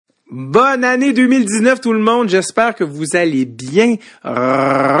Bonne année 2019 tout le monde, j'espère que vous allez bien.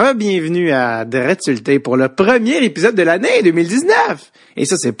 Re-bienvenue à Dreadsulté pour le premier épisode de l'année 2019. Et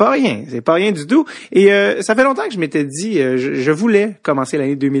ça, c'est pas rien du tout. Et ça fait longtemps que je m'étais dit, je voulais commencer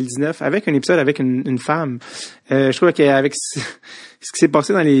l'année 2019 avec un épisode avec une femme. Je trouve qu'avec ce qui s'est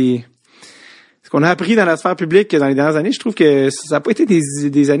passé dans ce qu'on a appris dans la sphère publique dans les dernières années, je trouve que ça n'a pas été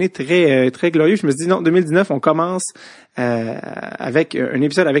des années très glorieuses. Je me suis dit non, 2019, on commence avec un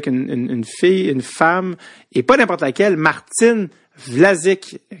épisode avec une fille, une femme, et pas n'importe laquelle, Martine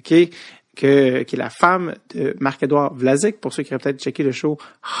Vlasic, qui est la femme de Marc-Édouard Vlasic, pour ceux qui auraient peut-être checké le show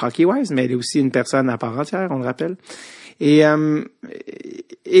Hockey Wise, mais elle est aussi une personne à part entière, on le rappelle. Et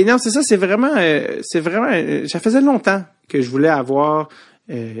non, c'est ça, c'est vraiment, ça faisait longtemps que je voulais avoir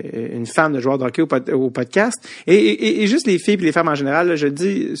une femme de joueur de hockey au podcast. Et juste les filles et les femmes en général, là, je le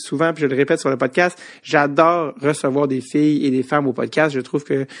dis souvent puis je le répète sur le podcast, j'adore recevoir des filles et des femmes au podcast. Je trouve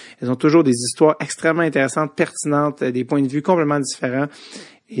que elles ont toujours des histoires extrêmement intéressantes, pertinentes, des points de vue complètement différents.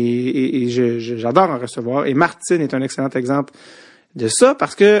 Et j'adore en recevoir. Et Martine est un excellent exemple de ça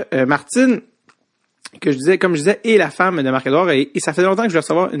parce que Martine, comme je disais, est la femme de Marc-Édouard. Et ça fait longtemps que je veux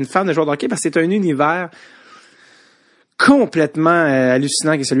recevoir une femme de joueur de hockey parce que c'est un univers complètement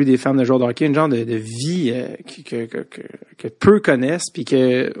hallucinant qui est celui des femmes de joueurs de hockey, une genre de vie que peu connaissent, puis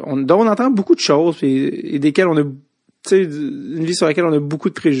dont on entend beaucoup de choses, et desquelles on a, tu sais, une vie sur laquelle on a beaucoup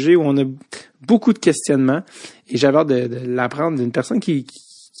de préjugés, où on a beaucoup de questionnements, et j'avais hâte de l'apprendre d'une personne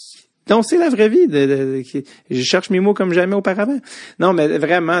dont c'est la vraie vie, je cherche mes mots comme jamais auparavant. Non, mais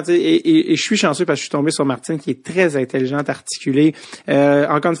vraiment, tu sais, et je suis chanceux parce que je suis tombé sur Martine, qui est très intelligente, articulée,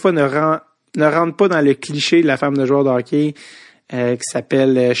 encore une fois, ne rentre pas dans le cliché de la femme de joueur de hockey qui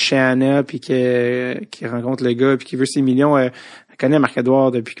s'appelle Shanna, puis qui rencontre le gars, puis qui veut ses millions. Elle connaît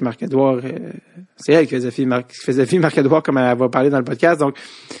Marc-Édouard depuis que Marc-Édouard... c'est elle qui faisait vivre Marc-Édouard, comme elle va parler dans le podcast. Donc,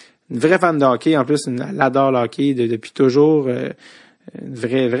 une vraie fan de hockey. En plus, elle adore le hockey depuis toujours.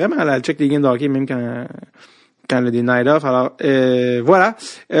 Vraiment, elle check les games de hockey, même quand elle a des night off. Alors, voilà.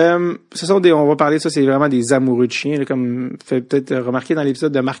 On va parler de ça, c'est vraiment des amoureux de chiens, là, comme fait peut-être remarquer dans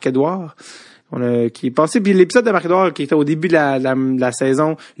l'épisode de Marc-Édouard, qui est passé. Puis l'épisode de Marc-Édouard, qui était au début de la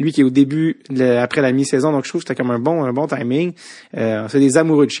saison, lui qui est au début, après la mi-saison. Donc, je trouve que c'était comme un bon timing. C'est des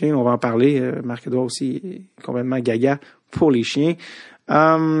amoureux de chiens, on va en parler. Marc-Édouard aussi est complètement gaga pour les chiens.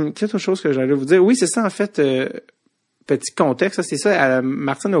 Quelle autre chose que j'allais vous dire? Oui, c'est ça, en fait, petit contexte, ça, c'est ça.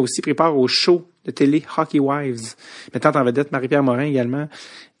 Martine a aussi pris part au show de télé Hockey Wives, mettant en vedette Marie-Pierre Morin également.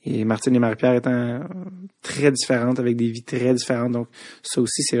 Et Martine et Marie-Pierre étant très différentes, avec des vies très différentes. Donc, ça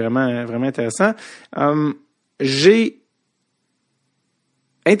aussi, c'est vraiment, vraiment intéressant. J'ai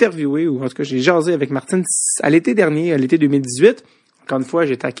interviewé, ou en tout cas, j'ai jasé avec Martine à l'été dernier, à l'été 2018. Encore une fois,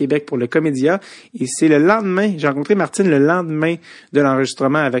 j'étais à Québec pour le Comédia, et c'est le lendemain, j'ai rencontré Martine le lendemain de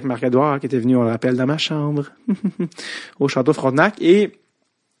l'enregistrement avec Marc-Édouard, qui était venu, on le rappelle, dans ma chambre, au Château Frontenac, et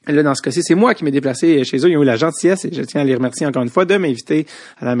là, dans ce cas-ci, c'est moi qui m'ai déplacé chez eux. Ils ont eu la gentillesse, et je tiens à les remercier encore une fois, de m'inviter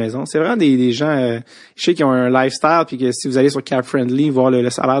à la maison. C'est vraiment des gens, je sais, qui ont un lifestyle, puis que si vous allez sur Cap Friendly, voir le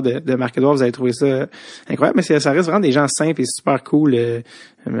salaire de Marc-Édouard, vous allez trouver ça incroyable. Mais ça reste vraiment des gens simples et super cool.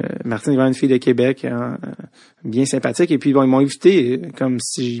 Martine est vraiment une fille de Québec, bien sympathique. Et puis, bon, ils m'ont invité comme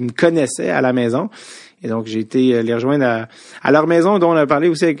s'ils me connaissaient à la maison. Et donc, j'ai été les rejoindre à leur maison, dont on a parlé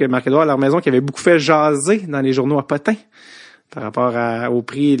aussi avec Marc-Édouard, leur maison qui avait beaucoup fait jaser dans les journaux à Pottin, par rapport au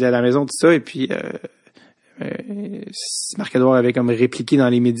prix de la maison, tout ça. Et puis, Marc-Édouard avait comme répliqué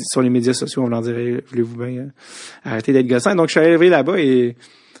sur les médias sociaux, on leur dirait, voulez-vous bien arrêter d'être gossant. Donc, je suis arrivé là-bas, et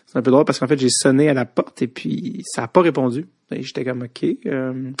c'est un peu drôle parce qu'en fait, j'ai sonné à la porte, et puis ça a pas répondu. Et j'étais comme, OK.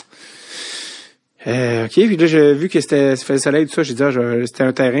 OK, puis là, j'ai vu que ça fait le soleil, tout ça. J'ai dit, c'était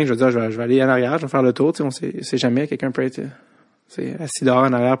un terrain, je vais dire, je vais aller en arrière, je vais faire le tour. Tu sais, on sait jamais, quelqu'un peut être assis dehors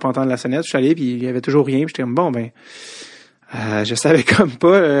en arrière pour entendre la sonnette. Je suis allé, puis il y avait toujours rien. Puis j'étais comme, bon, ben... je savais comme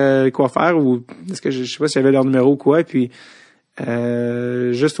pas quoi faire, ou est-ce que je sais pas si j'avais leur numéro ou quoi. Et puis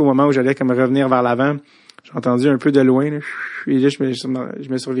juste au moment où j'allais comme revenir vers l'avant, j'ai entendu un peu de loin, là, et là je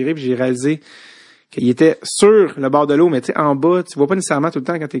me suis reviré, puis j'ai réalisé qu'il était sur le bord de l'eau, mais tu sais, en bas, tu vois pas nécessairement tout le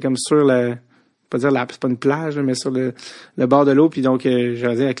temps quand t'es comme sur c'est pas une plage, là, mais sur le bord de l'eau. Puis donc j'ai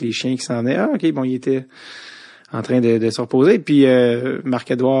réalisé avec les chiens qui s'en allaient, ok, bon, il était en train de se reposer. Puis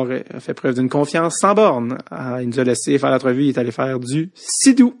Marc-Édouard a fait preuve d'une confiance sans borne. Il nous a laissé faire l'entrevue, il est allé faire du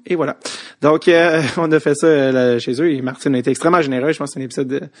sidou. Et voilà. Donc, on a fait ça chez eux, et Martine a été extrêmement généreuse. Je pense que c'est un épisode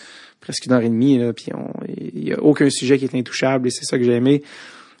de presque 1h30. Là, puis il n'y a aucun sujet qui est intouchable, et c'est ça que j'ai aimé.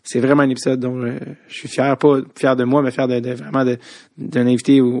 C'est vraiment un épisode dont je suis fier, pas fier de moi, mais fier vraiment d'un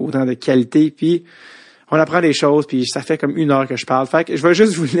invité autant de qualité. Puis on apprend des choses, puis ça fait comme 1 heure que je parle. Fait que je vais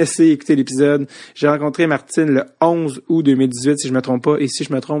juste vous laisser écouter l'épisode. J'ai rencontré Martine le 11 août 2018, si je me trompe pas, et si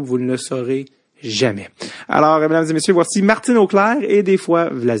je me trompe, vous ne le saurez jamais. Alors, mesdames et messieurs, voici Martine Auclair et des fois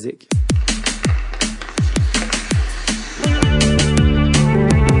Vlasic.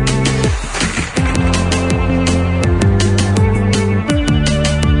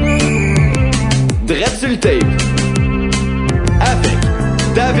 Drette sur le tape avec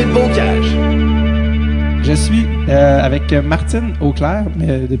David Bocage. Je suis avec Martine Auclair,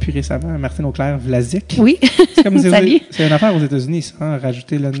 mais depuis récemment, Martine Auclair Vlasic. Oui. C'est comme Salut. C'est une affaire aux États-Unis, ça, hein,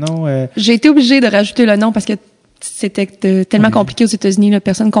 rajouter le nom. J'ai été obligée de rajouter le nom parce que c'était tellement compliqué aux États-Unis, là,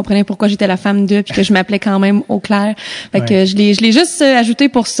 personne comprenait pourquoi j'étais la femme d'eux puis que je m'appelais quand même Auclair. Fait que je l'ai juste ajouté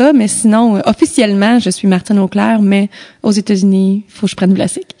pour ça, mais sinon officiellement, je suis Martine Auclair, mais aux États-Unis, il faut que je prenne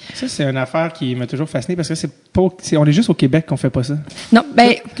Vlasic. Ça, c'est une affaire qui m'a toujours fasciné parce que on est juste au Québec qu'on fait pas ça. Non,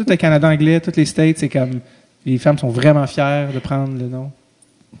 ben Tout le Canada anglais, toutes les States, c'est comme les femmes sont vraiment fières de prendre le nom.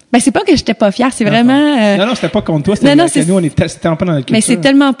 ben c'est pas que j'étais pas fière, c'est vraiment Non, c'était pas contre toi, c'était non, que nous c'était un peu dans notre culture. mais c'est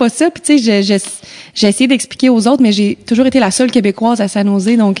tellement pas ça. Puis tu sais, j'ai essayé d'expliquer aux autres, mais j'ai toujours été la seule Québécoise à San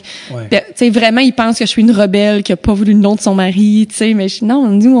Jose, donc tu sais vraiment ils pensent que je suis une rebelle qui a pas voulu le nom de son mari, tu sais, mais non,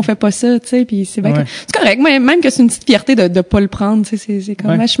 nous on fait pas ça, tu sais, puis c'est bien c'est correct, même que c'est une petite fierté de pas le prendre, tu sais, c'est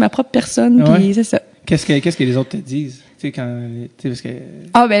comme moi, je suis ma propre personne, puis c'est ça. Qu'est-ce que les autres te disent? Tu sais, parce que...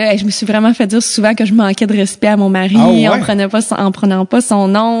 Ah, ben là, je me suis vraiment fait dire souvent que je manquais de respect à mon mari, en prenant pas son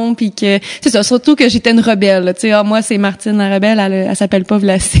nom, puis que, c'est ça, surtout que j'étais une rebelle, tu sais, moi, c'est Martine la rebelle, elle s'appelle pas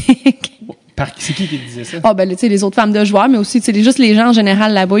Vlasic. C'est qui disait ça? Ah, ben là, tu sais, les autres femmes de joueurs, mais aussi, tu sais, juste les gens en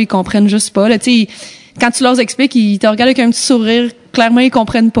général là-bas, ils comprennent juste pas, là, tu sais, quand tu leur expliques, ils te regardent avec un petit sourire, clairement, ils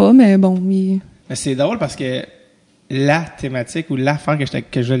comprennent pas, mais bon, Mais c'est drôle parce que la thématique ou l'affaire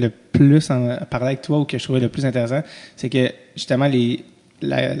que je voulais le plus parler avec toi ou que je trouvais le plus intéressant, c'est que justement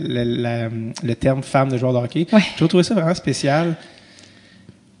le terme femme de joueur de hockey, j'ai trouvé ça vraiment spécial.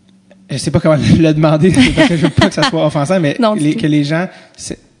 Je sais pas comment le demander parce que je veux pas que ça soit offensant, mais que les gens,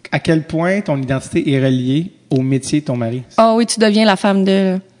 à quel point ton identité est reliée au métier de ton mari. Ah oui, tu deviens la femme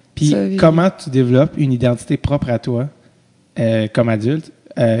de. Puis comment tu développes une identité propre à toi comme adulte?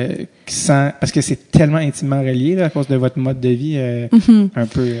 Parce que c'est tellement intimement relié là, à cause de votre mode de vie un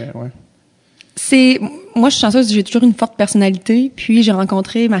peu moi je suis chanceuse, j'ai toujours une forte personnalité, puis j'ai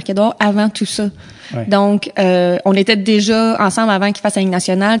rencontré Marc-Édouard avant tout ça. Donc on était déjà ensemble avant qu'il fasse la Ligue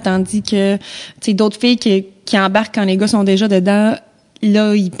nationale, tandis que tu sais d'autres filles qui embarquent quand les gars sont déjà dedans,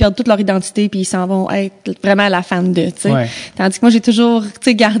 là ils perdent toute leur identité puis ils s'en vont être vraiment la femme de, tu sais. Tandis que moi j'ai toujours, tu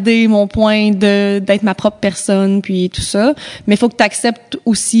sais, gardé mon point d'être ma propre personne puis tout ça, mais il faut que tu acceptes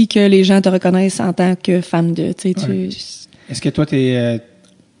aussi que les gens te reconnaissent en tant que femme de, tu sais. Est-ce que toi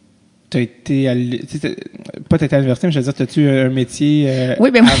t'as été pas t'étais à l'université, mais je veux dire, t'as-tu un métier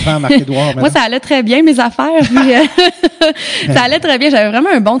avant Marc-Édouard? Moi, ça allait très bien, mes affaires. Puis, ça allait très bien. J'avais vraiment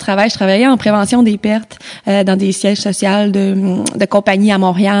un bon travail. Je travaillais en prévention des pertes dans des sièges sociaux de compagnies à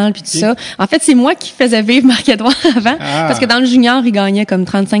Montréal, puis tout ça. En fait, c'est moi qui faisais vivre Marc-Édouard avant, parce que dans le junior, il gagnait comme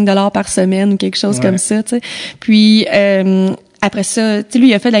 35 $ par semaine ou quelque chose comme ça, tu sais. Puis après ça, tu sais, lui,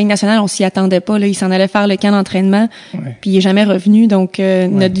 il a fait de la Ligue nationale, on s'y attendait pas, là. Il s'en allait faire le camp d'entraînement, puis il est jamais revenu. Donc,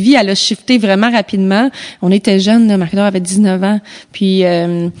 notre vie, elle a shifté vraiment rapidement. On était jeunes, Marc-Édouard avait 19 ans. Puis,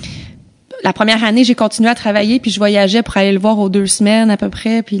 la première année, j'ai continué à travailler, puis je voyageais pour aller le voir aux 2 semaines à peu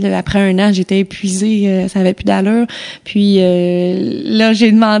près. Puis là, après 1 an, j'étais épuisée, ça avait plus d'allure. Puis là,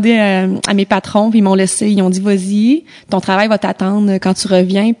 j'ai demandé à mes patrons, puis ils m'ont laissé. Ils ont dit, vas-y, ton travail va t'attendre quand tu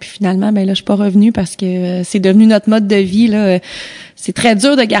reviens. Puis finalement, ben là, je suis pas revenue parce que c'est devenu notre mode de vie, là. C'est très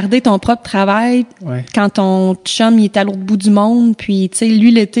dur de garder ton propre travail quand ton chum il est à l'autre bout du monde. Puis tu sais,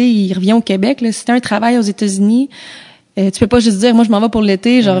 lui l'été, il revient au Québec. Là, si t'as un travail aux États-Unis, tu peux pas juste dire moi je m'en vais pour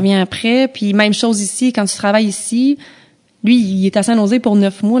l'été, je reviens après. Puis même chose ici, quand tu travailles ici, lui il est à San Jose pour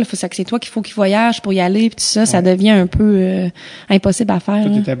 9 mois. Il faut que c'est toi qu'il faut qu'il voyage pour y aller. Puis tout ça, ça devient un peu impossible à faire.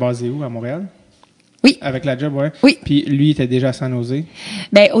 Toi, t'étais basé où, à Montréal? Oui. Avec la job, Oui. Puis lui, il était déjà à San Jose?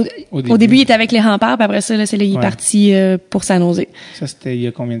 Ben, au début, il était avec les Remparts, puis après ça, là, il est parti pour San Jose. Ça, c'était il y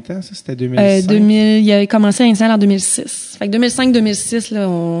a combien de temps? Ça, c'était 2005? Il a commencé à installer en 2006. Fait que 2005-2006, là,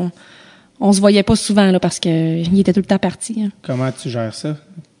 on se voyait pas souvent, là, parce que il était tout le temps parti. Hein. Comment tu gères ça?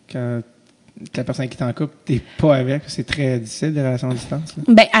 Quand la personne qui t'es en couple, t'es pas avec, c'est très difficile, les relations à distance, là.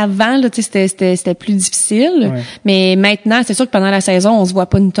 Ben, avant, là, tu sais, c'était plus difficile. Mais maintenant, c'est sûr que pendant la saison, on se voit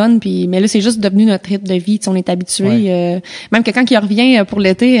pas une tonne, mais là, c'est juste devenu notre rythme de vie, tu sais, on est habitué. Même que quand il revient pour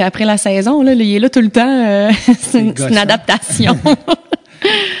l'été, après la saison, là, il est là tout le temps, c'est une adaptation.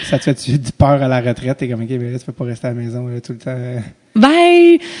 Ça te fait-tu peur à la retraite? T'es comme, OK, mais là, tu peux pas rester à la maison, là, tout le temps.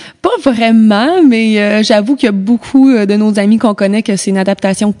 Ben, pas vraiment, mais j'avoue qu'il y a beaucoup de nos amis qu'on connaît que c'est une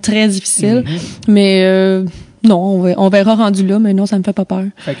adaptation très difficile. Mais non, on verra rendu là, mais non, ça me fait pas peur.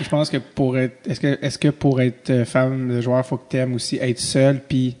 Fait que je pense que est-ce que pour être femme de joueur, faut que tu aimes aussi être seule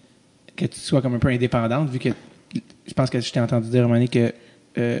puis que tu sois comme un peu indépendante, vu que je pense que je t'ai entendu dire à un moment donné que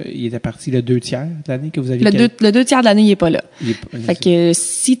il était parti le 2/3 de l'année que vous aviez. Le 2/3 de l'année, il est pas là. Fait que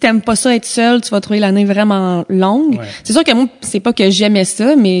si t'aimes pas ça être seule, tu vas trouver l'année vraiment longue. Ouais. C'est sûr que moi, c'est pas que j'aimais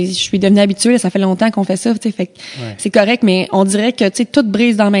ça, mais je suis devenue habituée. Ça fait longtemps qu'on fait ça, tu sais. Fait que c'est correct, mais on dirait que tu sais tout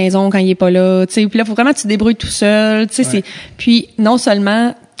brise dans la maison quand il est pas là. Tu sais, puis là, faut vraiment que tu te débrouilles tout seul. Tu sais, puis non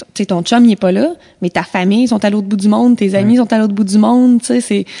seulement tu sais, ton chum, il est pas là, mais ta famille sont à l'autre bout du monde, tes amis sont à l'autre bout du monde, tu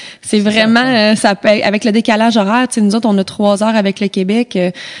sais, c'est vraiment, ça peut, avec le décalage horaire, tu sais, nous autres, on a 3 heures avec le Québec,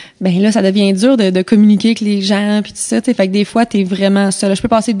 ben là, ça devient dur de communiquer avec les gens, puis tout ça, tu sais, fait que des fois, t'es vraiment seul. Je peux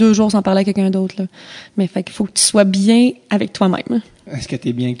passer 2 jours sans parler à quelqu'un d'autre, là. Mais fait qu'il faut que tu sois bien avec toi-même. Est-ce que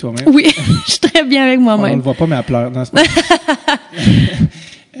t'es bien avec toi-même? Oui, je suis très bien avec moi-même. On le voit pas, mais elle pleure dans ce moment.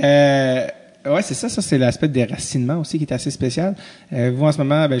 Ouais, c'est ça. Ça, c'est l'aspect de déracinement aussi qui est assez spécial. Vous, en ce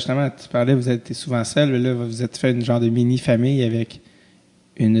moment, ben justement, tu parlais, vous êtes souvent seul. Là, vous êtes fait une genre de mini-famille avec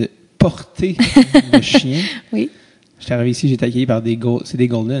une portée de chiens. Oui. J'étais arrivé ici, j'ai été accueilli par des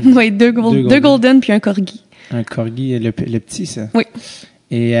golden. Oui, deux golden puis un corgi. Un corgi, le petit, ça. Oui.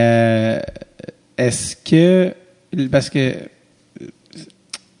 Et est-ce que... Parce que...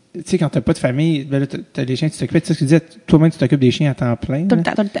 Tu sais, quand t'as pas de famille, ben là, t'as les chiens, tu t'occupes. Tu sais ce que tu disais, toi-même, tu t'occupes des chiens à temps plein. Tout le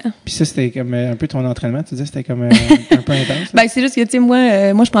temps. Puis ça, c'était comme un peu ton entraînement. Tu disais, c'était comme un peu intense. Ben, c'est juste que, tu sais,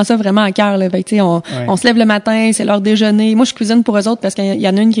 moi, je prends ça vraiment à cœur, là. Ben, tu sais, on se lève le matin, c'est leur déjeuner. Moi, je cuisine pour eux autres parce qu'il y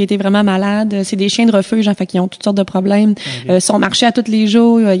en a une qui a été vraiment malade. C'est des chiens de refuge, en fait, qui ont toutes sortes de problèmes. Okay. Sont marchés à tous les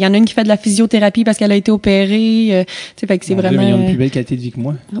jours. Il y en a une qui fait de la physiothérapie parce qu'elle a été opérée. Tu sais, fait que c'est vraiment. Ils ont une plus belle qualité de vie que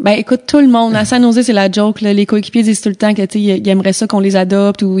moi. Ben, écoute, tout le monde. À San Jose, c'est la joke, là. Les coéquipiers disent tout le temps que, tu sais, ils aimeraient ça qu'on les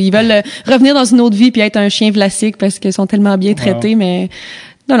adopte ou ils veulent revenir dans une autre vie puis être un chien vlasique parce qu'ils sont tellement bien traités, mais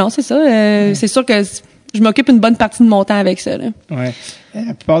non, c'est ça. C'est sûr que je m'occupe une bonne partie de mon temps avec ça. Là. Ouais.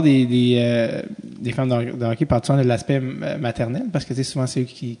 La plupart des femmes de hockey partent souvent de l'aspect maternel parce que souvent c'est eux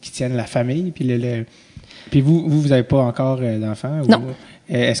qui tiennent la famille puis puis vous avez pas encore d'enfants. Non.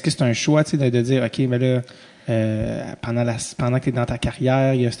 Est-ce que c'est un choix, tu sais, de dire ok, mais là pendant que tu es dans ta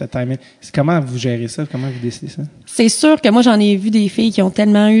carrière, il y a ce timing. Comment vous gérez ça? Comment vous décidez ça? C'est sûr que moi, j'en ai vu des filles qui ont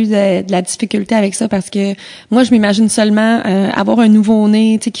tellement eu de la difficulté avec ça parce que moi, je m'imagine seulement avoir un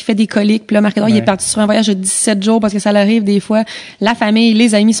nouveau-né, tu sais, qui fait des coliques. Puis là, Marc-Edouard, il est parti sur un voyage de 17 jours parce que ça l'arrive des fois. La famille,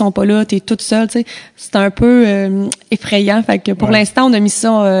 les amis sont pas là, t'es toute seule, tu sais. C'est un peu effrayant. Fait que pour l'instant, on a mis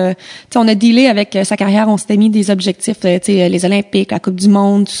ça... tu sais, on a dealé avec sa carrière. On s'était mis des objectifs, tu sais, les Olympiques, la Coupe du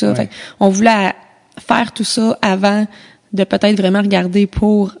Monde, tout ça. Ouais. Fait on voulait faire tout ça avant de peut-être vraiment regarder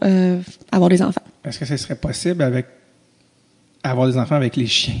pour avoir des enfants. Est-ce que ce serait possible avoir des enfants avec les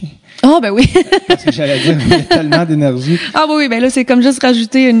chiens? Oh, ben oui. Parce que j'allais dire, il y a tellement d'énergie. Ah oui, ben là, c'est comme juste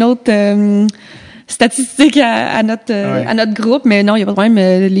rajouter une autre statistique à notre groupe, mais non, il y a pas de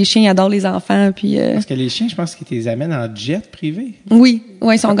problème. Les chiens adorent les enfants, puis. Parce que les chiens, je pense qu'ils les amènent en jet privé. Oui,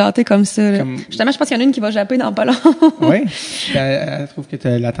 ils sont gâtés comme ça. Justement, je pense qu'il y en a une qui va japper dans pas long. Oui. Elle trouve que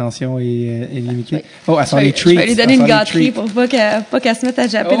l'attention est limitée. Oui. Oh, elle sort les treats. Je vais lui donner une gâterie pour pas qu'elle se mette à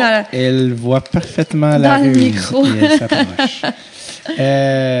japper dans la... Elle voit parfaitement la rue. Dans le micro. Et elle s'approche.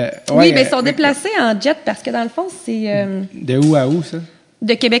 Oui, mais ils sont déplacés en jet parce que dans le fond, c'est... De où à où, ça?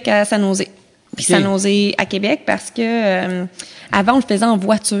 De Québec à San Jose. Puis San Jose à Québec parce que avant on le faisait en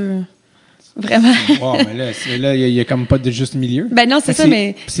voiture. Vraiment. Wow, mais là il y a comme pas de juste milieu. Ben non, c'est ça,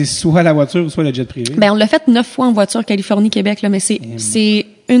 mais c'est soit la voiture ou soit le jet privé. Ben on l'a fait 9 fois en voiture Californie Québec là, mais c'est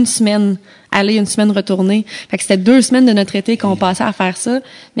une semaine aller, une semaine retourner. Fait que c'était 2 semaines de notre été qu'on passait à faire ça.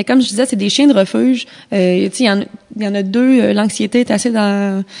 Mais comme je disais, c'est des chiens de refuge. Tu sais, il y en a 2. L'anxiété est assez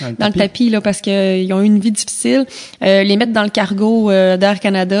dans le tapis là parce que ils ont eu une vie difficile. Les mettre dans le cargo d'Air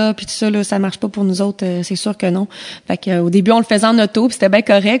Canada puis tout ça là, ça marche pas pour nous autres. C'est sûr que non. Fait que au début on le faisait en auto, puis c'était bien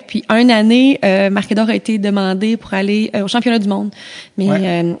correct. Puis une année, Marc-Edouard a été demandé pour aller au championnat du monde.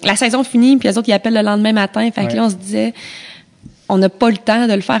 Mais la saison finie, puis les autres ils appellent le lendemain matin. Fait que là on se disait on n'a pas le temps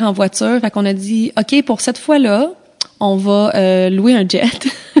de le faire en voiture. Fait qu'on a dit, OK, pour cette fois-là, on va louer un jet.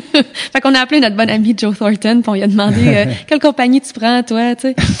 Fait qu'on a appelé notre bon ami Joe Thornton, puis on lui a demandé quelle compagnie tu prends, toi, tu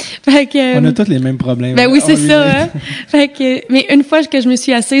sais. Fait que on a tous les mêmes problèmes. Ben oui, c'est ça. Hein? Fait que mais une fois que je me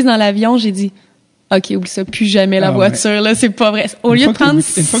suis assise dans l'avion, j'ai dit OK, oublie ça, plus jamais la voiture là, c'est pas vrai. Au lieu de prendre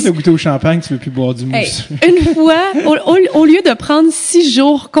une fois que tu as goûté au champagne, tu veux plus boire du mousse. Une fois, au lieu de prendre 6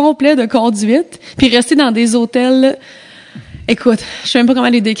 jours complets de conduite, puis rester dans des hôtels. Écoute, je sais même pas comment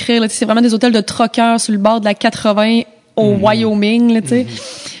les décrire. Là. C'est vraiment des hôtels de troqueurs sur le bord de la 80 au Wyoming. Là,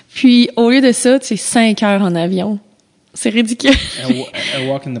 puis au lieu de ça, c'est 5 heures en avion. C'est ridicule. A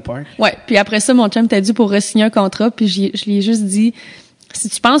walk in the park. Ouais. Puis après ça, mon chum t'a dit pour re-signer un contrat, puis je lui ai juste dit, si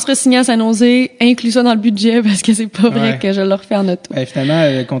tu penses re-signer à San Jose, inclus ça dans le budget, parce que c'est pas vrai que je le refais en auto. Finalement,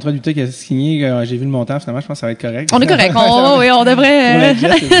 le contrat d'UTA qu'il a signé, j'ai vu le montant, finalement, je pense que ça va être correct. On est correct. On devrait...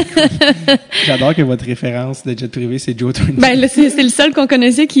 J'adore que votre référence de jet privé, c'est Joe Thornton. Ben là, c'est le seul qu'on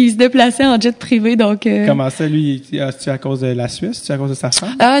connaissait qui se déplaçait en jet privé, donc... Comment ça, lui, c'est-tu à cause de la Suisse? C'est-tu à cause de sa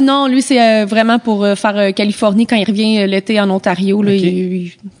femme? Non, lui, c'est vraiment pour faire Californie quand il revient l'été en Ontario. Là,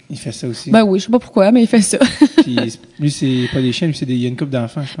 il fait ça aussi? Ben oui, je sais pas pourquoi, mais il fait ça. Puis lui, c'est pas des chiens, lui, il y a une couple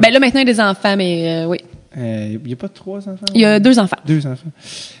d'enfants, je pense. Ben là, maintenant, il y a des enfants, mais oui. Il y a pas 3 enfants? Il y a 2 enfants. 2 enfants.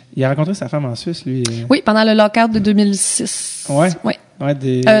 Il a rencontré sa femme en Suisse, lui. Oui, pendant le lockout de 2006. Ouais? Oui.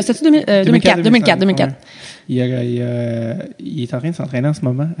 C'est-tu 2004. Il est en train de s'entraîner en ce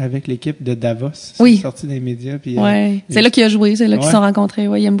moment avec l'équipe de Davos. Oui. C'est sorti des médias. Puis, c'est là qu'il a joué, c'est là qu'ils se sont rencontrés.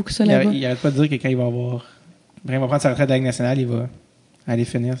 Ouais, il aime beaucoup ça là-bas. Il arrête pas de dire que quand il va prendre sa retraite de la Ligue nationale, il va aller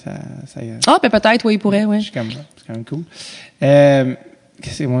finir sa... Ah, ben peut-être, oui, il pourrait, oui. C'est quand même cool.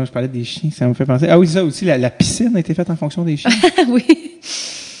 Moi, je parlais des chiens, ça me fait penser. Ah oui, c'est ça aussi, la piscine a été faite en fonction des chiens. Oui.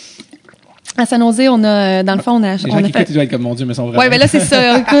 À San Jose, on a, dans le fond, Les gens qui écoutent, ils doivent être comme, mon Dieu, mais sont vraiment... Ouais, ben là, c'est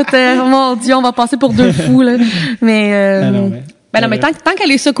ça. Écoute, mon Dieu, on va passer pour 2 fous, là. Mais, mais tant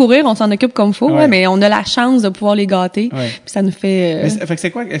qu'elle est secourir, on s'en occupe comme faut, mais on a la chance de pouvoir les gâter. Puis ça nous fait... Fait que c'est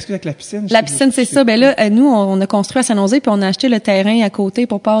quoi? Est-ce que avec la piscine? La piscine, c'est ça. Ben là, nous, on a construit à San Jose, puis on a acheté le terrain à côté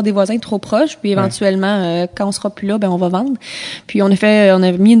pour pas avoir des voisins trop proches. Puis éventuellement, quand on sera plus là, ben on va vendre. Puis on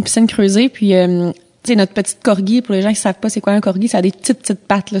a mis une piscine creusée, puis... tu sais, notre petite corgi, pour les gens qui savent pas c'est quoi un corgi, ça a des petites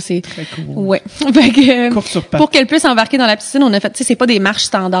pattes, là, c'est... Très cool. Ouais. Fait que, courte sur pattes. pour qu'elle puisse embarquer dans la piscine, on a fait, tu sais, c'est pas des marches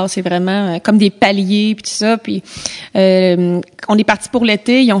standards, c'est vraiment comme des paliers puis tout ça, puis on est parti pour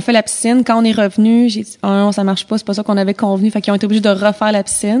l'été, ils ont fait la piscine, quand on est revenu, j'ai dit, non, ça marche pas, c'est pas ça qu'on avait convenu, fait qu'ils ont été obligés de refaire la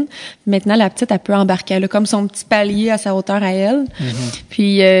piscine. Maintenant, la petite, elle peut embarquer, elle a comme son petit palier à sa hauteur à elle.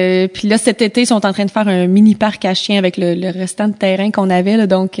 Puis là, cet été, ils sont en train de faire un mini parc à chiens avec le restant de terrain qu'on avait, là,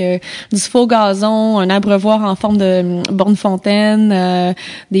 donc du faux gazon, un abreuvoir en forme de borne fontaine,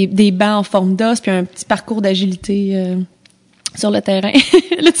 des bancs en forme d'os, puis un petit parcours d'agilité sur le terrain.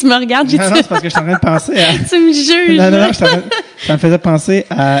 Là, tu me regardes. Non, c'est parce que je suis en train de penser à... Tu me juges. Non, ça me faisait penser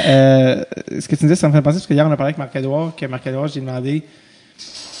à... ce que tu me disais, ça me fait penser, parce que hier, on a parlé avec Marc-Edouard, j'ai demandé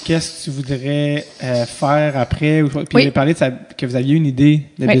qu'est-ce que tu voudrais faire après, puis il avait parlé que vous aviez une idée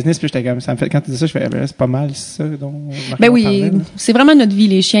de business, puis j'étais comme, ça me fait, quand tu dis ça, je fais, c'est pas mal ça dont ben oui, c'est vraiment notre vie,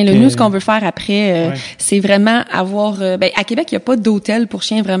 les chiens. Là. Nous, ce qu'on veut faire après, c'est vraiment avoir, à Québec, il n'y a pas d'hôtel pour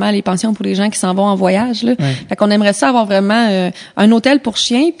chiens, vraiment, les pensions pour les gens qui s'en vont en voyage, là. Fait qu'on aimerait ça avoir vraiment un hôtel pour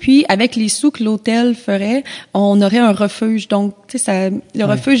chiens, puis avec les sous que l'hôtel ferait, on aurait un refuge. Donc, tu sais, le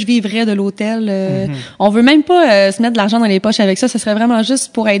refuge vivrait de l'hôtel. On veut même pas se mettre de l'argent dans les poches avec ça. Ce serait vraiment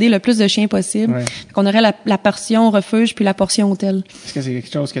juste pour aider le plus de chiens possible. Fait qu'on aurait la portion refuge puis la portion hôtel. Est-ce que c'est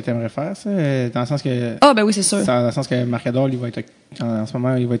quelque chose que tu aimerais faire, ça? Dans le sens que... Ah, ben oui, c'est sûr. Dans le sens que Marc-Edouard, lui, va être... En ce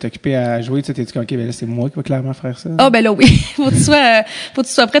moment, il va être occupé à jouer. Tu sais, t'es dit, OK, ben là, c'est moi qui va clairement faire ça. Ah, ben là, oui. Faut que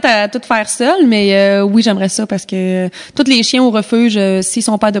tu sois prête à tout faire seul, mais oui, j'aimerais ça parce que tous les chiens au refuge, s'ils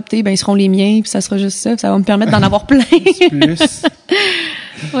sont pas adoptés, ben ils seront les miens, puis ça sera juste ça. Ça va me permettre d'en avoir plein. Plus.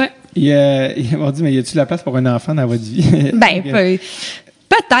 Ouais. Ils m'ont dit, mais y a-tu la place pour un enfant dans votre vie? Ben,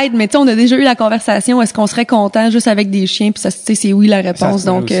 peut-être, mais tu sais, on a déjà eu la conversation. Est-ce qu'on serait content juste avec des chiens? Puis ça, tu sais, c'est oui la réponse.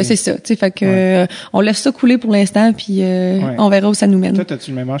 Donc, c'est ça. Tu sais, fait que on laisse ça couler pour l'instant, puis on verra où ça nous mène. Toi,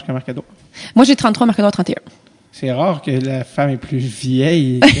 as-tu le même âge que Marc-Edouard? Moi, j'ai 33, Marc-Edouard 31. C'est rare que la femme est plus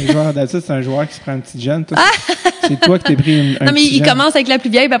vieille. Le joueur d'habitude, c'est un joueur qui se prend une petite jeune. Toi, c'est toi qui t'es pris un non, mais il jeune. Commence avec la plus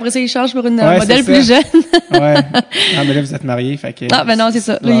vieille, puis après ça, il change pour une modèle plus jeune. Ouais. Non, mais là, vous êtes mariés, fait que... Ah, ben non, c'est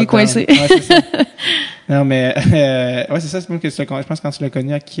ça. Là, il est coincé. Ouais, c'est ça. Non, mais... ouais, c'est ça. C'est même que je pense que quand tu l'as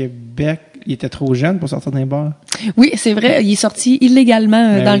connu à Québec, il était trop jeune pour sortir d'un bar. Oui, c'est vrai. Il est sorti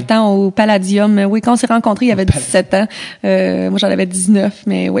illégalement dans le temps au Palladium. Oui, quand on s'est rencontrés, il avait 17 ans. Moi, j'en avais 19,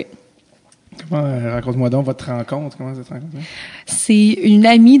 mais oui. Comment, raconte-moi donc votre rencontre. Comment vous êtes rencontrés? C'est une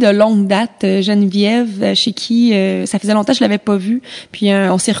amie de longue date, Geneviève, chez qui ça faisait longtemps que je l'avais pas vue. Puis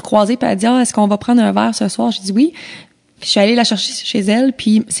on s'est recroisés, puis elle a dit est-ce qu'on va prendre un verre ce soir? J'ai dit oui. Puis je suis allée la chercher chez elle,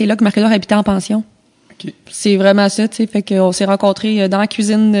 puis c'est là que Marc-Edouard habitait en pension. Okay. C'est vraiment ça, tu sais. Fait qu'on s'est rencontrés dans la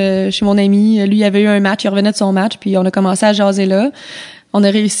cuisine chez mon ami. Lui, il avait eu un match, il revenait de son match, puis on a commencé à jaser là. On a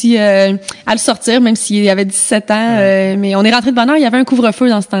réussi à le sortir, même s'il avait 17 ans. Mais on est rentré de bonne heure. Il y avait un couvre-feu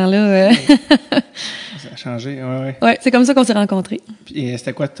dans ce temps-là. Ça a changé, ouais. Ouais, c'est comme ça qu'on s'est rencontrés. Et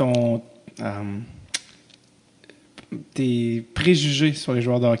c'était quoi tes préjugés sur les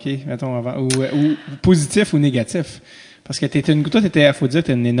joueurs de hockey, mettons, avant, ou positifs ou négatifs? Parce que faut dire que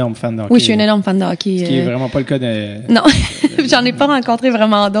t'es une énorme fan de hockey. Oui, je suis une énorme fan de hockey. Ce qui est vraiment pas le cas de... Non, j'en ai pas rencontré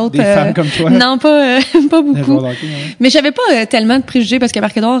vraiment d'autres. Des femmes comme toi? Non, pas beaucoup. De hockey, ouais. Mais j'avais pas tellement de préjugés parce que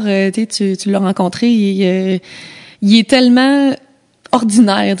Marc-Édouard, tu l'as rencontré, il est tellement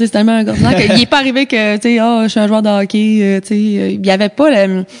ordinaire, c'est tellement ordinaire qu'il est pas arrivé que, je suis un joueur de hockey, il y avait pas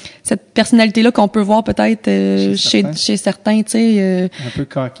cette personnalité-là qu'on peut voir peut-être chez certains, un peu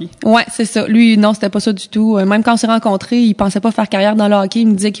cocky. Ouais, c'est ça. Lui, non, c'était pas ça du tout. Même quand on s'est rencontrés, il pensait pas faire carrière dans le hockey, il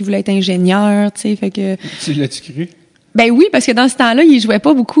me disait qu'il voulait être ingénieur, fait que... Tu l'as-tu cru? Ben oui, parce que dans ce temps-là, il jouait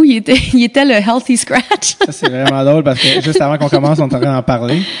pas beaucoup, il était le healthy scratch. Ça, c'est vraiment drôle parce que juste avant qu'on commence, on est en train d'en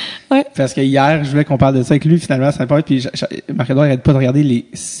parler. Ouais. Parce que hier, je voulais qu'on parle de ça avec lui, finalement, ça n'a pas été, puis Marc-Édouard arrête pas de regarder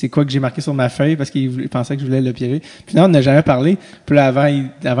c'est quoi que j'ai marqué sur ma feuille parce qu'il pensait que je voulais le piéger. Puis non, on n'a jamais parlé. Puis là,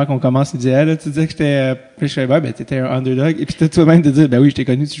 avant qu'on commence, il disait, là, tu disais que j'étais, puis je fais, t'étais un underdog. Et puis toi-même de dire, ben oui, je t'ai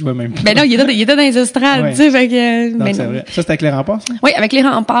connu, tu jouais même pas. Ben non, il était dans les estrades, tu sais, fait que, non, c'est vrai. Ça, c'était avec les Remparts, ça? Oui, avec les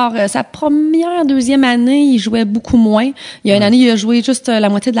Remparts. Sa deuxième année, il jouait beaucoup moins. Il y a une année, il a joué juste la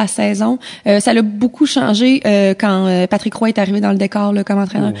moitié de la saison. Ça l'a beaucoup changé, quand Patrick Roy est arrivé dans le décor, là, comme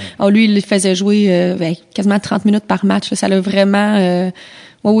entraîneur. Oh. Lui, il faisait jouer quasiment 30 minutes par match. Là. Ça l'a vraiment...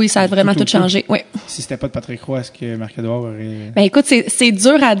 oui, ça a vraiment tout changé. Oui. Si c'était pas de Patrick Roy, est-ce que Marc-Édouard aurait... Ben écoute, c'est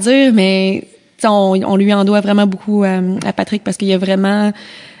dur à dire, mais on lui en doit vraiment beaucoup à Patrick parce qu'il a vraiment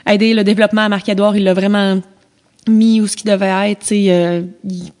aidé le développement à Marc-Édouard. Il l'a vraiment mis où ce qu'il devait être.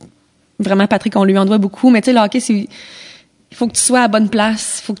 Vraiment, Patrick, on lui en doit beaucoup. Mais tu sais, le hockey, il faut que tu sois à la bonne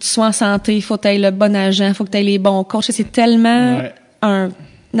place, il faut que tu sois en santé, il faut que tu aies le bon agent, il faut que tu aies les bons coachs. C'est tellement un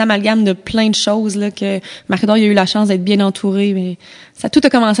amalgame de plein de choses là que Marc-Édouard il a eu la chance d'être bien entouré, mais tout a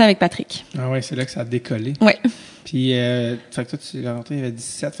commencé avec Patrick. Ah ouais, c'est là que ça a décollé. Ouais. Puis fait que toi tu l'as rencontré, il avait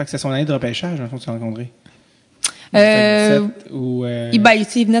 17, fait que c'est son année de repêchage dans le fond que tu l'as rencontré. 17 ou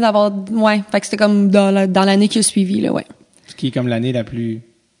il venait d'avoir fait que c'était comme dans l'année qui a suivi là, ouais. Ce qui est comme l'année la plus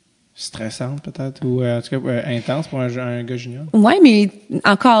stressante peut-être ou en tout cas intense pour un gars junior. Ouais, mais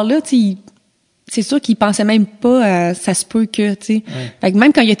encore là, c'est sûr qu'il pensait même pas ça se peut que, tu sais. Ouais. Fait que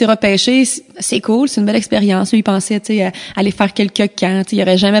même quand il a été repêché, c'est cool, c'est une belle expérience. Lui, il pensait, tu sais, aller faire quelques camps, tu sais, il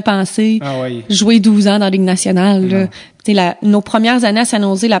aurait jamais pensé jouer 12 ans dans la Ligue nationale, là. Tu sais, nos premières années à San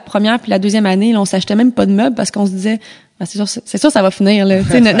Jose, la première puis la deuxième année, là, on s'achetait même pas de meubles parce qu'on se disait c'est sûr ça va finir là.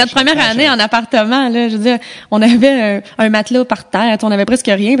 Notre première année en appartement là, je veux dire, on avait un matelas par terre, on avait presque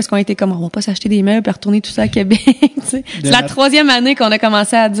rien parce qu'on était comme on va pas s'acheter des meubles et retourner tout ça à Québec, c'est la troisième année qu'on a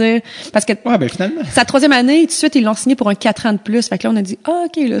commencé à dire parce que finalement. Sa troisième année, tout de suite ils l'ont signé pour un 4 ans de plus. Fait que là on a dit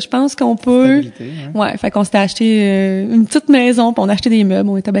OK là, je pense qu'on peut. Ouais, fait qu'on s'était acheté une petite maison, puis on a acheté des meubles,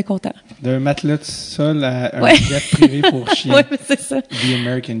 on était bien contents. D'un matelas de sol à un jet privé pour chiens. Ouais, c'est ça. The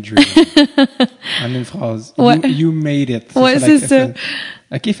American Dream. En une phrase. Ouais. You made it. C'est ça.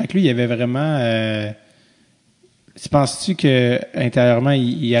 OK, fait que lui, il y avait vraiment... penses-tu que intérieurement,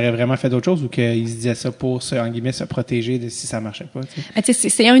 il aurait vraiment fait d'autres choses ou qu'il se disait ça pour, en guillemets, se protéger de si ça marchait pas?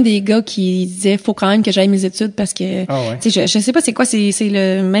 C'est un des gars qui disait faut quand même que j'aille mes études parce que je sais pas c'est quoi, c'est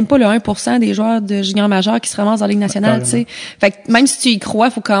même pas le 1% des joueurs de junior majeur qui se ramassent dans la Ligue nationale. Fait que même si tu y crois,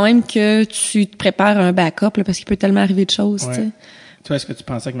 faut quand même que tu te prépares un backup là, parce qu'il peut tellement arriver de choses. Ouais. Toi, est-ce que tu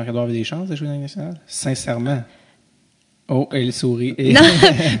pensais que Marc-Édouard avait des chances de jouer dans la Ligue nationale? Sincèrement. Oh, elle sourit. Non,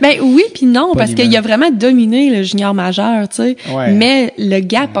 ben oui puis non, parce qu'il a vraiment dominé le junior majeur, tu sais. Ouais. Mais le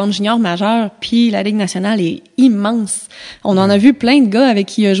gap entre junior majeur puis la Ligue nationale est immense. On en a vu plein de gars avec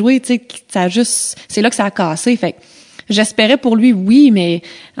qui il a joué, tu sais, c'est là que ça a cassé. Fait que j'espérais pour lui, oui, mais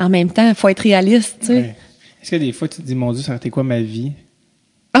en même temps, il faut être réaliste, tu sais. Ouais. Est-ce que des fois, tu te dis, mon Dieu, ça aurait été quoi ma vie?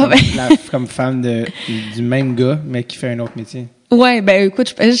 Comme femme du même gars, mais qui fait un autre métier? Ouais, ben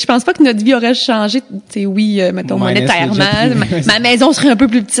écoute, je pense pas que notre vie aurait changé, tu sais, oui, mettons monétairement, ma maison serait un peu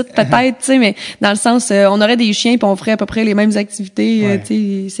plus petite peut-être, tu sais, mais dans le sens on aurait des chiens puis on ferait à peu près les mêmes activités,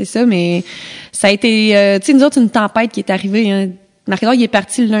 tu sais, c'est ça, mais ça a été tu sais, nous autres une tempête qui est arrivée, hein. Marc-Édouard, il est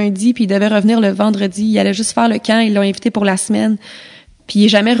parti le lundi puis il devait revenir le vendredi, il allait juste faire le camp, ils l'ont invité pour la semaine. Puis il est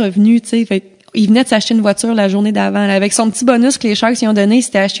jamais revenu, tu sais, fait il venait de s'acheter une voiture la journée d'avant. Là, avec son petit bonus que les Sharks lui ont donné, il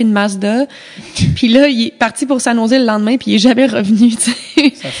s'était acheté une Mazda. Puis là, il est parti pour San Jose le lendemain, puis il est jamais revenu. Tu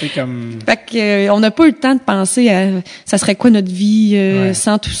sais. Ça fait comme... Fait que on n'a pas eu le temps de penser à ça serait quoi notre vie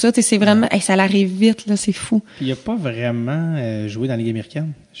sans tout ça. Tu sais, c'est vraiment... ça l'arrive vite, là, c'est fou. Puis il a pas vraiment joué dans la Ligue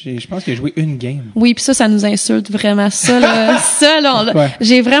américaine. Je pense qu'il a joué une game. Oui, puis ça nous insulte vraiment. Ça, là,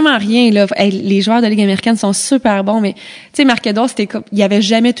 j'ai vraiment rien. Là. Les joueurs de Ligue américaine sont super bons, mais tu sais, Marc-Édouard, c'était comme, il avait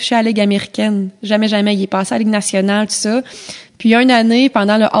jamais touché à la Ligue américaine. Jamais. Il est passé à la Ligue nationale, tout ça. Puis il y a une année,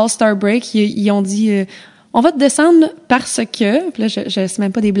 pendant le All-Star Break, ils ont dit on va te descendre parce que... Puis là, je sais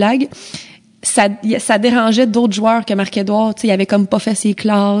même pas des blagues. ça dérangeait d'autres joueurs que Marc-Édouard, tu sais, il avait comme pas fait ses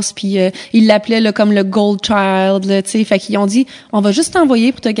classes, puis il l'appelait là, comme le gold child, là, tu sais, fait qu'ils ont dit on va juste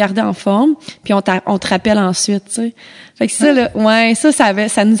t'envoyer pour te garder en forme, puis on te rappelle ensuite, tu sais. Fait que ça là,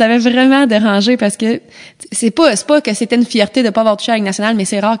 ça nous avait vraiment dérangé parce que c'est pas que c'était une fierté de pas avoir touché à la Ligue nationale, mais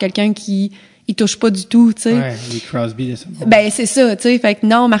c'est rare quelqu'un qui il touche pas du tout, tu sais. Ouais, les Crosby de ça. Ben c'est ça, tu sais. Fait que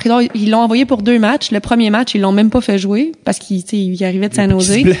non, Marc-Édouard, ils l'ont envoyé pour 2 matchs. Le premier match, ils l'ont même pas fait jouer parce qu'il arrivait de San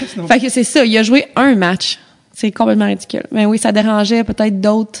Jose. Fait que c'est ça, il a joué 1 match. C'est complètement ridicule. Mais oui, ça dérangeait peut-être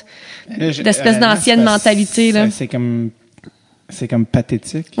d'autres d'espèces d'anciennes mentalités là. C'est comme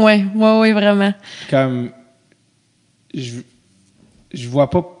pathétique. Ouais, vraiment. Comme je vois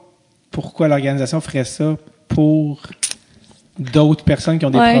pas pourquoi l'organisation ferait ça pour d'autres personnes qui ont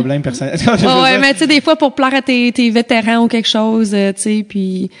des problèmes personnels. Ouais, mais tu sais, des fois, pour plaire à tes vétérans ou quelque chose, tu sais,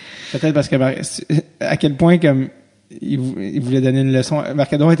 puis... Peut-être parce que, à quel point, comme, il voulait donner une leçon.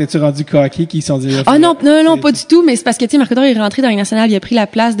 Marc-Édouard, étais-tu rendu coquille qui sont dit... Ah non, pas du tout, mais c'est parce que, tu sais, Marc-Édouard est rentré dans la nationale, il a pris la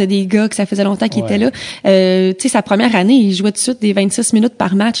place de des gars que ça faisait longtemps qu'ils étaient là. Tu sais, sa première année, il jouait tout de suite des 26 minutes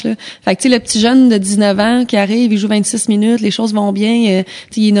par match, là. Fait que, tu sais, le petit jeune de 19 ans qui arrive, il joue 26 minutes, les choses vont bien,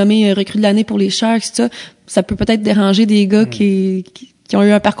 tu sais, il est nommé recrue de l'année pour les Sharks, tout ça. Ça peut peut-être déranger des gars qui ont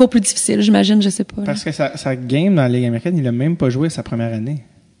eu un parcours plus difficile, j'imagine, je sais pas. Parce que sa game dans la Ligue américaine, il a même pas joué sa première année.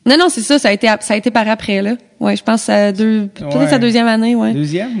 Non, c'est ça, ça a été par après, là. Ouais, je pense peut-être sa 2e année, ouais.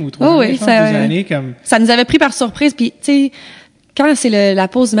 2e ou 3e année, deuxième année, comme... Ça nous avait pris par surprise, puis tu sais, quand c'est la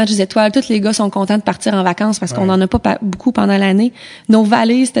pause du match des étoiles, tous les gars sont contents de partir en vacances parce qu'on en a pas beaucoup pendant l'année. Nos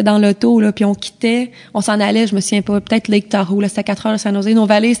valises étaient dans l'auto, là, puis on quittait, on s'en allait, je me souviens pas, peut-être Lake Tahoe, là, c'était à 4 heures de San Jose. Nos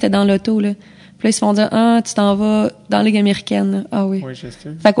valises étaient dans l'auto, là. Puis là, ils se font dire, tu t'en vas dans la Ligue américaine. Là. Ah oui.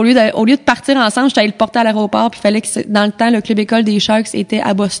 Fait qu'au lieu de partir ensemble, j'étais allé le porter à l'aéroport, puis fallait que dans le temps, le club école des Sharks était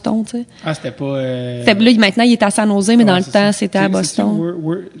à Boston, tu sais. Ah, c'était pas... Là, maintenant, il est à San Jose, mais dans le temps, c'était à Boston.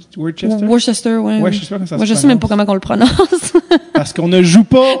 Worcester? Worcester, ouais. Ouais, je sais pas comment ça se Moi, je sais même pas comment on le prononce. Parce qu'on ne joue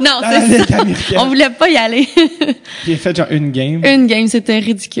pas dans la Ligue américaine. On voulait pas y aller. Puis il a fait genre une game. Une game, c'était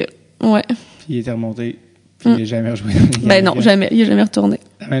ridicule. Ouais. Puis il était remonté. Puis il n'a jamais rejoué. Ben non, jamais. Il a jamais retourné.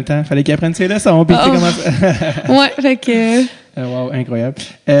 En même temps, il fallait qu'il apprenne ses leçons. Puis comment ça... Ouais, fait que... Wow, incroyable.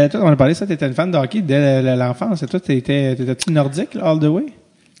 Toi, on a parlé de ça, t'étais une fan de hockey dès l'enfance. Toi, t'étais-tu nordique, là, all the way?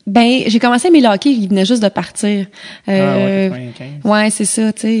 Ben, j'ai commencé à mes hockey, il venait juste de partir. Ouais, 95. Ouais, c'est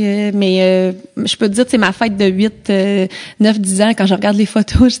ça, tu sais. Mais je peux te dire, c'est ma fête de 8, 9, 10 ans, quand je regarde les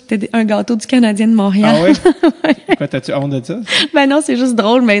photos, c'était un gâteau du Canadien de Montréal. Ah ouais? Ouais. Pourquoi, t'as-tu honte de ça? Ben non, c'est juste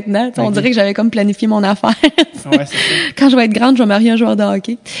drôle maintenant. Okay. On dirait que j'avais comme planifié mon affaire. Ouais, c'est ça. Quand je vais être grande, je vais marier un joueur de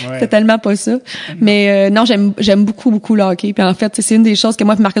hockey. Ouais. C'est tellement pas ça. Mais non, j'aime beaucoup le hockey. Puis en fait, c'est une des choses que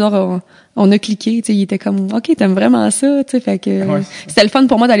moi et Marc-Édouard, on a cliqué, tu sais, il était comme OK, t'aimes vraiment ça, tu sais, fait que c'était le fun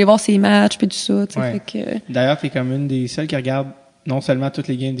pour moi d'aller voir ses matchs puis tout ça, tu sais, fait que D'ailleurs, t'es comme une des seules qui regarde non seulement toutes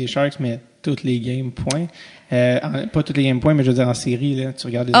les games des Sharks, mais toutes les games points. Pas toutes les games points, mais je veux dire en série là, tu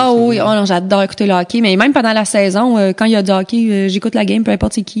regardes les oui, non, j'adore écouter le hockey, mais même pendant la saison, quand il y a du hockey, j'écoute la game peu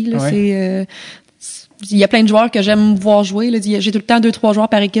importe c'est qui là, c'est il y a plein de joueurs que j'aime voir jouer. Là. J'ai tout le temps 2-3 joueurs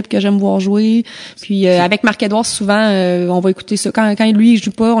par équipe que j'aime voir jouer. Puis avec Marc-Édouard, souvent, on va écouter ça. Quand lui, il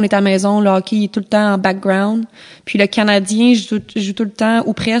joue pas, on est à la maison, le hockey il est tout le temps en background. Puis le Canadien, je joue tout le temps,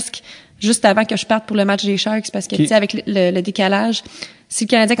 ou presque, juste avant que je parte pour le match des Sharks, parce que tu sais, avec le décalage, si le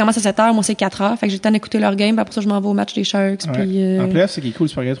Canadien commence à 7h, moi c'est 4h, fait que j'ai le temps d'écouter leur game, puis après ça je m'en vais au match des Sharks. Ouais. Puis en plus, ce qui est cool,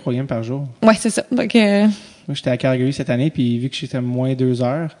 c'est de regarder 3 games par jour. Ouais, c'est ça. Donc, moi, j'étais à Calgary cette année, puis vu que j'étais moins 2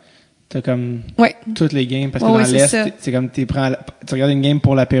 heures, t'as comme toutes les games, parce que dans l'Est, c'est comme tu regardes une game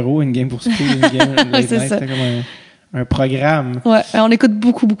pour l'apéro, une game pour souper, une game late night, t'as comme un programme. Ouais, on écoute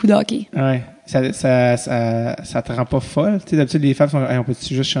beaucoup de hockey. Ouais. Ça te rend pas folle? Tu sais, d'habitude, les femmes sont, on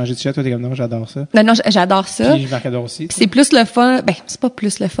peut-tu juste changer de sujet? Toi, t'es comme, non, j'adore ça. Non, j'adore ça. Puis, j'adore aussi. C'est plus le fun. Ben, c'est pas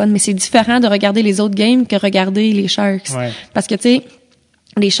plus le fun, mais c'est différent de regarder les autres games que regarder les Sharks. Ouais. Parce que, tu sais,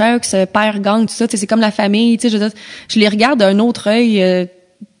 les Sharks, père, gang, tout ça, tu sais, c'est comme la famille, tu sais, je les regarde d'un autre œil,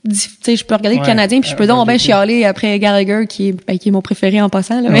 tu sais, je peux regarder le Canadien puis je peux donc ben chialer après Gallagher qui est mon préféré en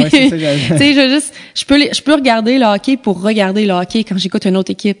passant là, mais tu sais je peux regarder le hockey pour regarder le hockey quand j'écoute une autre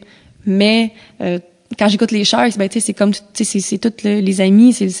équipe, mais quand j'écoute les Sharks, ben tu sais c'est comme tu sais c'est tous les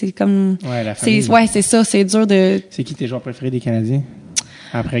amis, c'est comme la famille. c'est ça, c'est dur de. C'est qui tes joueurs préférés des Canadiens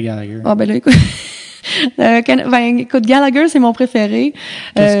après Gallagher? Ben là écoute écoute Gallagher c'est mon préféré.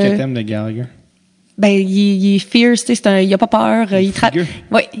 Qu'est-ce que t'aimes de Gallagher? Ben il est fierce, tu sais, il a pas peur,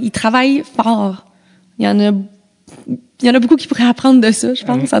 il travaille fort. Il y en a il y en a beaucoup qui pourraient apprendre de ça, je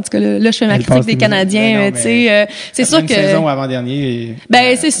pense. En tout cas, là je fais ma critique des Canadiens, tu sais. C'est sûr que... saison avant-dernier.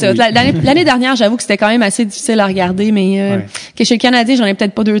 C'est ça. Oui. L'année dernière, j'avoue que c'était quand même assez difficile à regarder, mais que chez le Canadien, j'en ai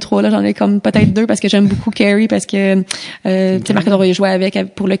peut-être pas 2-3, là. J'en ai comme peut-être 2 parce que j'aime beaucoup Carey, parce que, tu sais, Marc-André a joué avec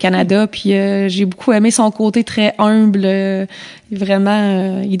pour le Canada, puis j'ai beaucoup aimé son côté très humble.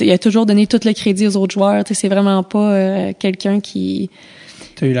 Vraiment, il a toujours donné tout le crédit aux autres joueurs. Tu sais, c'est vraiment pas quelqu'un qui...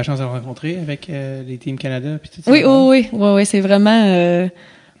 Tu as eu la chance de le rencontrer avec les Team Canada puis tout ça? Oui, c'est vraiment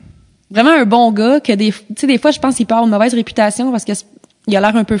vraiment un bon gars que des fois je pense qu'il peut avoir une mauvaise réputation parce que il a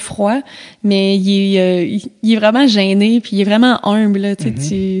l'air un peu froid, mais il est vraiment gêné puis il est vraiment humble là,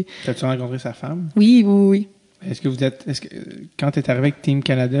 T'as-tu rencontré sa femme? Oui. Est-ce que quand tu es arrivé avec Team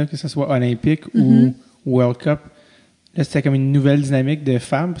Canada, que ce soit olympique ou World Cup, là, c'était comme une nouvelle dynamique de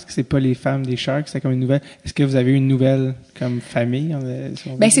femmes, parce que c'est pas les femmes des Sharks, c'était comme une nouvelle... Est-ce que vous avez eu une nouvelle, comme famille?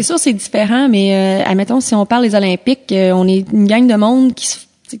 C'est sûr, c'est différent, mais admettons, si on parle des Olympiques, on est une gang de monde qui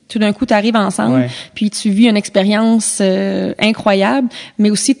tout d'un coup, tu arrives ensemble, puis tu vis une expérience incroyable,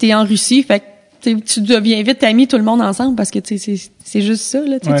 mais aussi, tu es en Russie, fait que tu deviens vite amis tout le monde ensemble parce que c'est juste ça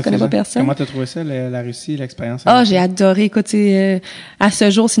là, tu connais pas personne. Comment t'as trouvé ça la Russie, l'expérience? J'ai adoré. Écoute, à ce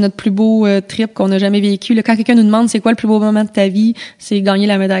jour, c'est notre plus beau trip qu'on a jamais vécu. Là, quand quelqu'un nous demande c'est quoi le plus beau moment de ta vie, c'est gagner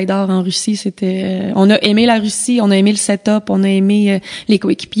la médaille d'or en Russie. C'était on a aimé la Russie, on a aimé le setup, on a aimé les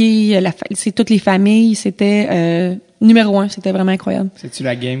coéquipiers, c'est toutes les familles, c'était numéro 1, c'était vraiment incroyable. C'est-tu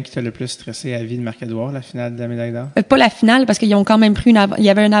la game qui t'a le plus stressé à vie de Marc-Edouard, la finale de la médaille d'or? Pas la finale, parce qu'ils ont quand même pris il y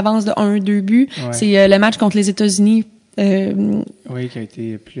avait une avance de 1-2 buts. Ouais. C'est le match contre les États-Unis. Oui, qui a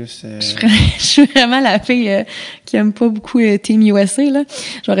été plus... Je suis vraiment la fille qui aime pas beaucoup Team USA, là.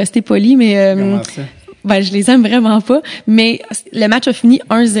 Je vais rester polie, mais... Comment ça? Je les aime vraiment pas. Mais le match a fini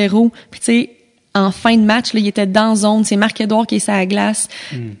 1-0. Puis tu sais, en fin de match, là, il était dans zone. C'est Marc-Edouard qui est sur la glace.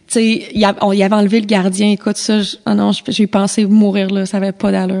 Tu sais, il avait enlevé le gardien. Écoute, ça, j'ai pensé mourir, là. Ça avait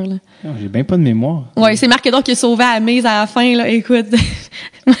pas d'allure, là. Non, j'ai bien pas de mémoire. Ouais, c'est Marc-Edouard qui a sauvé à la mise à la fin, là. Écoute.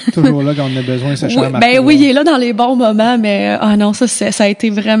 Toujours là quand on a besoin, ce cher Marc-Edouard. Oui, il est là dans les bons moments, mais, ça a été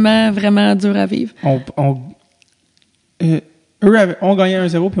vraiment, vraiment dur à vivre. Eux ont gagné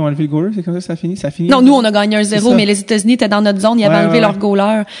 1-0 puis ont enlevé le goaler, c'est comme ça finit? Non, nous, on a gagné 1-0, mais les États-Unis étaient dans notre zone, ils avaient enlevé leur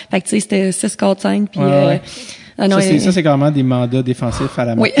goaler. Fait que, tu sais, c'était 6-4-5, puis... ça, c'est carrément des mandats défensifs à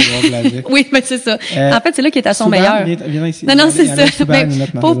la Marc-Edouard Vlasic. Oui, mais c'est ça. En fait, c'est là qu'il est à son meilleur. Viens ici. Non, c'est ça.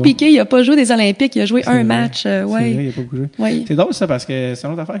 Pauvre Piqué, il a pas joué des Olympiques, il a joué un match. C'est vrai, il a pas beaucoup joué. Oui. C'est drôle, ça, parce que c'est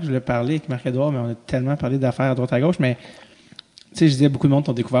une autre affaire que je voulais parler avec Marc-Edouard, mais on a tellement parlé d'affaires à droite à gauche, mais... Tu sais, je disais, beaucoup de monde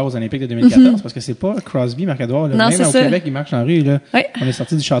t'ont découvert aux Olympiques de 2014 parce que c'est pas Crosby, Marc-Edouard. Même au Québec, il marche dans la rue. Là. Ouais. On est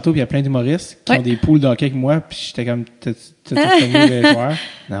sorti du château puis il y a plein d'humoristes qui ont des poules de hockey avec moi. Puis j'étais comme, t'as connu le joueur?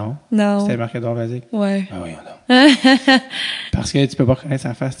 Non. C'était Marc-Edouard Vlasic. Ouais. Ah oui, non. Parce que tu peux pas reconnaître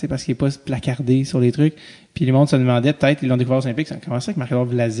sa face, tu sais, parce qu'il est pas placardé sur les trucs. Puis les monde se demandait, peut-être, ils l'ont découvert aux Olympiques, comment ça que Marc-Edouard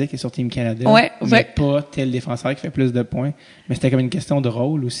Vlasic est sur Team Canada? Mais pas tel défenseur qui fait plus de points. Mais c'était comme une question de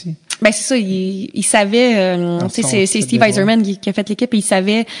rôle aussi. Ben c'est ça, il savait, tu sais, c'est Steve Yzerman qui a fait l'équipe et il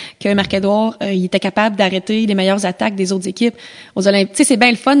savait que Marc-Edouard, il était capable d'arrêter les meilleures attaques des autres équipes aux Olympiques. Tu sais, c'est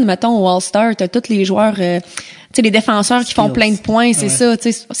bien le fun, mettons, au All-Star, t'as tous les joueurs, tu sais, les défenseurs qui font plein de points, c'est ça,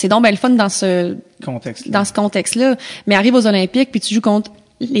 tu sais, c'est donc bien le fun dans ce contexte-là. Mais arrive aux Olympiques puis tu joues contre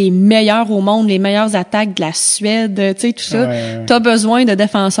les meilleurs au monde, les meilleures attaques de la Suède, tu sais, tout ça. T'as besoin de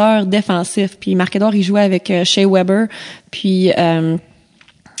défenseurs défensifs. Puis Marc-Edouard, il jouait avec Shea Weber, puis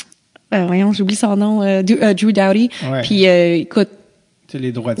voyons, j'oublie son nom, Drew Doughty. Puis écoute, tu sais,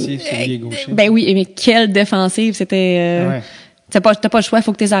 les droitiers, c'est les gauchers. Ben oui, mais quelle défensive, c'était t'as pas le choix,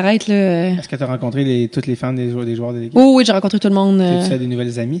 faut que tu les arrêtes là. Est-ce que tu as rencontré toutes les fans des joueurs de l'équipe? Oui, j'ai rencontré tout le monde. Tu as des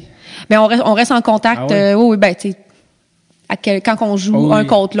nouvelles amies? Ben on reste en contact. Oui, ben tu sais, quand on joue un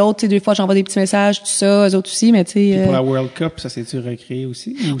contre l'autre, tu sais, des fois j'envoie des petits messages, tout ça, eux autres aussi, mais tu sais. Pour la World Cup, ça s'est-tu recréé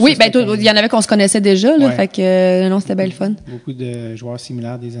aussi? Oui, ben il y en avait qu'on se connaissait déjà là, fait que non, c'était bien le fun. Beaucoup de joueurs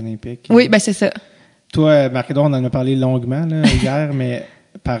similaires des Olympiques. Oui, ben c'est ça. Toi, Marc-Edouard, on en a parlé longuement là hier, mais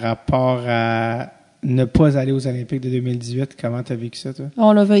par rapport à ne pas aller aux Olympiques de 2018, comment t'as vécu ça, toi?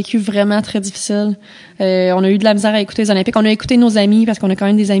 On l'a vécu vraiment très difficile. On a eu de la misère à écouter les Olympiques. On a écouté nos amis, parce qu'on a quand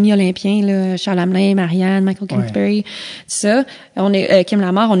même des amis olympiens, là, Charles Hamelin, Marianne, Michael Kingsbury, tout ça. Kim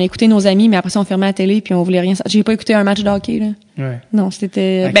Lamar, on a écouté nos amis, mais après ça, on fermait la télé, puis on voulait rien. J'ai pas écouté un match de hockey, là. Ouais. Non,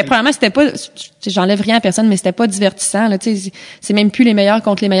 c'était... premièrement, c'était pas... J'enlève rien à personne, mais c'était pas divertissant, là. Tu sais, c'est même plus les meilleurs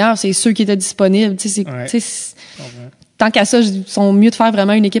contre les meilleurs, c'est ceux qui étaient disponibles. Tu sais, tant qu'à ça, ils sont mieux de faire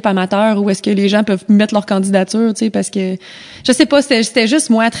vraiment une équipe amateur où est-ce que les gens peuvent mettre leur candidature, tu sais, parce que je sais pas, c'était juste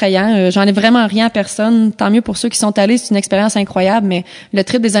moi attrayant. J'en ai vraiment rien à personne. Tant mieux pour ceux qui sont allés, c'est une expérience incroyable. Mais le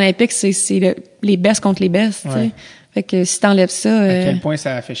trip des Olympiques, c'est les best contre les best, tu sais. Fait que si t'enlèves ça, à quel point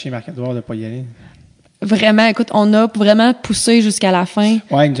ça a fait chier Marc-Edouard de pas y aller? vraiment, écoute, on a vraiment poussé jusqu'à la fin.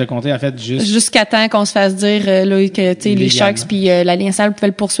 Ouais, il nous a compté, en fait, jusqu'à temps qu'on se fasse dire, là, que, tu sais, les Sharks puis la Ligue nationale pouvaient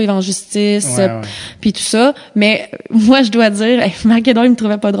le poursuivre en justice, puis tout ça. Mais, moi, je dois dire, Marc-Édouard, il me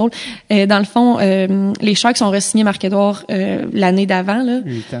trouvait pas drôle. Dans le fond, les Sharks ont re-signé Marc-Édouard, l'année d'avant, là.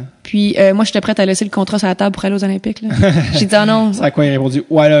 8 ans. Puis, moi, j'étais prête à laisser le contrat sur la table pour aller aux Olympiques, là. J'ai dit, non. C'est à quoi il a répondu?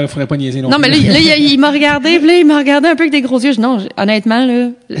 Ouais, là, il faudrait pas niaiser non plus. Non, mais là, il m'a regardé, puis là, il m'a regardé un peu avec des gros yeux. Non, honnêtement, là,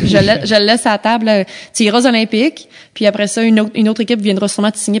 je le laisse à la table, là. Tu iras aux Olympiques, puis après ça, une autre équipe viendra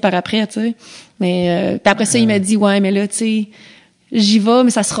sûrement te signer par après, tu sais. Mais, puis après ça, il m'a dit, ouais, mais là, tu sais, j'y vais,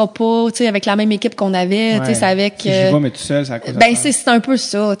 mais ça sera pas, tu sais, avec la même équipe qu'on avait, tu sais, c'est avec... Si j'y vais, mais tout seul, ça a quoi ça ben, c'est un peu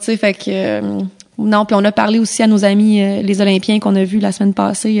ça, tu sais, fait que... non, puis on a parlé aussi à nos amis, les Olympiens qu'on a vus la semaine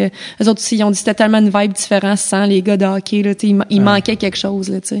passée. Eux autres aussi, ils ont dit que c'était tellement une vibe différente sans les gars de hockey, là, tu sais, il manquait quelque chose,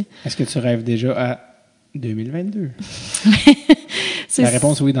 là, tu sais. Est-ce que tu rêves déjà à 2022? La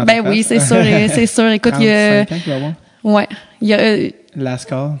réponse, oui, dans ta face. Ben oui, c'est sûr. Écoute, il y a... 35 ans qu'il va avoir? Ouais. Il y a...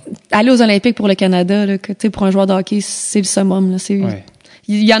 Lascar. Aller aux Olympiques pour le Canada, là, tu sais, pour un joueur de hockey, c'est le summum, là.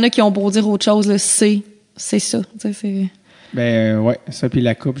 Il y en a qui ont beau dire autre chose, là, c'est ça, tu sais, c'est... Ben, ouais. Ça, puis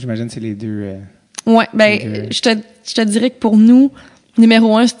la coupe, j'imagine, c'est les deux... Ouais, ben, je te dirais que pour nous,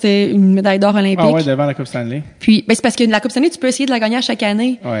 numéro 1, c'était une médaille d'or olympique. Ah ouais, devant la Coupe Stanley. Puis, ben, c'est parce que la Coupe Stanley, tu peux essayer de la gagner à chaque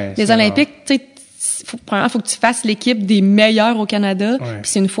année. Ouais, les Olympiques, tu sais, premièrement, faut que tu fasses l'équipe des meilleurs au Canada. Puis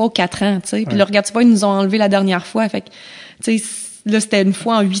c'est une fois aux 4 ans, tu sais. Puis là, regarde, tu vois, ils nous ont enlevé la dernière fois. Fait que, tu sais, là, c'était une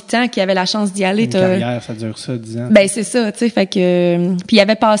fois en 8 ans qu'il y avait la chance d'y aller. Une carrière, ça dure ça, 10 ans. Ben, c'est ça, tu sais. Fait que, puis il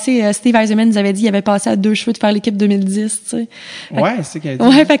avait passé, Steve Eisenman nous avait dit, il avait passé à 2 cheveux de faire l'équipe 2010, tu sais. Ouais, c'est ce qu'il a dit.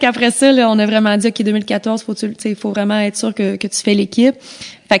 Ouais, fait qu'après ça, là, on a vraiment dit, OK, 2014, faut vraiment être sûr que tu fais l'équipe.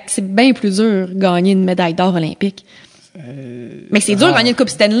 Fait que c'est bien plus dur gagner une médaille d'or olympique. Mais c'est dur de gagner une Coupe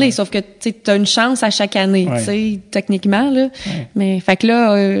Stanley, sauf que tu as une chance à chaque année, tu sais, techniquement là. Mais fait que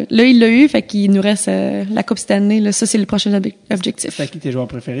là il l'a eu, fait qu'il nous reste la Coupe Stanley là, ça c'est le prochain objectif. C'est qui tes joueurs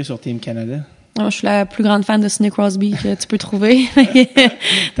préférés sur Team Canada? Je suis la plus grande fan de Sidney Crosby que tu peux trouver.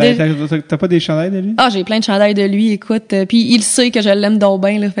 T'as pas des chandails de lui? Ah, j'ai plein de chandails de lui, écoute. Puis il sait que je l'aime donc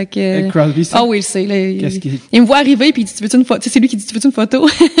bien, là, fait que... Crosby, c'est... Ah oui, il sait, là. Il me voit arriver, puis il dit, tu veux une photo? C'est lui qui dit, tu veux une photo?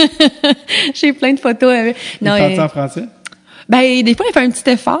 J'ai plein de photos avec... Non, il parle en français? Ben, des fois, il fait un petit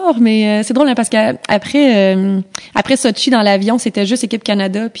effort, mais c'est drôle, hein, parce qu'après Sochi, dans l'avion, c'était juste équipe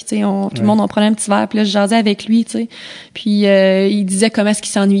Canada, puis tu sais, tout le monde, on prenait un petit verre, puis là, je jasais avec lui, tu sais. Puis il disait comment est-ce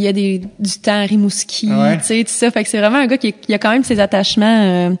qu'il s'ennuyait du temps à Rimouski, tu sais, tout ça. Fait que c'est vraiment un gars qui a quand même ses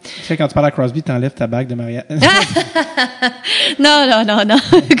attachements. Tu sais, quand tu parles à Crosby, t'enlèves ta bague de mariage. Non.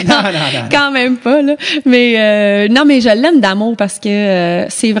 Quand même pas, là. Mais non, mais je l'aime d'amour parce que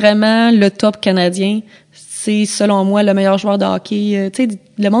c'est vraiment le top canadien. C'est, selon moi, le meilleur joueur de hockey. Tu sais,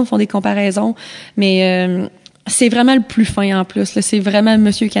 le monde font des comparaisons, mais c'est vraiment le plus fin en plus. Là. C'est vraiment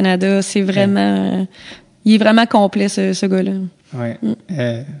Monsieur Canada. C'est vraiment... il est vraiment complet, ce gars-là. Ouais.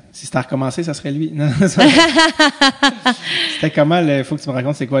 Si c'était à recommencer, ça serait lui. Non, c'était comment, il faut que tu me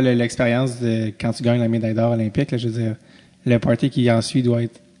racontes, c'est quoi l'expérience de quand tu gagnes la médaille d'or olympique? Là, je veux dire, le party qui en suit doit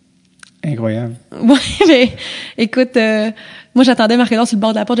être incroyable. Ouais, mais écoute... moi, j'attendais Marc-Édouard sur le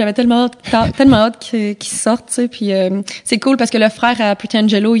bord de la porte. J'avais tellement hâte qu'il sorte, tu sais. Puis c'est cool parce que le frère à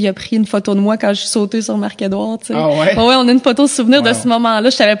Pietrangelo, il a pris une photo de moi quand je suis sautée sur Marc-Édouard, tu sais. Ah ouais? Ouais, on a une photo souvenir de ce moment-là.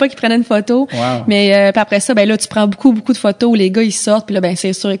 Je savais pas qu'il prenait une photo. Wow. Mais puis après ça, ben là, tu prends beaucoup de photos où les gars ils sortent. Puis là, ben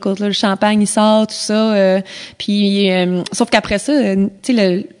c'est sûr, écoute, là, le champagne il sort, tout ça. Puis sauf qu'après ça, tu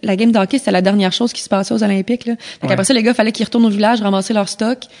sais, la game de hockey, c'était la dernière chose qui se passait aux Olympiques. Là. Fait qu'après ça, les gars, fallait qu'ils retournent au village ramasser leur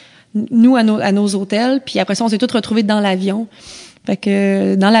stock. Nous à nos hôtels, puis après ça on s'est tous retrouvés dans l'avion. Fait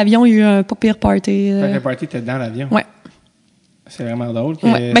que dans l'avion, il y a eu un pas pire party. Fait que le party était dans l'avion. Ouais. C'est vraiment drôle.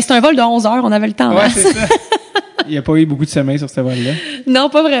 Ouais. Ben c'était un vol de 11 heures, on avait le temps. Ouais, c'est ça. Il n'y a pas eu beaucoup de sommeil sur ce vol-là. Non,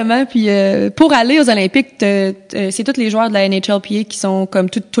 pas vraiment. Puis pour aller aux Olympiques, c'est tous les joueurs de la NHLPA qui sont comme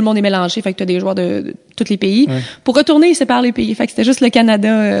tout le monde est mélangé, fait que tu as des joueurs de tous les pays. Ouais. Pour retourner, ils séparent les pays. Fait que c'était juste le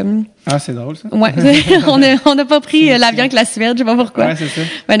Canada. Ah, c'est drôle ça. Ouais, on n'a pas pris l'avion avec la Suède, je sais pas pourquoi. Ouais, c'est ça.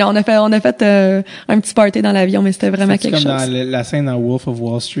 Ben non, on a fait un petit party dans l'avion, mais c'était vraiment quelque chose. C'est comme dans la scène dans Wolf of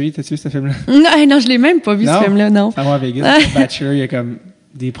Wall Street, t'as-tu vu ce film-là? Non, je l'ai même pas vu ce film-là, non. Ça va à Vegas, Bachelor, il y a comme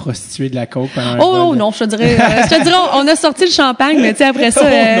des prostituées de la coke pendant un Oh non, je te dirais on a sorti le champagne, mais tu sais après ça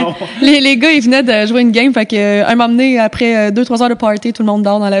les gars ils venaient de jouer une game, fait que un moment donné après 2-3 heures de party, tout le monde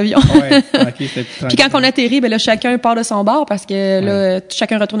dort dans l'avion. Ouais, OK, c'était plus puis quand on atterrit, ben là chacun part de son bar parce que là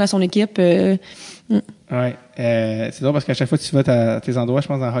chacun retourne à son équipe. Ouais. C'est drôle parce qu'à chaque fois que tu vas à tes endroits, je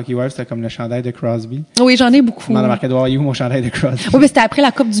pense dans Hockey Wives, t'as comme le chandail de Crosby. Oui, j'en ai beaucoup. On a marqué où mon chandail de Crosby. Oui, mais c'était après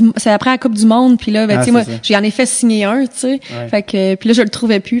la Coupe du Monde, puis là, tu sais, moi, j'en ai fait signer un, tu sais. Ouais. Fait que, puis là, je le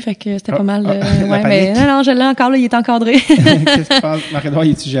trouvais plus, fait que c'était pas mal. Ouais, mais non, je l'ai encore là, il est encadré. Qu'est-ce qui se passe? Marc-Edouard,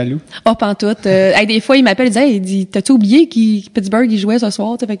 il est-tu jaloux? Oh, pantoute. Des fois, il m'appelle, il dit, t'as-tu oublié que Pittsburgh, il jouait ce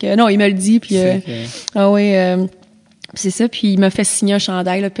soir? Fait que, non, il me le dit, puis ah oui, c'est ça, puis il m'a fait signer un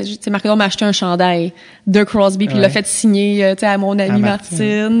chandail. Là. Tu sais, Marc-Edouard m'a acheté un chandail de Crosby, puis il l'a fait signer tu sais, à mon ami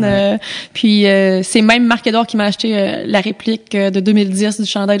Martine. Puis c'est même Marc-Edouard qui m'a acheté la réplique de 2010 du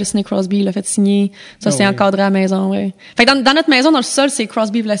chandail de Sidney Crosby. Il l'a fait signer. Ça, c'est encadré à la maison. Ouais. Fait que dans notre maison, dans le sol, c'est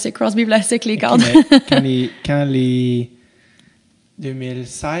Crosby Vlasic, les cadres. Quand les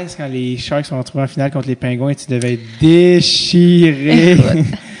 2016, quand les Sharks sont retrouvés en finale contre les Pingouins, tu devais être déchiré.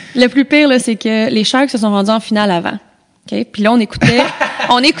 Le plus pire, là, c'est que les Sharks se sont rendus en finale avant. Okay. Puis là, on écoutait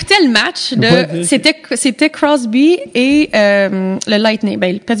le match de, c'était Crosby et le Lightning,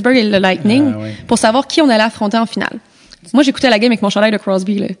 Pittsburgh et le Lightning, pour savoir qui on allait affronter en finale. Moi, j'écoutais la game avec mon chandail de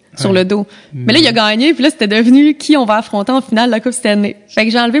Crosby là, sur le dos. Mais là, il a gagné, puis là, c'était devenu qui on va affronter en finale de la Coupe Stanley. Fait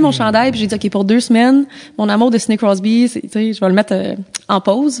que j'ai enlevé mon chandail, puis j'ai dit OK, pour 2 semaines, mon amour de Sidney Crosby, tu sais, je vais le mettre en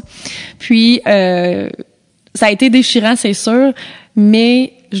pause. Puis ça a été déchirant, c'est sûr,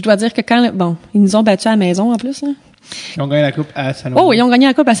 mais je dois dire que ils nous ont battus à la maison en plus. Hein. Ils ont gagné la coupe à San Jose. Oh, ils ont gagné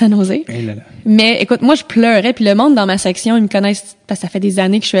la coupe à San Jose. Mais écoute, moi je pleurais, puis le monde dans ma section, ils me connaissent parce que ça fait des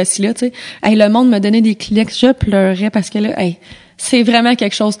années que je suis assis là, tu sais. Hey, le monde me donnait des clics, je pleurais parce que là, c'est vraiment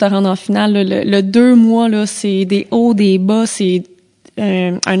quelque chose de te rendre en finale. Là. Le 2 mois là, c'est des hauts, des bas, c'est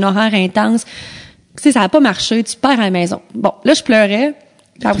un horaire intense. Tu sais, ça a pas marché, tu perds à la maison. Bon, là je pleurais.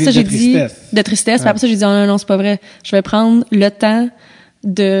 Puis après ça, j'ai dit de tristesse. Puis après ça, j'ai dit non, c'est pas vrai. Je vais prendre le temps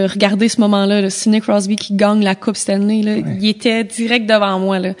de regarder ce moment-là, le Sidney Crosby qui gagne la Coupe Stanley, là, il était direct devant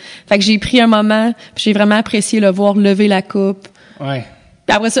moi, là. Fait que j'ai pris un moment, puis j'ai vraiment apprécié le voir lever la coupe. Ouais.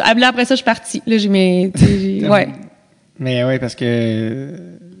 Puis après ça, je suis partie. Là, ouais. Mais ouais, parce que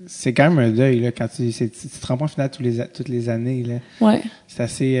c'est quand même un deuil, là, quand tu te rends pas en finale toutes les années, là. Ouais. C'est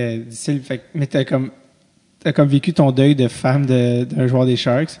assez difficile. Fait que, mais t'as comme vécu ton deuil de femme d'un joueur des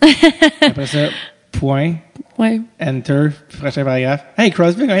Sharks. Après ça, point. Ouais. Enter, prochain paragraphe. Hey,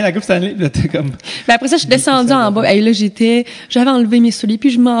 Crosby a gagné la Coupe Stanley. Là, t'es comme. Ben après ça, je suis descendue en bas. Hey, là, j'avais enlevé mes souliers, puis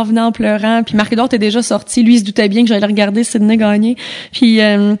je m'en venais en pleurant. Puis Marc-Edouard était déjà sorti. Lui, il se doutait bien que j'allais regarder Sidney gagner. Puis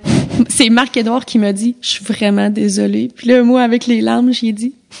c'est Marc-Edouard qui m'a dit, je suis vraiment désolée. Puis là, moi, avec les larmes, j'ai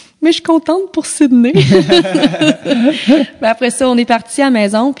dit, mais je suis contente pour Sidney. Ben après ça, on est parti à la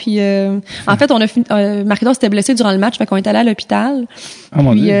maison, puis en fait, Marc-Edouard s'était blessé durant le match, fait qu'on est allé à l'hôpital.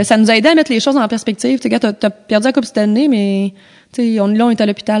 Oh, puis ça nous a aidé à mettre les choses en perspective. Tu sais, t'as perdu la Coupe Stanley, mais tu sais, on est à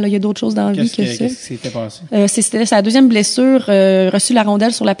l'hôpital. Il y a d'autres choses dans la vie que ça. Qu'est-ce qui s'était passé? C'était sa deuxième blessure, reçu la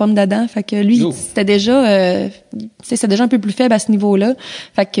rondelle sur la pomme d'Adam. Fait que lui, c'était déjà, c'était déjà un peu plus faible à ce niveau-là.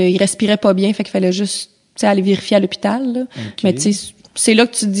 Fait qu'il respirait pas bien. Fait qu'il fallait juste, aller vérifier à l'hôpital. Là. Okay. Mais tu sais, c'est là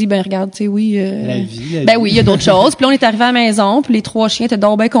que tu te dis, regarde, tu sais, oui. La vie. Oui, il y a d'autres choses. Puis là, on est arrivé à la maison, puis les 3 chiens étaient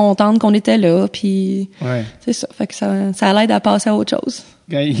donc bien contentes qu'on était là, puis c'est ça. Fait que ça l'aide à passer à autre chose.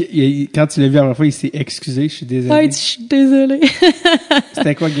 Quand tu l'as vu la première fois, il s'est excusé, je suis désolé. Ouais, il dit, je suis désolé.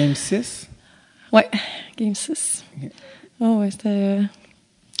 C'était quoi, Game 6? Ouais, Game 6. Okay. Oh ouais, c'était...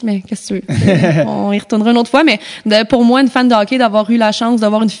 Mais qu'est-ce que tu veux? On y retournera une autre fois, mais pour moi, une fan de hockey, d'avoir eu la chance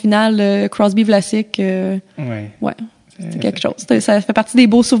d'avoir une finale Crosby-Vlasic, ouais. C'est quelque chose. Ça fait partie des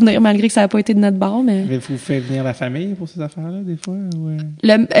beaux souvenirs, malgré que ça n'a pas été de notre bord. Mais vous faites venir la famille pour ces affaires-là, des fois?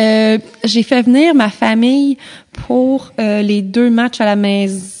 J'ai fait venir ma famille pour les 2 matchs à la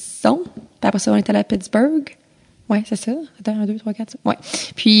maison. Puis après ça, on était à Pittsburgh. Ouais, c'est ça. Attends, 1, 2, 3, 4. Ouais.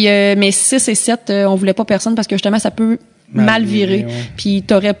 Puis, mais 6 et 7, on voulait pas personne parce que justement, ça peut mal virer. Ouais. Puis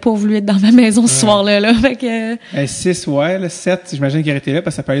t'aurais pas voulu être dans ma maison ce soir-là. Là. Fait que 6, ouais. 7, j'imagine qu'il aurait été là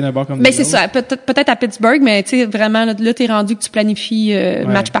parce que ça peut aller d'un bord comme de l'autre. C'est ça. Peut-être à Pittsburgh, mais tu sais, vraiment, là, t'es rendu que tu planifies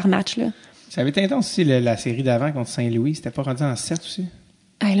match par match. Là. Ça avait été intense aussi, la série d'avant contre Saint-Louis. C'était pas rendu en 7 aussi?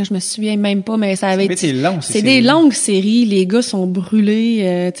 Là, je me souviens même pas, mais ça avait été long. C'est des longues séries. Les gars sont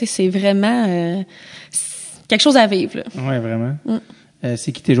brûlés. Tu sais, c'est vraiment quelque chose à vivre. Là. Ouais, vraiment.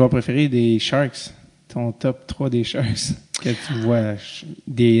 C'est qui tes joueurs préférés des Sharks? Ton top 3 des Sharks que tu vois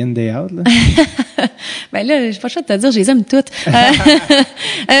day in, day out, là? Là, j'ai pas le choix de te dire, je les aime toutes.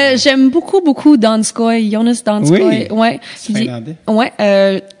 J'aime beaucoup Donskoy, Jonas Donskoy. Oui. Ouais. C'est finlandais. Ouais,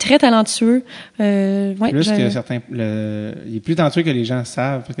 très talentueux. Plus que certains, il est plus talentueux que les gens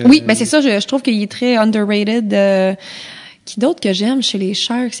savent. Oui, c'est ça, je trouve qu'il est très underrated. Qui d'autre que j'aime chez les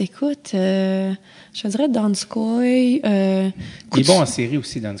Sharks? Écoute, je dirais Donskoy. Il est bon en série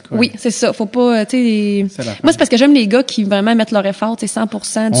aussi, Donskoy. Oui, c'est ça. Faut pas, tu sais, moi, c'est parce que j'aime les gars qui vraiment mettent leur effort, tu sais,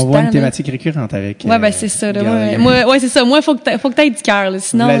 100% du temps. On voit une thématique récurrente avec. Ouais, ben, c'est ça, là. Moi, c'est ça. Moi, faut que t'aies du cœur, là.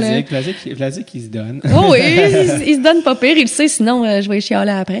 Sinon, Vlasic, il se donne. Oh oui, il se donne pas pire, il le sait, sinon, je vais y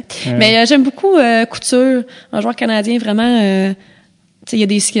chialer après. Mais, j'aime beaucoup, Couture, un joueur canadien vraiment, tu sais, il y a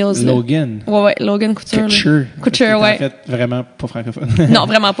des skills. Logan. Ouais, Logan Couture. Couture, ouais. En fait, vraiment pas francophone. Non,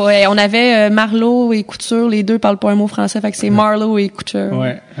 vraiment pas. On avait Marleau et Couture, les deux parlent pas un mot français, fait que c'est Marleau et Couture.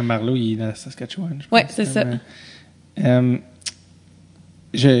 Ouais, Marleau, il est dans la Saskatchewan. Ouais, c'est ça. Je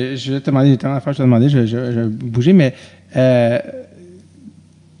vais te demander, je vais bouger, mais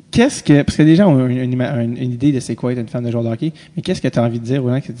parce que les gens ont une idée de c'est quoi être une fan de joueur de hockey, mais qu'est-ce que tu as envie de dire aux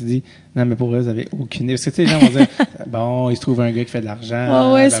gens que tu dis, non, mais pour eux, vous avez aucune idée. Parce que tu sais, les gens vont dire, bon, il se trouve un gars qui fait de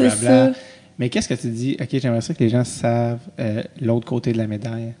l'argent, ouais, c'est ça. Mais qu'est-ce que tu dis, OK, j'aimerais ça que les gens savent l'autre côté de la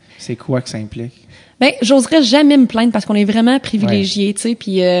médaille. C'est quoi que ça implique? Ben, j'oserais jamais me plaindre parce qu'on est vraiment privilégiés, tu sais,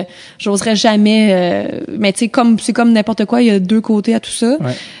 puis j'oserais jamais mais tu sais c'est comme n'importe quoi, il y a deux côtés à tout ça.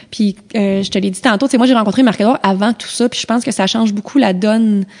 Ouais. Puis je te l'ai dit tantôt, tu sais moi j'ai rencontré Marc-Édouard avant tout ça, puis je pense que ça change beaucoup la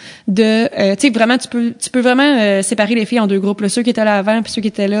donne de tu sais vraiment tu peux vraiment séparer les filles en deux groupes, là, ceux qui étaient là avant puis ceux qui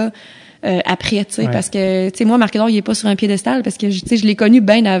étaient là après, tu sais, parce que tu sais moi Marc-Édouard il est pas sur un piédestal parce que tu sais je l'ai connu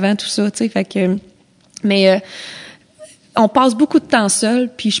bien avant tout ça, tu sais, fait que mais on passe beaucoup de temps seul,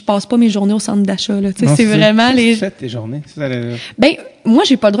 puis je passe pas mes journées au centre d'achat, là. Tu sais, c'est vraiment les. Faites tes journées. Ben, moi,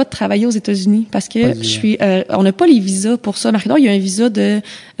 j'ai pas le droit de travailler aux États-Unis parce que je suis, on n'a pas les visas pour ça. Marc-Édouard, il y a un visa de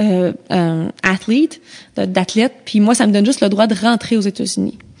athlète, d'athlète, puis moi, ça me donne juste le droit de rentrer aux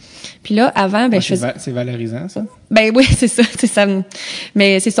États-Unis. Puis là, avant, ben, je faisais... C'est valorisant, ça? Ben oui, c'est ça, c'est ça.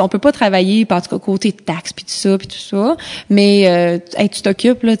 Mais c'est ça, on peut pas travailler, en tout cas, côté taxes, puis tout ça. Mais, tu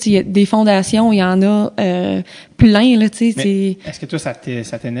t'occupes, là, tu sais, des fondations, il y en a plein, là, tu sais. Est-ce que toi, ça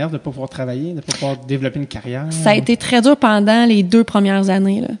t'énerve de pas pouvoir travailler, de pas pouvoir développer une carrière? Ça a été très dur pendant les 2 premières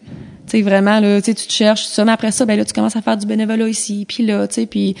années, là. Tu sais, vraiment, là, tu te cherches, ça, mais après ça, ben là, tu commences à faire du bénévolat ici, puis là, tu sais,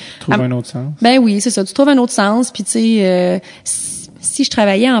 puis... Trouves un autre sens? Ben oui, c'est ça, tu trouves un autre sens, puis tu sais... si je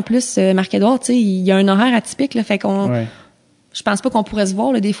travaillais en plus, Marc-Édouard, tu sais, il y a un horaire atypique, là, fait qu'on, je pense pas qu'on pourrait se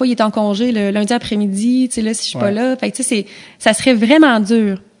voir, là. Des fois, il est en congé le lundi après-midi, tu sais, là, si je suis pas là. Fait que, tu sais, ça serait vraiment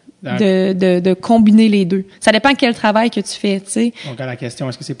dur de combiner les deux. Ça dépend quel travail que tu fais, tu sais. Donc, à la question,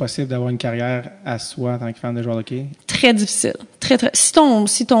 est-ce que c'est possible d'avoir une carrière à soi en tant que fan de joueur de hockey? Très difficile. Très, très. Si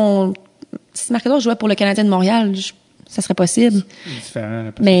Marc-Édouard jouait pour le Canadien de Montréal, ça serait possible.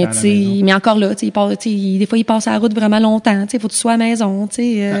 Différent, mais tu sais, mais encore là, tu sais, des fois il passe à la route vraiment longtemps, tu sais, faut que tu sois à la maison, tu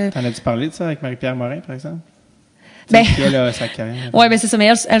sais. T'en as-tu parlé de ça avec Marie-Pierre Morin, par exemple? Ben, elle a sa carrière. Ouais, ben c'est ça, mais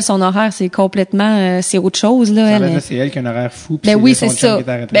elle son horaire c'est complètement c'est autre chose là. C'est elle qui a un horaire fou. Ben oui, c'est ça.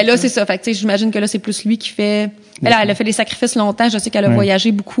 Ben là c'est ça. Fait que tu sais, j'imagine que là c'est plus lui qui fait. Elle a fait des sacrifices longtemps. Je sais qu'elle a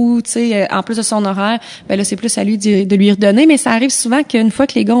voyagé beaucoup, tu sais, en plus de son horaire. Ben là c'est plus à lui de lui redonner. Mais ça arrive souvent qu'une fois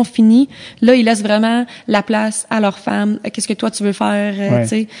que les gars ont fini, là ils laissent vraiment la place à leur femme. Qu'est-ce que toi tu veux faire, tu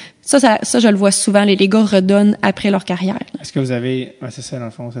sais. Ça je le vois souvent. Les gars redonnent après leur carrière. Là. Est-ce que vous avez, c'est ça dans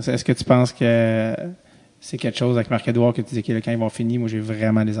le fond. Est-ce que tu penses que c'est quelque chose avec Marc-Édouard que tu dis que quand ils vont finir, moi j'ai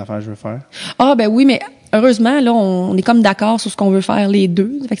vraiment des affaires que je veux faire? Ah ben oui, mais heureusement là on est comme d'accord sur ce qu'on veut faire les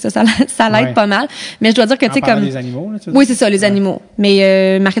deux. Fait que ça l'aide pas mal. Mais je dois dire que tu sais comme les animaux, là, tu veux oui, c'est ça, les animaux.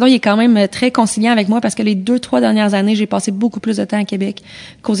 Mais Marc-Édouard il est quand même très conciliant avec moi parce que les 2-3 dernières années, j'ai passé beaucoup plus de temps à Québec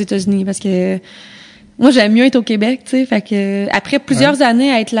qu'aux États-Unis parce que moi, j'aime mieux être au Québec, tu sais. Fait que, après plusieurs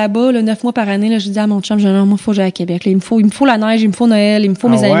années à être là-bas, là, 9 mois par année, là, je dis à mon chum, non, moi, faut que j'aille à Québec, là. Il me faut la neige, il me faut Noël, il me faut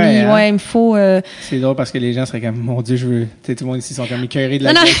mes amis, il me faut, C'est drôle parce que les gens seraient comme, mon Dieu, tu sais, tout le monde ici sont comme écœurés de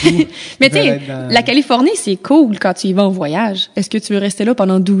la Mais tu sais, la Californie, c'est cool quand tu y vas en voyage. Est-ce que tu veux rester là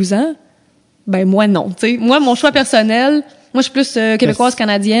pendant 12 ans? Ben, moi, non, tu sais. Moi, mon choix personnel, moi, je suis plus québécoise,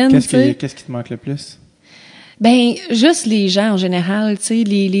 canadienne, tu sais. Qu'est-ce qui te manque le plus? Ben, juste les gens en général, tu sais,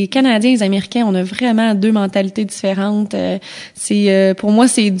 les Canadiens et les Américains, on a vraiment 2 mentalités différentes. Pour moi,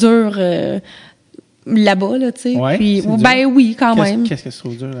 c'est dur là-bas, là, tu sais. Ouais, puis ben oui, quand même. Qu'est-ce que tu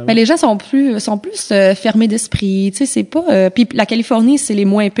trouves dur là-bas? Ben les gens sont plus fermés d'esprit, tu sais, c'est pas puis la Californie, c'est les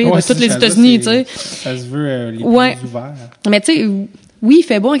moins pires de toutes les États-Unis, tu sais. Ça se veut les plus ouverts. Mais tu sais, oui, il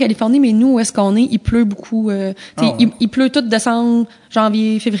fait beau en Californie, mais nous, où est-ce qu'on est, il pleut beaucoup. Il pleut tout décembre,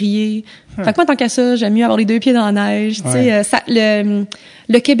 janvier, février. Fait que moi, tant qu'à ça, j'aime mieux avoir les 2 pieds dans la neige. Tu sais,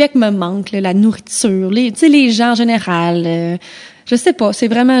 le Québec me manque, la nourriture, les gens en général. Je sais pas, c'est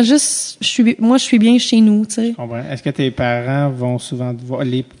vraiment juste, je suis bien chez nous, tu sais. Je comprends. Est-ce que tes parents vont souvent te voir,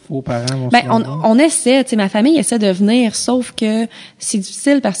 vos parents vont souvent te voir? On essaie, tu sais, ma famille essaie de venir, sauf que c'est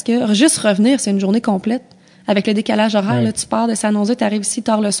difficile parce que juste revenir, c'est une journée complète. avec le décalage horaire, là, tu pars de San Jose, tu arrives ici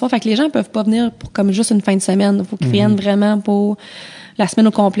tard le soir. Fait que les gens peuvent pas venir pour comme juste une fin de semaine. Il faut qu'ils viennent vraiment pour la semaine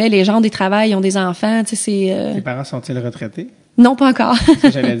au complet. Les gens ont des travails, ils ont des enfants. Tu sais, Tes parents sont-ils retraités? Non, pas encore.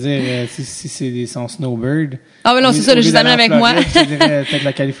 J'allais dire, si c'est son snowbird. Ah oui, non, c'est ça, je les amène avec moi. Je dirais peut-être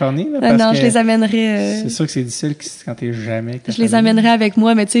la Californie. Là, parce non, que je les amènerais. C'est sûr que c'est difficile quand t'es jamais. Je les amènerais avec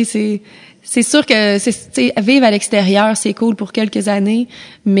moi, mais tu sais, c'est sûr que vivre à l'extérieur, c'est cool pour quelques années.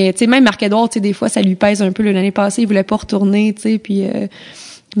 Mais tu sais, même Marc-Édouard, tu sais, des fois, ça lui pèse un peu. L'année passée, il voulait pas retourner, tu sais, puis.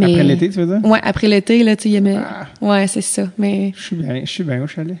 Mais... Après l'été, tu veux dire? Ouais, après l'été, là, tu sais, il aimait. Ouais, c'est ça. Mais. Je suis bien au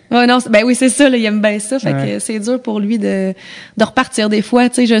chalet. Ouais, non, ben oui, c'est ça, là, il aime bien ça. Fait que c'est dur pour lui de repartir des fois.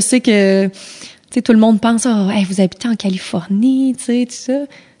 Tu sais, je sais que, tu sais, tout le monde pense, hey, vous habitez en Californie, tu sais, tout ça.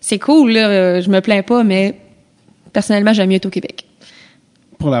 C'est cool, là, je me plains pas, mais personnellement, j'aime mieux être au Québec.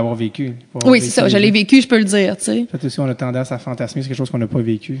 Pour l'avoir vécu. Oui, c'est ça. Je l'ai vécu, je peux le dire, tu sais. Fait aussi, on a tendance à fantasmer sur quelque chose qu'on n'a pas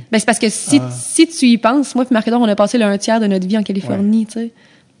vécu. Ben, c'est parce que si tu y penses, moi puis Marc-Édouard, on a passé un tiers de notre vie en Californie, tu sais.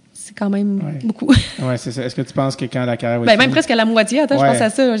 C'est quand même beaucoup. Ouais, c'est ça. Est-ce que tu penses que quand la carrière va même presque la moitié. Attends, je pense à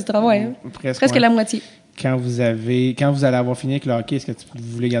ça. Je travaille. Presque la moitié. Quand vous allez avoir fini avec le hockey, est-ce que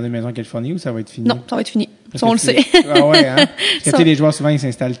vous voulez garder une maison en Californie ou ça va être fini? Non, ça va être fini. Ça, on le sait. Ah ouais, hein? Parce que les joueurs, souvent, ils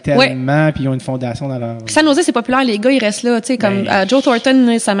s'installent tellement puis ils ont une fondation dans leur... San Jose, c'est populaire. Les gars, ils restent là. Tu sais, comme Joe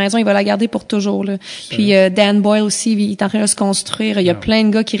Thornton, sa maison, il va la garder pour toujours, là. Puis Dan Boyle aussi, il est en train de se construire. Il y a plein de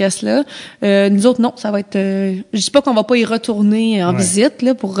gars qui restent là. Nous autres, non, ça va être... je dis pas qu'on va pas y retourner en visite,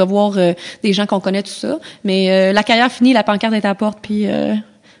 là, pour revoir des gens qu'on connaît, tout ça. Mais la carrière finie, la pancarte est à la porte, puis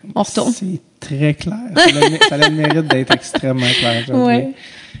on retourne. C'est très clair. Ça a le mérite d'être extrêmement clair. Ouais.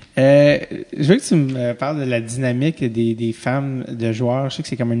 Je veux que tu me parles de la dynamique des femmes de joueurs. Je sais que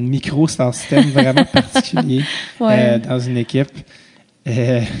c'est comme un micro-star system vraiment particulier dans une équipe.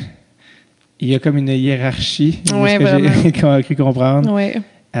 Il y a comme une hiérarchie, ce que j'ai cru comprendre. Ouais.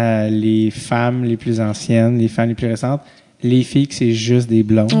 Les femmes les plus anciennes, les femmes les plus récentes, les filles que c'est juste des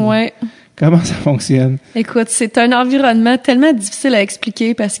blondes. Ouais. Comment ça fonctionne? Écoute, c'est un environnement tellement difficile à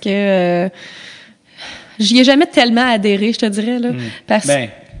expliquer parce que j'y ai jamais tellement adhéré, je te dirais, là.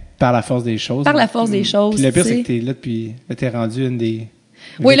 Par la force des choses. Par la force des choses. Puis le pire, c'est que t'es là depuis... T'es rendu une des...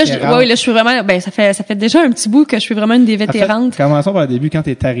 Oui, là, je suis vraiment... ça fait déjà un petit bout que je suis vraiment une des vétérantes. Commençons par le début, quand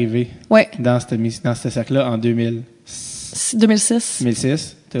t'es arrivé dans ce cercle-là en 2006. 2006.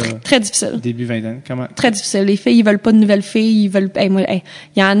 Très difficile. Début vingtaine. Comment? Très difficile. Les filles, ils veulent pas de nouvelles filles. Ils veulent, il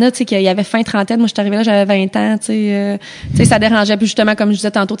y en a, tu sais, qu'il y avait fin trentaine. Moi, je suis arrivée là, j'avais 20 ans, tu sais, ça dérangeait. Puis justement, comme je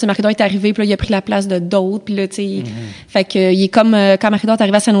disais tantôt, tu sais, Marc-Édouard est arrivé, puis là, il a pris la place de d'autres. Puis là, tu sais, fait que, il est comme, quand Marc-Édouard est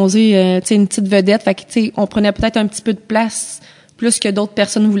arrivé à San Jose, tu sais, une petite vedette. Fait que, tu sais, on prenait peut-être un petit peu de place, plus que d'autres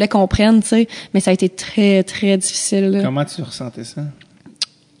personnes voulaient qu'on prenne, tu sais. Mais ça a été très, très difficile, là. Comment tu ressentais ça?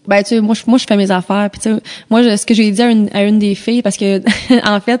 Ben, tu sais, moi, je fais mes affaires. Puis, tu sais, moi, ce que j'ai dit à une des filles, parce que,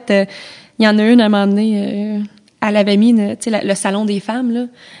 en fait, il y en a une à un moment donné, elle avait mis, tu sais, le salon des femmes, là.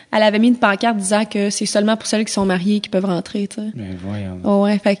 Elle avait mis une pancarte disant que c'est seulement pour celles qui sont mariées qui peuvent rentrer, tu sais. Ben, voyons. Oh,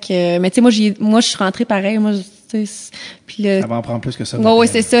 ouais, fait que, mais tu sais, moi, je suis rentrée pareil, moi, tu sais. Puis ça va en prendre plus que ça. Ouais,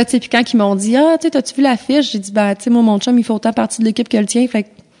 c'est ça, tu sais. Puis quand ils m'ont dit, tu sais, t'as-tu vu l'affiche? J'ai dit, ben, tu sais, moi, mon chum, il fait autant partie de l'équipe que le tien. Fait que,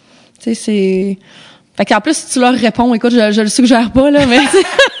 tu sais, c'est... Fait qu'en plus, si tu leur réponds, écoute, je le suggère pas, là, mais...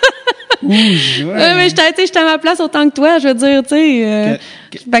 mais j'étais à ma place autant que toi, je veux dire, tu sais.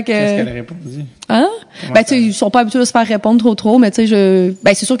 Qu'est-ce qu'elle a répondu? Hein? Ben, tu sais, ils sont pas habitués à se faire répondre trop, mais tu sais,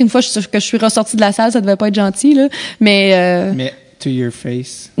 c'est sûr qu'une fois que je suis ressortie de la salle, ça devait pas être gentil, là. Mais to your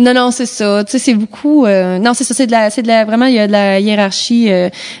face. Non, c'est ça. Tu sais, c'est beaucoup, non, c'est ça, c'est de la, vraiment, il y a de la hiérarchie,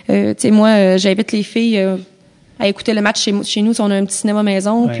 tu sais, moi, j'invite les filles, à écouter le match chez nous, on a un petit cinéma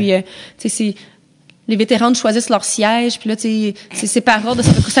maison, puis, tu sais, les vétérans choisissent leur siège, puis là, tu sais, c'est par ordre.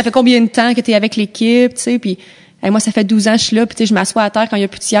 Ça fait combien de temps que t'es avec l'équipe, tu sais, puis moi, ça fait 12 ans que je suis là, puis tu sais, je m'assois à terre quand il y a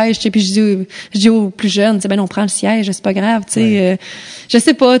plus de siège, tu sais, puis je dis aux plus jeunes, tu sais, ben on prend le siège, c'est pas grave, tu sais. Je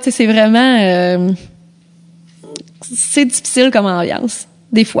sais pas, tu sais, c'est vraiment, c'est difficile comme ambiance,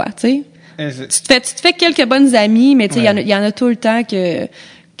 des fois, tu sais. Tu te fais quelques bonnes amies, mais tu sais, il y en a tout le temps que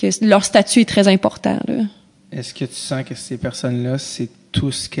leur statut est très important, là. Est-ce que tu sens que ces personnes-là, c'est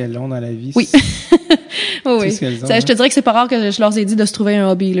tout ce qu'elles ont dans la vie? Oui. Oui. Je te dirais que c'est pas rare que je leur ai dit de se trouver un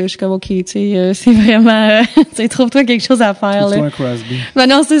hobby, là. Je suis comme, OK, tu sais, c'est vraiment, tu sais, trouve-toi quelque chose à faire, là. Trouve-toi un Crosby. Ben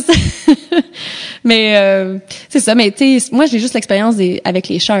non, c'est ça. Mais, c'est ça. Mais, tu sais, moi, j'ai juste l'expérience avec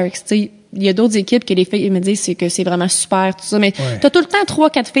les Sharks, tu sais. Il y a d'autres équipes que les filles me disent que c'est vraiment super, tout ça. Mais t'as tout le temps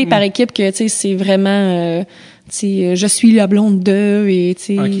 3-4 filles par équipe que, tu sais, c'est vraiment, je suis la blonde de, et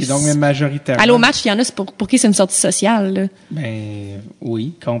tu sais. OK, donc même majoritairement. Aller au match, il y en a, c'est pour qui c'est une sortie sociale, là. Ben,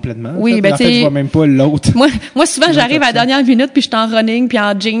 oui, complètement. Oui, en fait, je vois même pas l'autre. Moi, souvent, j'arrive à la dernière minute, puis je suis en running, puis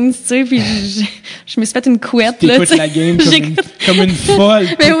en jeans, tu sais, puis je me suis fait une couette, là. T'écoutes la game comme une folle,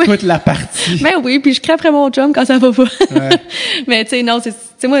 t'écoutes la partie. Ben oui, puis je crie après mon chum quand ça va pas. Ouais. Mais tu sais, non,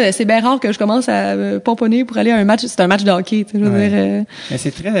 moi, c'est bien rare que je commence à pomponner pour aller à un match. C'est un match de hockey, tu sais, je veux dire. Mais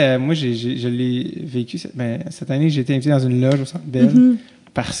c'est très, moi, je l'ai vécu, cette année, j'ai été invité dans une loge au Centre Bell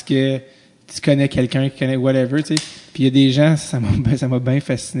parce que tu connais quelqu'un qui connaît whatever, tu sais. Puis il y a des gens, ça m'a bien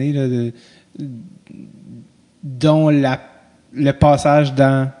fasciné, là, dont le passage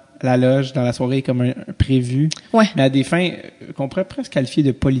dans la loge, dans la soirée, est comme un prévu. Ouais. Mais à des fins qu'on pourrait presque qualifier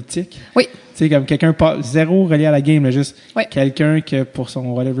de politique. Oui. Tu sais, comme quelqu'un zéro relié à la game, là, juste quelqu'un que pour son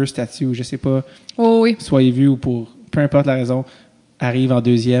whatever statut, ou je sais pas, soit vu ou pour peu importe la raison, arrive en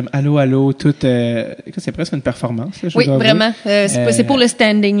deuxième. Allô, tout. C'est presque une performance. Là, oui, vraiment. C'est pour le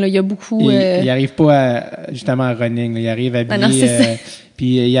standing. Là. Il y a beaucoup. Il arrive pas justement à running. Là. Il arrive habillé.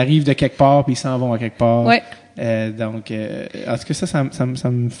 Puis il arrive de quelque part, puis ils s'en vont à quelque part. Ouais. Donc, en tout cas, ça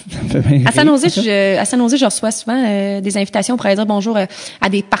me fait bien rire. À San Jose, je reçois souvent des invitations pour aller dire bonjour à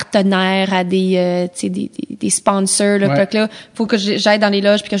des partenaires, à des sponsors. Là, là, faut que j'aille dans les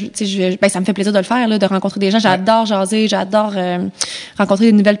loges, puis que ça me fait plaisir de le faire, là, de rencontrer des gens. J'adore jaser, j'adore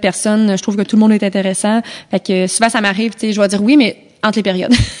rencontrer de nouvelles personnes. Je trouve que tout le monde est intéressant. Fait que souvent, ça m'arrive, je dois dire oui, mais entre les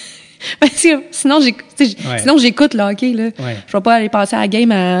périodes. Parce que sinon j'écoute le hockey, là. Ouais. Je vais pas aller passer à la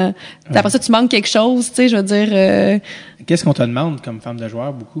game après ça tu manques quelque chose, tu sais, je veux dire Qu'est-ce qu'on te demande comme femme de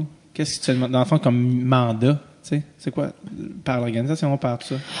joueur beaucoup? Qu'est-ce que tu te demandes dans le fond comme mandat, tu sais? C'est quoi par l'organisation, par tout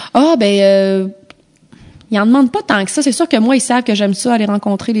ça? Ah ils en demandent pas tant que ça, c'est sûr que moi ils savent que j'aime ça aller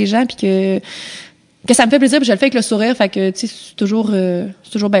rencontrer les gens puis que ça me fait plaisir, puis je le fais avec le sourire, fait que tu sais c'est toujours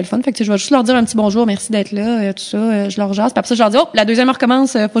bien le fun, fait que je vais juste leur dire un petit bonjour, merci d'être là, tout ça, je leur jase, puis après ça je leur dis la deuxième heure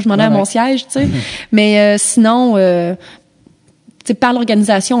recommence, faut que je m'en aille à mon siège, tu sais. Mais sinon tu sais par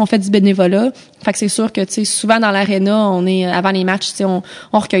l'organisation on fait du bénévolat, fait que c'est sûr que tu sais souvent dans l'aréna on est avant les matchs, tu sais on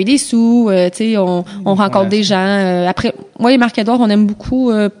recueille des sous, tu sais on rencontre des gens, après moi et Marc-Édouard on aime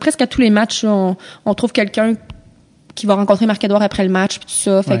beaucoup, presque à tous les matchs on trouve quelqu'un qui va rencontrer Marc-Édouard après le match puis tout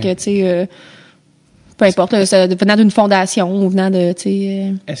ça, fait que tu sais peu importe, venant d'une fondation ou venant de, tu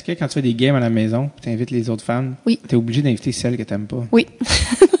sais... Est-ce que quand tu fais des games à la maison, tu invites les autres fans, t'es obligé d'inviter celles que t'aimes pas? Oui.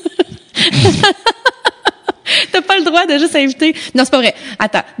 T'as pas le droit de juste inviter... Non, c'est pas vrai.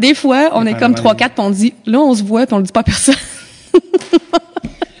 Attends, des fois, on est comme 3-4 puis on dit, là, on se voit puis on le dit pas à personne.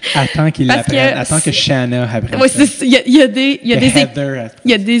 Attends qu'il l'apprenne. Attends que Shanna apprenne. Oui, il y a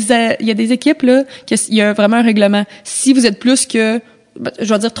des équipes, là, il y a vraiment un règlement. Si vous êtes plus que...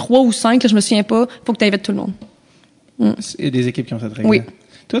 je vais dire 3 ou 5, là, je me souviens pas, faut que tu invites tout le monde. Il y a des équipes qui ont cette règle. Oui.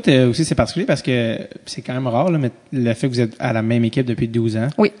 Toi, aussi, c'est particulier parce que c'est quand même rare, là, mais le fait que vous êtes à la même équipe depuis 12 ans.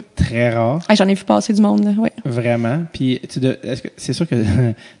 Oui. Très rare. J'en ai vu passer du monde, là, oui. Vraiment. Puis, est-ce que c'est sûr que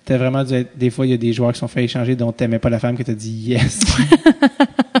t'as vraiment dû être, des fois, il y a des joueurs qui sont fait échanger dont t'aimais pas la femme que t'as dit yes.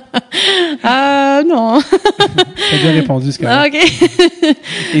 Non. T'as bien répondu, ce que OK.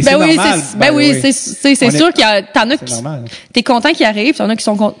 Et c'est normal. C'est sûr qu'il y a, t'en as qui, t'es content qu'ils arrivent, t'en as qui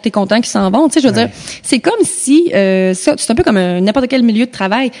sont, t'es content qu'ils s'en vont, tu sais, je veux dire, c'est comme si, c'est un peu comme n'importe quel milieu de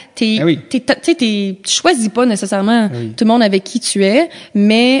travail. Tu choisis pas nécessairement tout le monde avec qui tu es,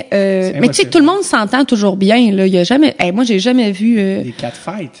 mais tu sais, tout le monde s'entend toujours bien, là. Il y a jamais, moi, j'ai jamais vu, des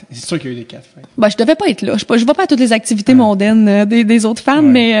catfights. C'est sûr qu'il y a eu des catfights. Je devais pas être là. Je vais pas à toutes les activités mondaines des autres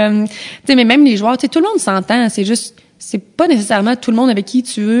femmes, mais même les joueurs, tu sais, tout le monde s'entend. C'est juste, c'est pas nécessairement tout le monde avec qui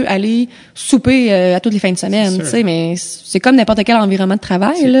tu veux aller souper à toutes les fins de semaine, tu sais, mais c'est comme n'importe quel environnement de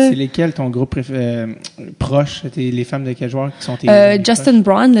travail. C'est lesquels ton groupe proche? Les femmes de quel joueur qui sont tes Justin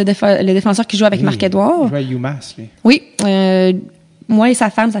Braun, le défenseur qui joue avec Marc-Édouard. Il joue à UMass, lui. Oui. Moi et sa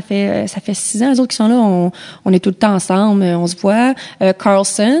femme, ça fait 6 ans, les autres qui sont là, on est tout le temps ensemble, on se voit.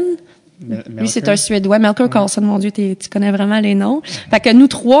 Carlson. Lui, c'est un Suédois. Melker Karlsson, mon Dieu, tu connais vraiment les noms. Fait que nous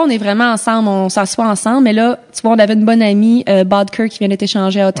trois, on est vraiment ensemble, on s'assoit ensemble. Mais là, tu vois, on avait une bonne amie, Bodker, qui vient d'être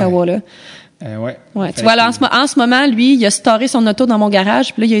échangée à Ottawa, là. Ouais. Tu vois, là, en ce moment, lui, il a storé son auto dans mon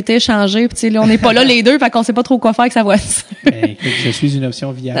garage, puis là, il a été échangé, puis tu sais, là, on n'est pas là les deux, fait qu'on sait pas trop quoi faire avec sa voiture. Écoute, je suis une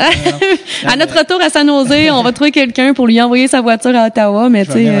option viable. À notre retour à San Jose, on va trouver quelqu'un pour lui envoyer sa voiture à Ottawa, mais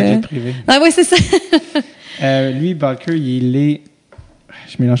tu sais. Ah oui, c'est ça. Lui, Bodker, il est...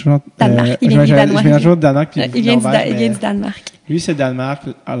 Je mélange toujours Danemark. Il vient du Danemark. Je mélange toujours Danemark puis il vient du Danemark. Lui, c'est Danemark.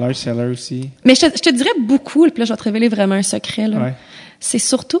 Lars Eller aussi. Mais je te dirais beaucoup, puis là, je vais te révéler vraiment un secret, là. Ouais. C'est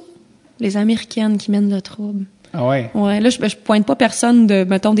surtout les Américaines qui mènent le trouble. Ah ouais? Ouais, là, je pointe pas personne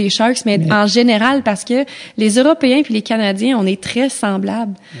mettons, des Sharks, mais en général, parce que les Européens puis les Canadiens, on est très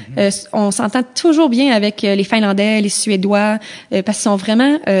semblables. On s'entend toujours bien avec les Finlandais, les Suédois, parce qu'ils sont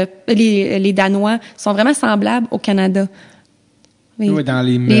vraiment, les Danois sont vraiment semblables au Canada. Oui, dans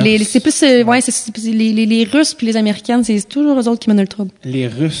les mœurs. C'est plus, les Russes puis les Américaines, c'est toujours eux autres qui mènent le trouble. Les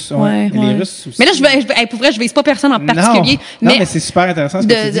Russes, ouais. Les Russes aussi. Mais là, pour vrai, je vise pas personne en particulier. Non, mais c'est super intéressant ce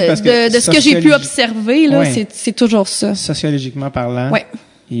que tu dis parce que de ce que j'ai pu observer, là, c'est toujours ça. Sociologiquement parlant. Ouais.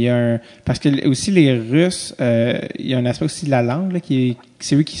 Il y a parce que aussi les Russes, il y a un aspect aussi de la langue, là,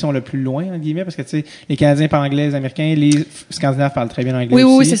 c'est eux qui sont le plus loin, en guillemets, parce que, tu sais, les Canadiens parlent anglais, les Américains, les Scandinaves parlent très bien anglais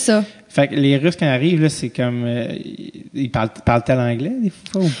aussi. Oui, c'est ça. Fait que les Russes, quand ils arrivent, là, c'est comme, ils parlent-ils anglais, des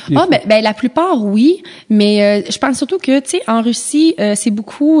fois? Ben, la plupart, oui. Mais, je pense surtout que, tu sais, en Russie, c'est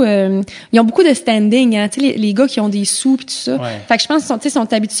beaucoup, ils ont beaucoup de standing, hein. Tu sais, les gars qui ont des sous pis tout ça. Ouais. Fait que je pense qu'ils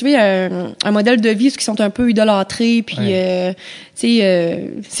sont habitués à un modèle de vie, parce qu'ils sont un peu idolâtrés puis, tu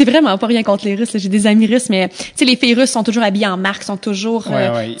sais, c'est vraiment pas rien contre les Russes, là. J'ai des amis russes, mais, tu sais, les filles russes sont toujours habillées en marque, sont toujours,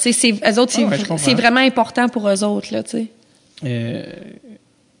 tu sais, eux autres, c'est vraiment important pour eux autres, là, tu sais.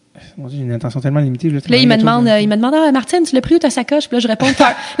 Mon Dieu, j'ai une attention tellement limitée. Là, il me demande, Martine, tu l'as pris où ta sacoche? Puis là, je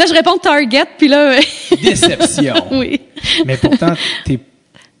réponds Target, puis là... Déception. Oui. Mais pourtant,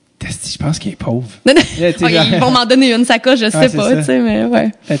 je pense qu'il est pauvre. Non. Ils vont m'en donner une sacoche, je sais pas, tu sais, mais ouais.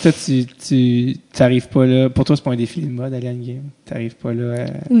 Et toi, tu t'arrives pas là. Pour toi, c'est pas un défi de mode aller à une game. T'arrives pas là.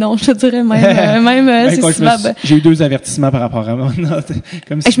 Non, je te dirais même c'est souvent. J'ai eu 2 avertissements par rapport à mon note.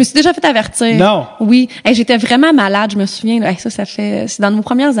 Comme je me suis déjà fait avertir. Non. Oui. J'étais vraiment malade, je me souviens. Là, c'est dans nos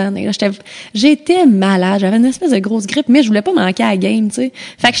premières années. Là, j'étais malade. J'avais une espèce de grosse grippe, mais je voulais pas manquer à la game, tu sais.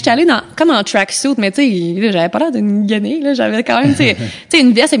 Fait que j'étais allée comme en tracksuit, mais tu sais, j'avais pas l'air d'une guenille, là. J'avais quand même, tu sais,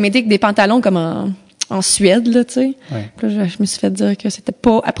 une veste avec des pantalons comme en Suède, là, tu sais. Ouais. Là, je me suis fait dire que c'était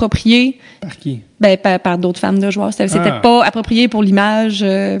pas approprié. Par qui? Ben, par d'autres femmes de joueurs. C'était pas approprié pour l'image.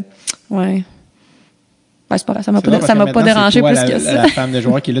 Ouais. Ben, c'est pas vrai, ça m'a pas dérangé plus que ça. La femme de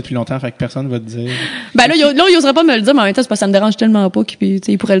joueur qui est là depuis longtemps, fait que personne va te dire. Ben là, il oserait pas me le dire, mais en même temps, c'est pas, ça me dérange tellement pas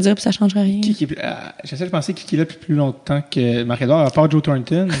qu'il pourrait le dire puis ça changerait rien. J'essaie de penser qui est là depuis plus longtemps que Marc-Édouard, à part Joe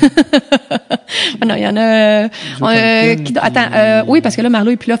Thornton. Non, il y en a, oui, parce que là,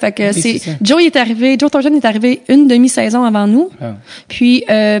 Marleau est plus là, fait que Joe Thornton est arrivé une demi-saison avant nous. Ah. Puis,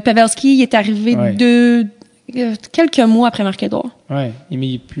 Pavelski est arrivé quelques mois après Marc-Édouard. Ouais. Mais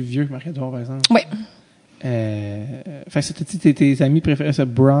il est plus vieux que Marc-Édouard, par exemple. Oui. Fait que c'était tes amis préférés, ça,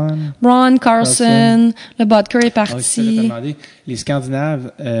 Braun, Carlson, le Bodker est parti. Les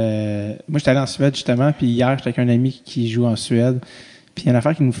Scandinaves, moi, j'étais allé en Suède, justement, puis hier, j'étais avec un ami qui joue en Suède. Puis, il y a une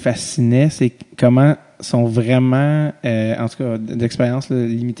affaire qui nous fascinait, c'est comment sont vraiment, en tout cas, d'expérience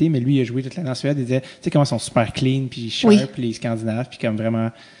limitée, mais lui, il a joué toute l'année en Suède, il disait, tu sais, comment ils sont super clean, puis sharp, puis les Scandinaves, puis comme vraiment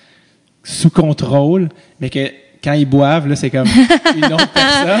sous contrôle, mais que quand ils boivent, là, c'est comme une autre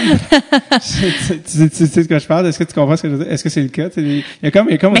personne. tu sais ce que je parle? Est-ce que tu comprends ce que je veux dire? Est-ce que c'est le cas? Il y a comme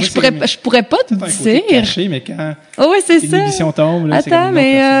mais je pourrais pas te dire. Caché, mais quand l'inhibition tombe, là, attends,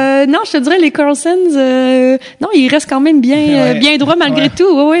 mais non, je te dirais les Carlsons, non, ils restent quand même bien droits malgré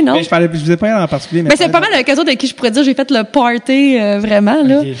tout. Oui, non. Mais je vous ai pas aller en particulier. Mais c'est pas mal l'occasion avec qui je pourrais dire j'ai fait le party vraiment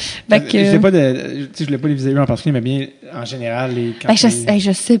là. Okay. Je voulais pas les viser en particulier, mais bien en général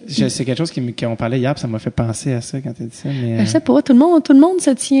je sais. C'est quelque chose qu'on parlait hier, puis ça m'a fait penser à ça quand tu as dit ça. Mais je sais pas, tout le monde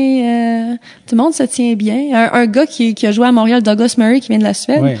se tient bien. Un gars qui a joué à Montréal, Douglas Murray, qui vient de la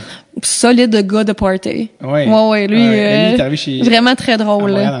Suède. Ouais. Solide gars de party. Ouais, lui, lui est arrivé chez vraiment très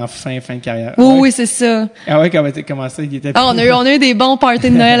drôle. En fin de carrière. Oui, c'est ça. Ah ouais, comment ça, il était. On a eu des bons parties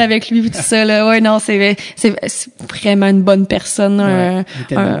de Noël avec lui, tout ça, là. Ouais, non, c'est vraiment une bonne personne,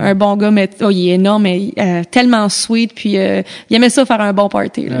 un bon gars, mais, il est énorme, mais, tellement sweet, puis, il aimait ça faire un bon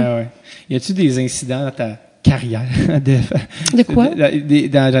party, là. Ouais. Y a-tu des incidents dans ta carrière de quoi? J'allais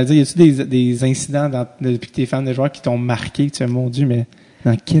dire, y a-tu des incidents depuis que t'es fan de joueurs qui t'ont marqué, que tu as, mon Dieu, mais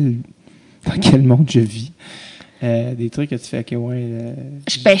dans quel monde je vis? Des trucs que tu fais,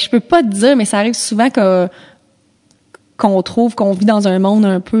 je peux pas te dire, mais ça arrive souvent qu'on trouve qu'on vit dans un monde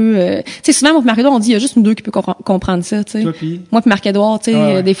un peu... tu sais, souvent, moi et Marc-Édouard, on dit, il y a juste nous deux qui peut comprendre ça, tu sais. Moi et Marc-Édouard, tu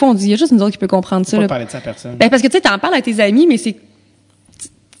sais, des fois, on dit, il y a juste nous autres qui peut comprendre ça. Pas parler de ça à personne. Ben, parce que, tu sais, t'en parles à tes amis, mais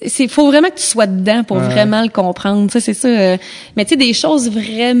faut vraiment que tu sois dedans pour vraiment le comprendre, tu sais, c'est ça. Mais tu sais, des choses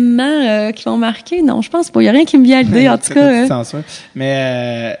vraiment qui vont marquer, non, je pense pas. Il y a rien qui me vient à l'idée, en tout cas.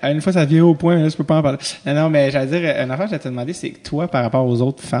 Mais une fois, ça vient au point, là, je peux pas en parler. Non, mais j'allais dire, une affaire que je vais te demander, c'est que toi, par rapport aux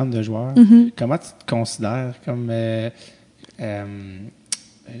autres fans de joueurs, comment tu te considères comme, je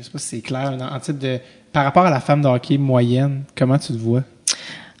sais pas si c'est clair, en type de, par rapport à la femme de hockey moyenne, comment tu te vois?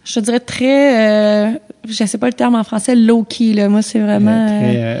 Je dirais très, je sais pas le terme en français, low-key, là. Moi, c'est vraiment...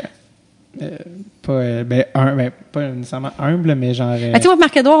 pas nécessairement humble, mais genre... tu sais, moi,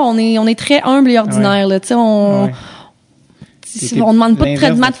 Marc-Édouard, on est très humble et ordinaire, là. Tu sais, on demande pas de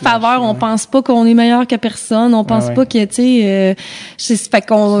traitement de faveur, on pense pas qu'on est meilleur que personne, on pense pas que, tu sais, fait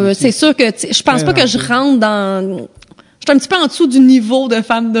qu'on, c'est sûr que, je pense pas que je rentre dans... Je suis un petit peu en dessous du niveau de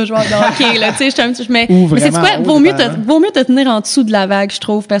femme de joueur de hockey, là, tu sais, mais c'est quoi, vaut mieux te tenir en dessous de la vague, je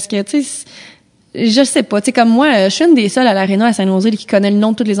trouve, parce que, tu sais, je sais pas, tu sais, comme moi, je suis une des seules à l'aréna à Saint-Nosé qui connaît le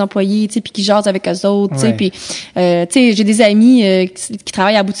nom de tous les employés, tu sais, puis qui jase avec eux autres, tu sais, puis tu sais, j'ai des amis qui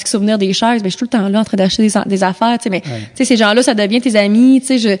travaillent à la boutique souvenir des chaises, ben je suis tout le temps là en train d'acheter des affaires, tu sais, mais tu sais, ces gens-là, ça devient tes amis,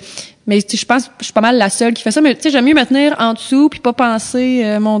 tu sais, mais je pense que je suis pas mal la seule qui fait ça, mais tu sais, j'aime mieux me tenir en dessous puis pas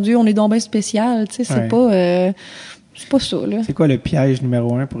penser mon Dieu, on est donc bien spécial, tu sais, c'est pas ça, là. C'est quoi le piège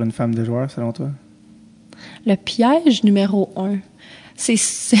numéro 1 pour une femme de joueur, selon toi? Le piège numéro 1.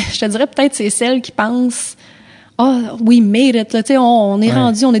 Je te dirais peut-être c'est celle qui pense we made it, tu sais, on est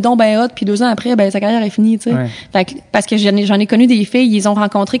rendu, on est donc ben hot, puis 2 ans après, ben sa carrière est finie, tu sais. Fait que, parce que j'en ai connu des filles, ils les ont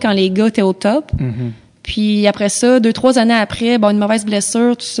rencontrés quand les gars étaient au top. Puis après ça, 2-3 années après, une mauvaise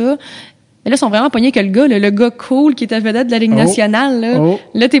blessure, tout ça. Mais là, ils sont vraiment pognés que le gars cool qui était vedette de la Ligue nationale, là.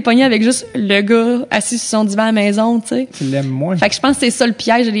 Là, t'es pogné avec juste le gars assis sur son divan à la maison, tu sais. Tu l'aimes moins. Fait que je pense que c'est ça le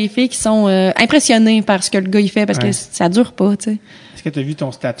piège des filles qui sont impressionnées par ce que le gars, il fait, parce que ça dure pas, tu sais. Est-ce que tu as vu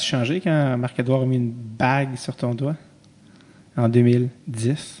ton statut changer quand Marc-Édouard a mis une bague sur ton doigt en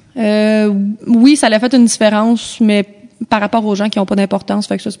 2010? Oui, ça a fait une différence, mais par rapport aux gens qui n'ont pas d'importance,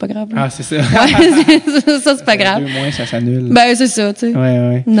 fait que ça, c'est pas grave. Ah, c'est ça. Ça, c'est pas grave. 2 mois, ça s'annule. Ben, c'est ça, tu sais.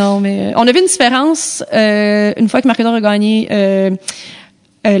 Ouais. Non, mais on a vu une différence une fois que Marc-Édouard a gagné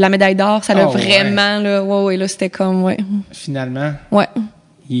la médaille d'or. Ça l'a vraiment, là, là, c'était comme, Finalement,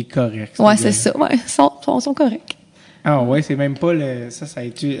 il est correct. Ouais, c'est ça. Ouais, ils sont corrects. Ah ouais, c'est même pas ça a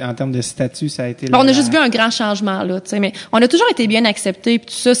été, en termes de statut, ça a été... On a juste vu un grand changement, là, tu sais, mais on a toujours été bien acceptés,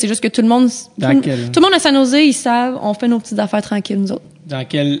 puis tout ça, c'est juste que tout le monde à Saint-Nosé, ils savent, on fait nos petites affaires tranquilles, nous autres. Dans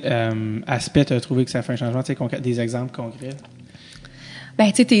quel aspect tu as trouvé que ça a fait un changement, tu sais, des exemples concrets?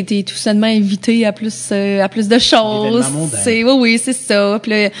 Ben, tu sais, t'es tout simplement invité à plus de choses. Oui, c'est ça.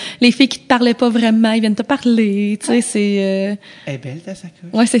 Puis là, les filles qui te parlaient pas vraiment, ils viennent te parler, tu sais, c'est... Elle est belle, ta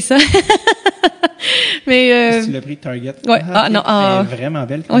sacoche. Ouais, c'est ça. Mais tu l'as pris de Target. Ouais. Non. Elle est vraiment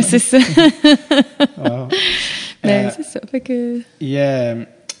belle. Ouais, c'est ça. Wow. C'est ça. Fait que... Il y a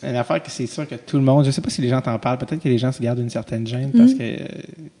une affaire que c'est sûr que tout le monde, je sais pas si les gens t'en parlent, peut-être que les gens se gardent une certaine gêne parce que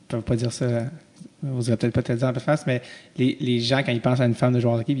peuvent pas dire ça. Vous n'oserez peut-être pas te le dire en face, mais les gens, quand ils pensent à une femme de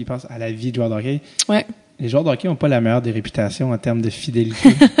joueur de hockey, ils pensent à la vie de joueur de hockey. Ouais. Les joueurs de hockey n'ont pas la meilleure des réputations en termes de fidélité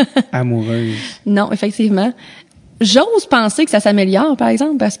amoureuse. Non, effectivement. J'ose penser que ça s'améliore, par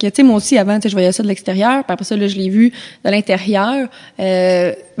exemple, parce que, tu sais, moi aussi, avant, tu sais, je voyais ça de l'extérieur, puis après ça, là, je l'ai vu de l'intérieur.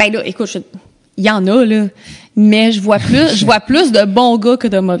 Ben là, écoute, il y en a, là, mais je vois plus de bons gars que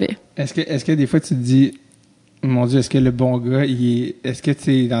de mauvais. Est-ce que des fois, tu te dis, mon Dieu, est-ce que le bon gars, est-ce que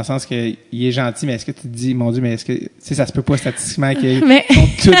tu dans le sens que il est gentil, mais est-ce que tu te dis, mon Dieu, mais est-ce que, tu sais, ça se peut pas statistiquement qu'il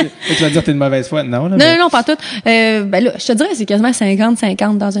tu vas dire t'es une mauvaise foi? Non, là. Non, pas tout. Ben là, je te dirais, c'est quasiment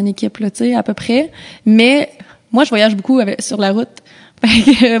 50-50 dans une équipe, là, tu sais, à peu près. Mais, moi, je voyage beaucoup sur la route.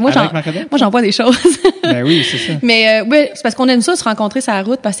 Moi, j'en vois des choses. Ben oui, c'est ça. Mais c'est parce qu'on aime ça se rencontrer sur la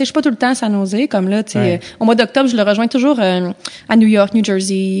route, parce que je suis pas tout le temps à San Jose, comme là, tu sais. Au mois d'octobre, je le rejoins toujours à New York, New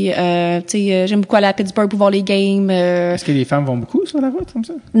Jersey. Tu sais, j'aime beaucoup aller à Pittsburgh pour voir les games. Est-ce que les femmes vont beaucoup sur la route comme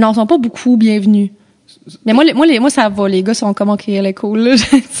ça? Non, ils sont pas beaucoup bienvenus. Mais moi, ça va. Les gars sont comme, OK, elle est cool, là.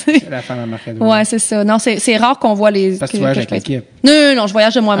 C'est la femme à Marc-Édouard. Ouais, c'est ça. Non, c'est rare qu'on voit les... Parce que tu voyages avec l'équipe. Non, je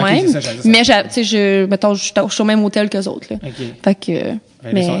voyage de moi-même. Okay, c'est ça, mais, tu sais, mettons, je suis au même hôtel qu'eux autres, là. OK. Fait que...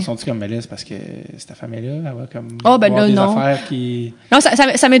 Mais sont-ils comme Mélisse parce que cette famille-là, elle va comme là, des non. affaires qui... Non,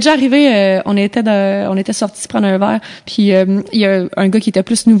 ça m'est déjà arrivé, on était sortis prendre un verre, puis il y a un gars qui était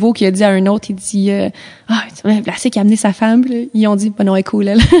plus nouveau qui a dit à un autre, il dit Vlasic qui a amené sa femme, là. Ils ont dit non, elle est cool,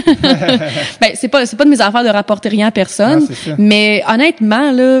 elle. Ben c'est pas de mes affaires de rapporter rien à personne, mais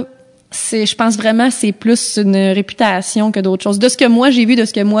honnêtement là, je pense vraiment c'est plus une réputation que d'autres choses. De ce que moi j'ai vu, de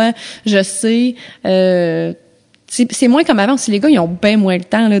ce que moi je sais, c'est moins comme avant. Si les gars, ils ont bien moins le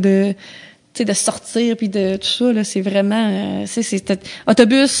temps là de sortir puis de tout ça là, c'est vraiment c'est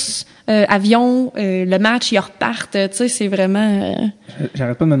autobus, avion, le match, ils repartent, tu sais, c'est vraiment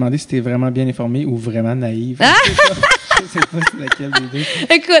J'arrête pas de me demander si t'es vraiment bien informé ou vraiment naïve. Je sais pas c'est laquelle des deux.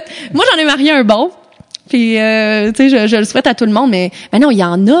 Écoute, moi j'en ai marié un bon. Puis tu sais je le souhaite à tout le monde, mais non, il y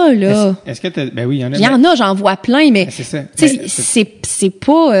en a là. Est-ce que ben oui, il y en a. Il y en a, j'en vois plein, mais c'est ça. C'est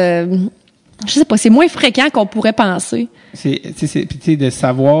pas je sais pas, c'est moins fréquent qu'on pourrait penser. Puis tu sais de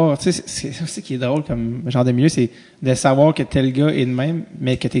savoir, tu sais c'est aussi qui est drôle comme genre de milieu, c'est de savoir que tel gars est de même,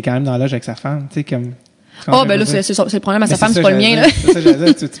 mais que t'es quand même dans l'âge avec sa femme, tu sais comme. Oh, ben là, c'est le problème à sa femme, c'est pas le mien, là. C'est ça,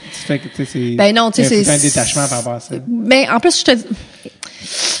 j'allais dire. Tu fais que, tu sais, c'est. Ben non, tu sais, c'est un détachement par rapport à ça. Ben, en plus,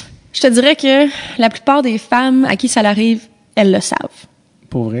 je te dirais que la plupart des femmes à qui ça l'arrive, elles le savent.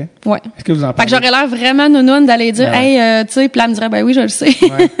 Pour vrai? Ouais. Est-ce que vous en parlez? Fait que j'aurais l'air vraiment nounoune d'aller dire, hey, tu sais, puis là, elle me dirait, ben oui, je le sais.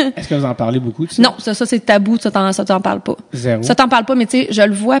 Ouais. Est-ce que vous en parlez beaucoup de ça? Non, ça, c'est tabou, ça, t'en parles pas. Zéro. Ça, t'en parles pas, mais tu sais, je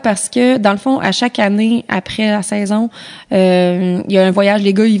le vois parce que, dans le fond, à chaque année, après la saison, il y a un voyage,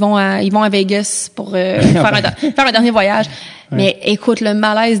 les gars, ils vont à Vegas pour, faire un dernier voyage. Ouais. Mais écoute, le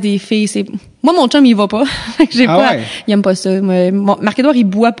malaise des filles, c'est... Moi, mon chum, il va pas. Il aime pas ça. Marc-Édouard, il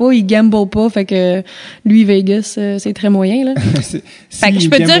boit pas, il gamble pas. Fait que lui, Vegas, c'est très moyen, là. Fait que je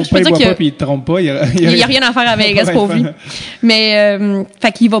peux dire que... Puis il te trompe pas, il y a rien à faire à Vegas, pauvre lui. Mais,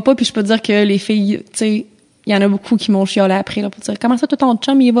 fait qu'il va pas, puis je peux dire que les filles, tu sais, il y en a beaucoup qui m'ont chiolé après, là, pour dire, comment ça, toi, ton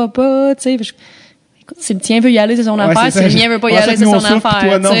chum, il va pas, tu sais. Si le tien veut y aller, c'est son affaire. Si le mien veut pas y aller, c'est son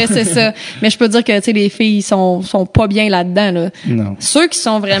affaire. C'est ça. Mais je peux dire que, tu sais, les filles sont pas bien là-dedans, là. Non. Ceux qui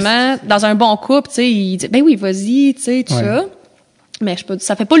sont vraiment dans un bon couple, tu sais, ils disent, ben oui, vas-y, tu sais, tout ça. Mais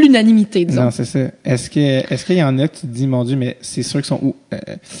ça fait pas l'unanimité, disons. Non, c'est ça. Est-ce qu'il y en a que tu te dis, mon Dieu, mais c'est sûr qu'ils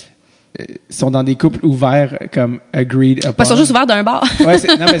sont dans des couples ouverts, comme agreed upon. Ils sont juste ouverts d'un bar. Ouais,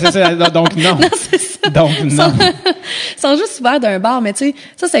 non, mais c'est ça. Donc, non. Non, c'est ça. Donc, non. Ils sont juste ouverts d'un bar, mais tu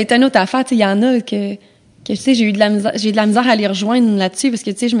sais, ça a été une autre affaire. Tu sais, il y en a que tu sais, j'ai eu de la misère à les rejoindre là-dessus, parce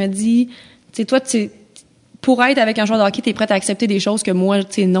que, tu sais, je me dis, tu sais, toi, pour être avec un joueur de hockey, t'es prête à accepter des choses que moi,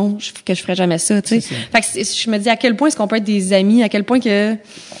 tu sais, non, que je ferais jamais ça, tu sais. Fait que je me dis à quel point est-ce qu'on peut être des amis, à quel point que...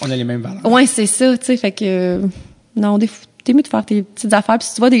 On a les mêmes valeurs. Ouais, c'est ça, tu sais, fait que... Non, t'es mieux de faire tes petites affaires, puis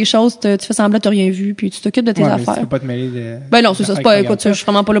si tu vois des choses, tu fais semblant que t'as rien vu, puis tu t'occupes de tes affaires. Tu peux pas te mêler de... Ben non, c'est ça, c'est pas... Écoute, je suis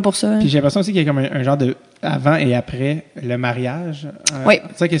vraiment pas là pour ça. Puis j'ai l'impression aussi qu'il y a comme un genre de avant et après le mariage. Oui.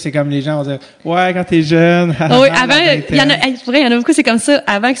 Tu sais que c'est comme les gens vont dire, ouais, quand t'es jeune. Oui, avant, il y en a beaucoup, c'est comme ça.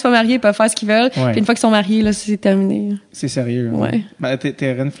 Avant qu'ils soient mariés, ils peuvent faire ce qu'ils veulent. Puis une fois qu'ils sont mariés, là, c'est terminé. C'est sérieux. Ouais. Ben,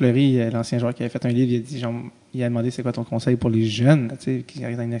 Terren Fleury, l'ancien joueur qui avait fait un livre, il a dit, genre, il a demandé c'est quoi ton conseil pour les jeunes, tu sais, qui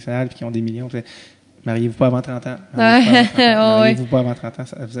arrivent dans une nationale puis qui ont des millions. Mariez-vous pas avant 30 ans. Mariez-vous pas avant 30 ans.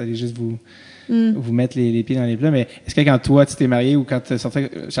 Vous allez juste vous mettre les pieds dans les plats. Mais est-ce que quand toi, tu t'es marié ou quand tu sortais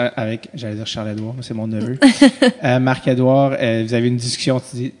avec, j'allais dire Charles-Édouard, c'est mon neveu, Marc-Édouard, vous avez une discussion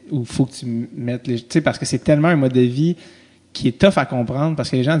où il faut que tu mettes tu sais, parce que c'est tellement un mode de vie qui est tough à comprendre parce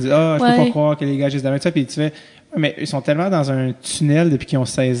que les gens disent, je peux pas croire que les gars juste de ça, puis tu fais, mais ils sont tellement dans un tunnel depuis qu'ils ont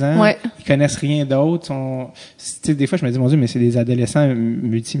 16 ans. Ils connaissent rien d'autre. Tu sais, des fois, je me dis, mon Dieu, mais c'est des adolescents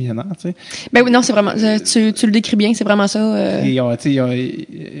multimillionnaires, tu sais. Ben oui, non, c'est vraiment, tu le décris bien, c'est vraiment ça. Et ils ont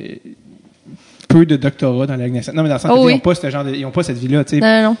peu de doctorats dans la Ligue nationale. Non, mais dans le sens ils ont pas ce genre ils ont pas cette vie-là, tu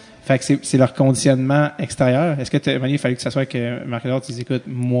sais. Non. Fait que c'est leur conditionnement extérieur. Est-ce que il fallait que ça soit que Marc-Édouard, tu dis, écoute,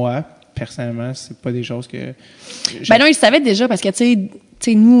 moi, personnellement, c'est pas des choses que... Ben non, il savait déjà parce que, tu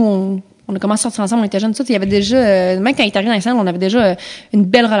sais, nous, on a commencé à sortir ensemble, on était jeunes, tout. Il y avait déjà, même quand il est arrivé dans les salles, on avait déjà une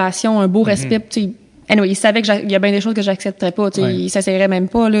belle relation, un beau respect. Tu sais, anyway, il savait qu'il y a bien des choses que j'accepterais pas. Tu sais, il s'essayerait même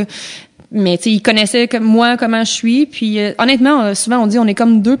pas là. Mais tu sais, il connaissait comme moi comment je suis. Puis honnêtement, souvent on dit on est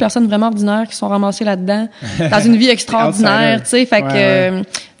comme deux personnes vraiment ordinaires qui sont ramassées là-dedans dans une vie extraordinaire. Tu sais, fait que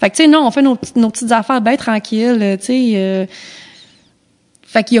tu sais, non, on fait nos petites affaires bien tranquilles. Tu sais.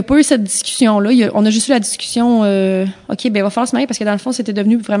 Fait qu'il y a pas eu cette discussion-là. On a juste eu la discussion, OK, ben, il va falloir se marier parce que dans le fond, c'était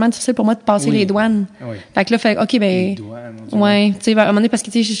devenu vraiment difficile pour moi de passer les douanes. Oui. Fait que là, OK, ben. Les douanes, ouais, tu sais, à un moment donné, parce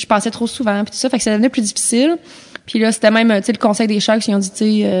que, tu sais, je passais trop souvent, puis tout ça. Fait que ça devenait plus difficile. Puis là, c'était même, tu sais, le conseil des Sharks, ils ont dit, tu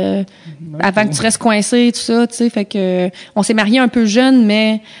sais, avant que tu restes coincé, tout ça, tu sais. Fait que, on s'est mariés un peu jeune,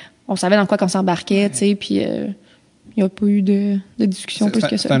 mais on savait dans quoi qu'on s'embarquait, tu sais, puis, il n'y a pas eu de discussion plus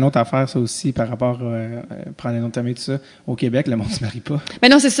que ça. C'est une autre affaire, ça aussi, par rapport à prendre un autre famille, tout ça. Au Québec, le monde ne se marie pas. Mais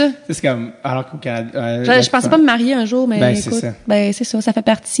non, c'est ça. C'est comme, alors qu'au Canada... je pensais pas me marier un jour, mais écoute, c'est ça. Ben, c'est ça. Ça fait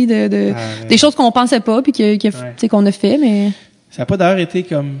partie des choses qu'on pensait pas, puis qu'on a fait, mais... Ça n'a pas d'ailleurs été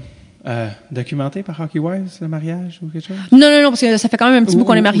comme... documenté par Hockey Wise, le mariage ou quelque chose? Non, parce que ça fait quand même un petit bout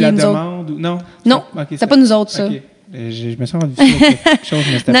qu'on est mariés, nous autres. Non? Non, c'est pas nous autres, ça. Okay. Je me sens difficile quelque chose,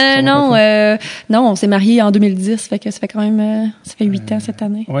 mais c'était non, on s'est mariés en 2010, fait que ça fait quand même, ça fait 8 ans cette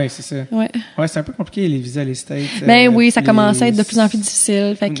année. Oui, c'est ça. Ouais, c'est un peu compliqué, les visas, les States. Ben oui, ça commence à être de plus en plus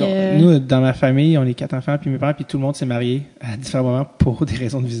difficile, fait que... Nous, dans ma famille, on est 4 enfants, puis mes parents, puis tout le monde s'est marié à différents moments pour des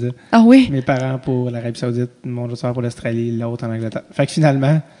raisons de visa. Ah oui? Mes parents pour l'Arabie Saoudite, mon autre soeur pour l'Australie, l'autre en Angleterre. Fait que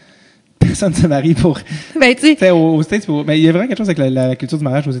finalement... personne se marie pour... Ben, tu sais... Aux States, mais il y a vraiment quelque chose avec la culture du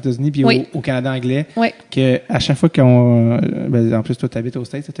mariage aux États-Unis puis au Canada anglais, que à chaque fois qu'on... en plus, toi, tu habites aux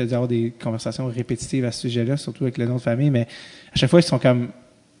States, tu as dû avoir des conversations répétitives à ce sujet-là, surtout avec le nom de famille, mais à chaque fois, ils sont comme...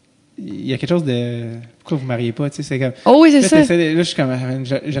 Il y a quelque chose de... Pourquoi vous ne mariez pas? Tu sais, c'est comme... Oh oui, c'est ça. Là, je suis comme...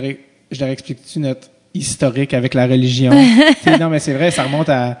 Je leur explique-tu notre historique avec la religion? Non, mais c'est vrai, ça remonte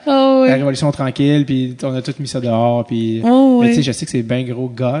à... Oh la Révolution tranquille, puis on a tout mis ça dehors, puis mais tu sais, je sais que c'est bien gros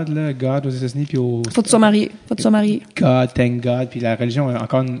God, là, God aux États-Unis, puis faut que tu sois marié. God, thank God, puis la religion a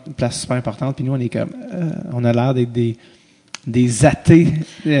encore une place super importante, puis nous, on est comme, on a l'air d'être des athées.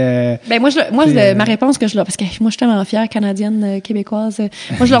 Ma réponse que je leur, parce que moi je suis tellement fière canadienne, québécoise.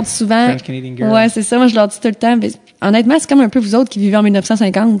 Moi je leur dis souvent. French Canadian girl. Ouais, c'est ça. Moi je leur dis tout le temps. Mais, honnêtement, c'est comme un peu vous autres qui vivez en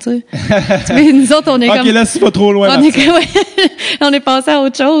 1950, tu sais. Mais nous autres, on est comme. Ok, là c'est pas trop loin. On est passé à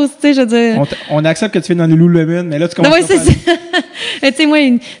autre chose, tu sais. Je veux dire. On accepte que tu fais dans les Lululemon, mais là tu commences. Ouais, c'est ça. Tu sais, moi,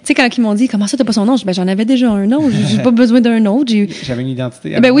 quand ils m'ont dit comment ça t'as pas son nom, j'en avais déjà un nom. J'ai pas besoin d'un autre. J'avais une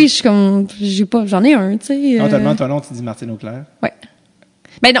identité. Oui, je suis comme, j'en ai un, tu sais. On te demande ton nom, tu dis Martine Auclair. Ouais.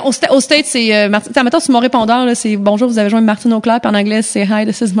 Ben non, au States, c'est Martine. Mettons sur mon répondeur là, c'est bonjour, vous avez joint Martine Auclair, puis en anglais c'est hi,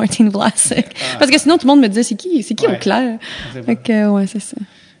 this is Martine Vlasic. Parce que sinon tout le monde me disait c'est qui Auclair. Fait que ouais, c'est ça.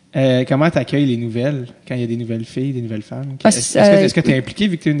 Comment t'accueilles les nouvelles quand il y a des nouvelles filles, des nouvelles femmes? Est-ce que t'es impliquée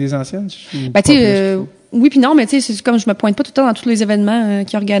vu que t'es une des anciennes? Oui puis non, mais tu sais, c'est comme je me pointe pas tout le temps dans tous les événements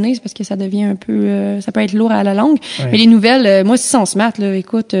qu'ils organisent parce que ça devient un peu, ça peut être lourd à la longue. Ouais. Mais les nouvelles, moi si c'est en smart là,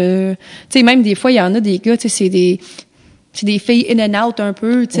 écoute, tu sais même des fois il y en a des gars, tu sais c'est des filles in and out un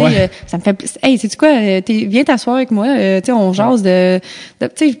peu, tu sais, ça me fait hey, sais-tu quoi, viens t'asseoir avec moi, tu sais on jase de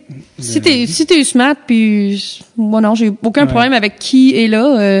tu sais si t'es smart puis moi non, j'ai aucun problème avec qui est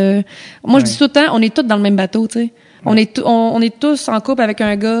là. Moi je dis tout le temps, on est tous dans le même bateau, tu sais. On est tous en couple avec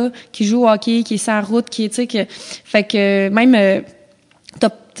un gars qui joue au hockey, qui est sur la route, qui est, tu sais, fait que même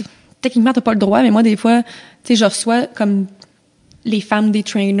techniquement t'as pas le droit, mais moi des fois, tu sais, je reçois comme les femmes des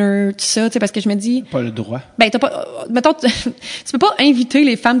trainers, tout ça, tu sais, parce que je me dis... Pas le droit. Ben, mettons, tu peux pas inviter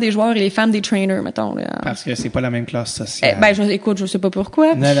les femmes des joueurs et les femmes des trainers, mettons. Là. Parce que c'est pas la même classe sociale. Écoute, je sais pas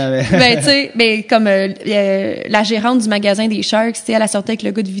pourquoi. Non, mais... Ben, tu sais, comme la gérante du magasin des Sharks, tu sais, elle a sorti avec le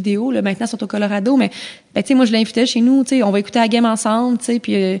gars de vidéo, là, maintenant, ils sont au Colorado, mais, ben, tu sais, moi, je l'invitais chez nous, tu sais, on va écouter la game ensemble, tu sais,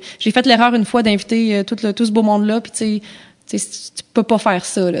 puis j'ai fait l'erreur une fois d'inviter tout ce beau monde-là, puis tu sais, tu peux pas faire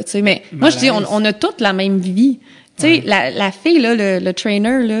ça, là, tu sais, mais moi, je dis, on a toutes la même vie. Tu sais, la fille, là, le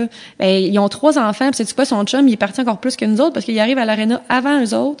trainer, là, ben, ils ont 3 enfants, pis sais-tu quoi, son chum, il est parti encore plus que nous autres parce qu'il arrive à l'aréna avant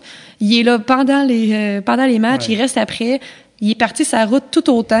eux autres. Il est là pendant les matchs, il reste après. Il est parti sa route tout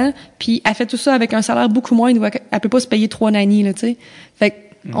autant, puis elle fait tout ça avec un salaire beaucoup moins, elle peut pas se payer 3 nannies, là, tu sais. Fait que,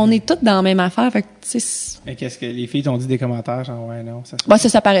 on est toutes dans la même affaire, fait que, tu sais. Mais qu'est-ce que les filles t'ont dit des commentaires, genre, ouais, non,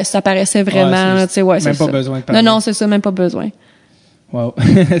 ça paraissait vraiment, tu sais, ouais, c'est ça. Même pas besoin de parler. Non, c'est ça, même pas besoin. Wow.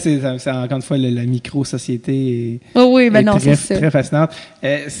 c'est encore une fois la micro-société c'est très fascinante.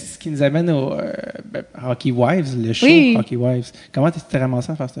 Ce qui nous amène au Hockey Wives, le show Hockey Wives. Comment t'es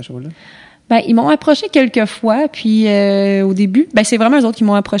ramassé à faire ce show-là? Ben, ils m'ont approché quelques fois, puis au début, ben c'est vraiment eux autres qui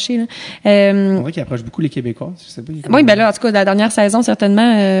m'ont approché. Là. On dirait qu'ils approchent beaucoup les Québécois. Je sais pas. Oui, ben là, en tout cas, la dernière saison,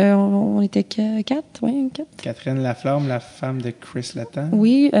 certainement, on était 4. Catherine Laflamme, la femme de Chris Letang.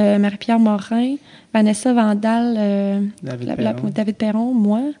 Oui, Marie-Pierre Morin, Vanessa Vandal, David Perron,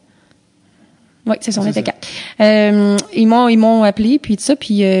 moi. Oui, c'est ça, on était 4. Ils m'ont appelé, puis tout ça,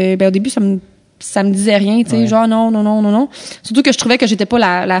 puis ben au début, ça me disait rien, tu sais, genre non. Surtout que je trouvais que j'étais pas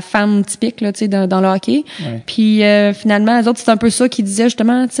la femme typique là, tu sais, dans le hockey. Ouais. Puis finalement, les autres, c'est un peu ça qu'ils disaient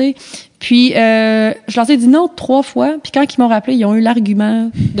justement, tu sais. Puis je leur ai dit non 3 fois, puis quand ils m'ont rappelé, ils ont eu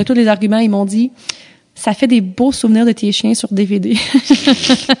l'argument, de tous les arguments, ils m'ont dit ça fait des beaux souvenirs de tes chiens sur DVD.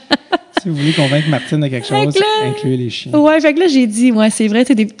 Si vous voulez convaincre Martine de quelque chose, incluez les chiens. Ouais, fait que là, j'ai dit, ouais, c'est vrai,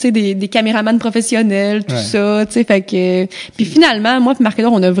 tu sais, des caméramans professionnels, tout ça, tu sais, fait que... Puis finalement, moi et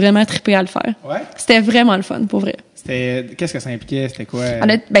Marc-Édouard, on a vraiment trippé à le faire. Ouais? C'était vraiment le fun, pour vrai. Qu'est-ce que ça impliquait? C'était quoi?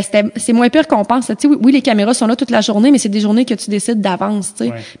 C'est moins pire qu'on pense. Tu sais, oui, les caméras sont là toute la journée, mais c'est des journées que tu décides d'avance, tu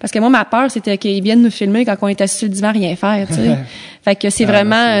sais. Ouais. Parce que moi, ma peur, c'était qu'ils viennent nous filmer quand on est assis sur le divan, rien faire, tu sais. Fait que c'est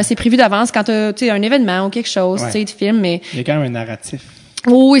vraiment, c'est prévu d'avance quand tu sais, un événement ou quelque chose, tu sais, tu filmes, mais... Il y a quand même un narratif.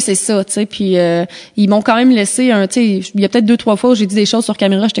 Oui, c'est ça, tu sais, puis ils m'ont quand même laissé tu sais, il y a peut-être 2-3 fois où j'ai dit des choses sur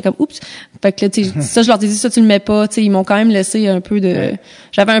caméra, j'étais comme oups. Fait que là, tu sais, ça je leur ai dit ça tu le mets pas, tu sais, ils m'ont quand même laissé un peu de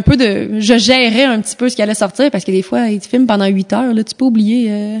je gérais un petit peu ce qui allait sortir parce que des fois ils te filment pendant 8 heures là, tu peux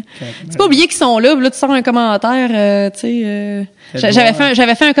oublier qu'ils sont là, là tu sors un commentaire tu sais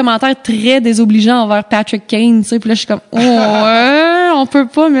j'avais fait un commentaire très désobligeant envers Patrick Kane, tu sais, puis là je suis comme on peut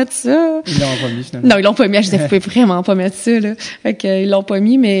pas mettre ça. Ils l'ont pas mis finalement. Non, ils l'ont pas mis, je disais vous pouvez vraiment pas mettre ça là. Fait que ils l'ont pas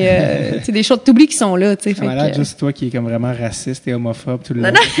mis, mais c'est des choses t'oublies qui sont là, tu sais. Malade, juste toi qui est comme vraiment raciste et homophobe tout le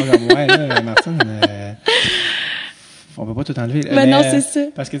long. Comme là, Martine, on peut pas tout enlever. Ben non, c'est ça.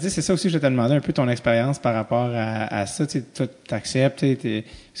 Parce que tu sais, c'est ça aussi que je te demandais un peu ton expérience par rapport à ça. Tu sais, t'acceptes,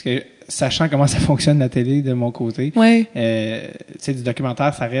 parce que sachant comment ça fonctionne la télé de mon côté, tu sais, du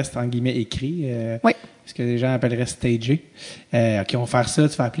documentaire, ça reste en guillemets écrit. Oui. ce que les gens appelleraient stager. OK, on va faire ça,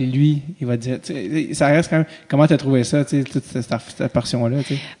 tu vas appeler lui, il va te dire, ça reste quand même, comment t'as trouvé ça, tu sais, toute cette portion-là,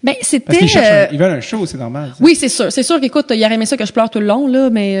 tu sais? Ben, c'était... Parce qu'ils ils veulent un show, c'est normal. T'sais. Oui, c'est sûr. C'est sûr qu'écoute, il aurait aimé ça que je pleure tout le long, là,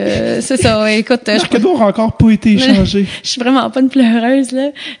 mais c'est ça, écoute... Le cadeau n'a encore pas été échangé. Je suis vraiment pas une pleureuse,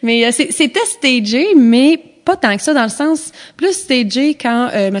 là. Mais c'était stagé, mais pas tant que ça, dans le sens plus stagé quand,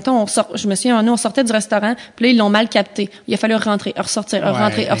 mettons, je me souviens, on sortait du restaurant, puis là, ils l'ont mal capté. Il a fallu rentrer, ressortir,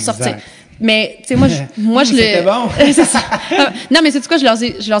 rentrer, ressortir. Mais tu sais moi je C'était bon. C'est ça. Non mais c'est quoi,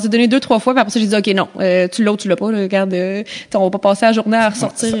 je leur ai donné 2-3 fois, puis après ça j'ai dit OK non, tu l'as ou tu l'as pas, là, regarde, on va pas passer la journée à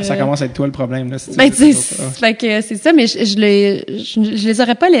ressortir. Ça commence à être toi le problème là. Ben tu sais, fait que c'est ça, mais je les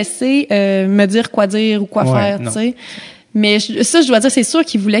aurais pas laissés me dire ou quoi faire, tu sais. Mais ça, je dois dire, c'est sûr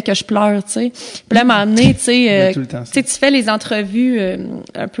qu'ils voulaient que je pleure, tu sais. Puis là, m'a amené, tu sais, tu fais les entrevues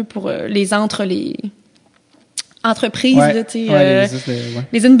un peu pour les entreprises, là, tu sais,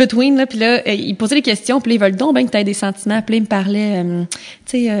 les in-between, là, puis là, ils posaient des questions, puis là, ils veulent donc bien que t'aies des sentiments, puis là, ils me parlaient,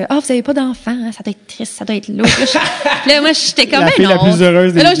 tu sais, vous avez pas d'enfants, hein, ça doit être triste, ça doit être lourd. Puis là, moi, j'étais comme, non. La plus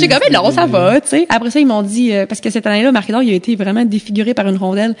heureuse des j'étais comme, non, ça va, tu sais. Après ça, ils m'ont dit, parce que cette année-là, Marc-Édouard, il a été vraiment défiguré par une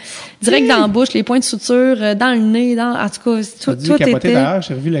rondelle, direct dans la bouche, les points de suture, dans le nez, en tout cas, tout était... d'ailleurs,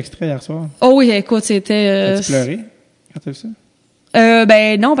 j'ai revu l'extrait hier soir. Oh oui, écoute, c'était... As-tu pleuré quand t'as vu ça?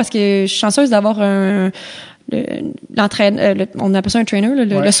 Ben non, parce que je suis chanceuse d'avoir on appelle ça un trainer,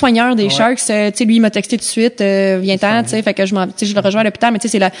 le soigneur des Sharks, tu sais, lui, il m'a texté tout de suite, viens-t'en, tu sais, fait que je le rejoins à l'hôpital, mais tu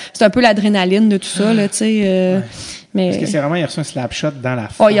sais, c'est un peu l'adrénaline de tout ça, là, tu sais, mais. Parce que c'est vraiment, il a reçu un slap shot dans la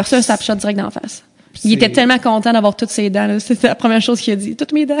face. Oh, il a reçu un slap shot direct dans la face. Il était tellement content d'avoir toutes ses dents, là. C'était la première chose qu'il a dit.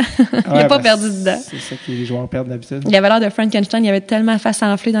 Toutes mes dents. Il a pas perdu de dents. C'est ça que les joueurs perdent d'habitude. Il avait l'air de Frankenstein. Il avait tellement la face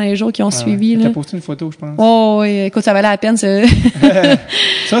enflée dans les jours qui ont suivi, là. T'as posté une photo, je pense. Oh, oui. Écoute, ça valait la peine, ça.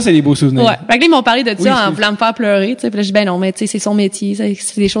 Ça, c'est des beaux souvenirs. Ouais. Fait que là, ils m'ont parlé de ça en voulant me faire pleurer, tu sais. Puis là, je dis, ben non, mais tu sais, c'est son métier.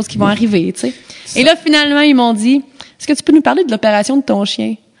 C'est des choses qui vont arriver, tu sais. Et là, finalement, ils m'ont dit, est-ce que tu peux nous parler de l'opération de ton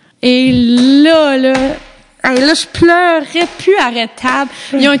chien? Et là, je pleurais plus arrêtable.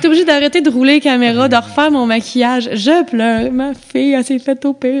 Ils ont été obligés d'arrêter de rouler les caméras, de refaire mon maquillage. Je pleure. Ma fille, elle s'est fait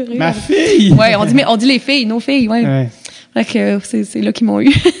opérer. Ma fille? Ouais, on dit les filles, nos filles, ouais. Fait que c'est là qu'ils m'ont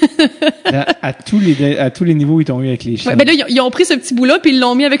eu. à tous les niveaux, ils t'ont eu avec les chiens. Ouais, ben là, ils ont pris ce petit bout-là puis ils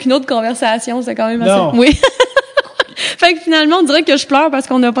l'ont mis avec une autre conversation. C'est quand même assez... Oui. Fait que finalement, on dirait que je pleure parce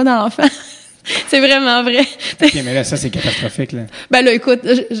qu'on n'a pas d'enfant. C'est vraiment vrai. OK, mais là, ça, c'est catastrophique, là. Ben là, écoute,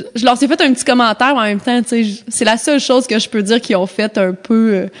 je leur ai fait un petit commentaire, mais en même temps, tu sais, c'est la seule chose que je peux dire qu'ils ont fait un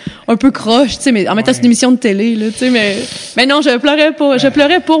peu croche, tu sais, mais en même temps, c'est une émission de télé, là, tu sais, mais non, je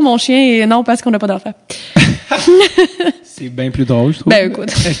pleurais pour mon chien et non parce qu'on n'a pas d'enfant. C'est bien plus drôle, je trouve. Ben,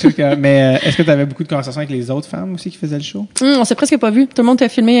 écoute. Est-ce que tu avais beaucoup de conversations avec les autres femmes aussi qui faisaient le show? On s'est presque pas vu. Tout le monde t'a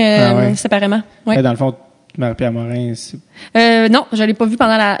filmé séparément. Ouais. Dans le fond, Marie-Pierre Morin, non, je l'ai pas vu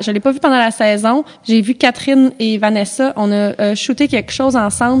pendant la saison. J'ai vu Catherine et Vanessa. On a shooté quelque chose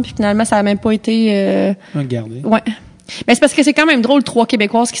ensemble, puis finalement, ça a même pas été... Regardez. Ouais. Mais c'est parce que c'est quand même drôle, 3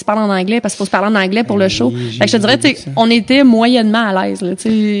 Québécoises qui se parlent en anglais, parce qu'il faut se parler en anglais pour le show. Fait que je te dirais, on était moyennement à l'aise, là, tu sais.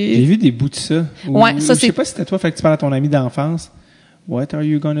 J'ai vu des bouts de ça. Ça, je sais pas si c'était toi, fait que tu parles à ton ami d'enfance. What are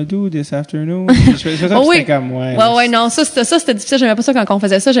you gonna do this afternoon? C'était comme, non, ça, c'était difficile. J'aimais pas ça quand on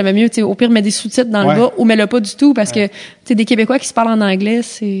faisait ça. J'aimais mieux, tu sais, au pire, mettre des sous-titres dans le bas ou mets-le pas du tout parce que, tu sais, des Québécois qui se parlent en anglais,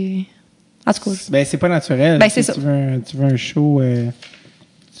 c'est, en tout cas. Ben, c'est pas naturel. Ben, c'est ça. Tu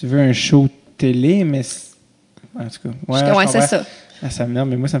veux un show télé, mais, en tout cas. C'est ça. Ça m'énerve,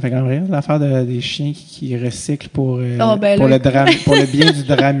 mais moi, ça me fait quand même rire, l'affaire des chiens qui recyclent pour le bien du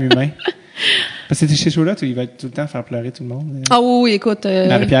drame humain. Parce que ces shows-là, il va tout le temps faire pleurer tout le monde. Ah oui, écoute.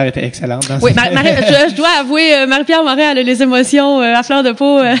 Marie-Pierre était excellente dans oui, je dois avouer, Marie-Pierre Morin, elle a les émotions à fleur de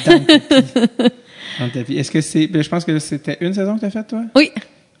peau. Dans le tapis. Est-ce que je pense que c'était une saison que tu as faite, toi? Oui.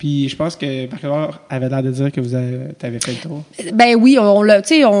 Puis je pense que Marc-Édouard avait l'air de dire que t'avais fait le tour. Ben oui,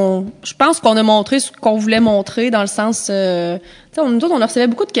 je pense qu'on a montré ce qu'on voulait montrer dans le sens, nous autres, on recevait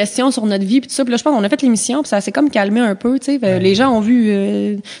beaucoup de questions sur notre vie puis tout ça. Puis là, je pense qu'on a fait l'émission puis ça s'est comme calmé un peu, tu sais. Les gens ont vu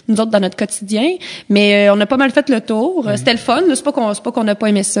nous autres dans notre quotidien, mais on a pas mal fait le tour. C'était le fun. Là, c'est pas qu'on n'a pas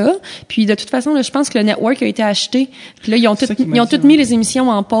aimé ça. Puis de toute façon, là, je pense que le network a été acheté. Puis là, ils ont tout mis les émissions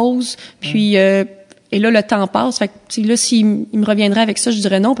en pause. Puis et là, le temps passe. Fait que, là, s'il me reviendrait avec ça, je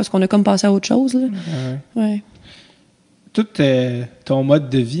dirais non, parce qu'on a comme passé à autre chose, là. Ouais. Tout ton mode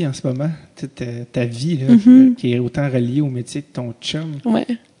de vie en ce moment, toute ta vie, là, qui est autant reliée au métier de ton chum. Ouais.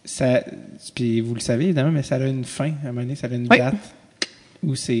 Ça, puis vous le savez, évidemment, mais ça a une fin. À un moment donné, ça a une date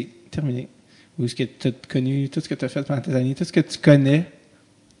où c'est terminé. Où ce que tu as connu, tout ce que tu as fait pendant tes années, tout ce que tu connais,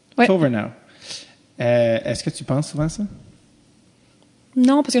 it's over now. Est-ce que tu penses souvent à ça?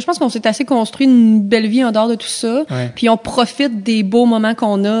 Non, parce que je pense qu'on s'est assez construit une belle vie en dehors de tout ça. Puis on profite des beaux moments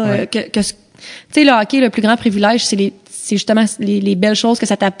qu'on a. sais, le hockey, le plus grand privilège, c'est justement les belles choses que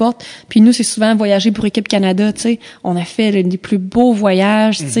ça t'apporte. Puis nous, c'est souvent voyager pour Équipe Canada, tu sais. On a fait les plus beaux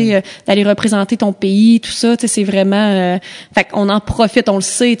voyages, tu sais, d'aller représenter ton pays, tout ça, tu sais, c'est vraiment... fait qu'on en profite, on le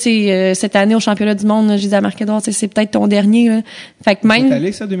sait, tu sais. Cette année, au championnat du monde, je disais à Marc-Édouard, c'est peut-être ton dernier, là. Fait que même... T'es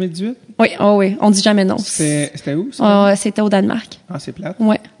allé, ça, 2018? Oui, oui, on dit jamais non. C'était où, ça? C'était au Danemark. Ah, c'est plate.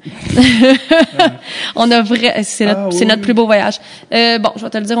 Ouais. On a c'est notre plus beau voyage. Bon, je vais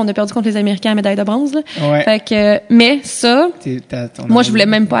te le dire, on a perdu contre les Américains à médaille de bronze, là. Ouais. Fait que, mais ça, moi, je voulais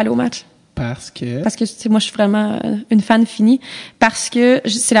même pas aller au match. Parce que, tu sais, moi, je suis vraiment une fan finie. Parce que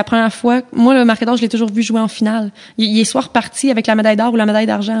c'est la première fois, moi, le Marc-Édouard, je l'ai toujours vu jouer en finale. Il est soit reparti avec la médaille d'or ou la médaille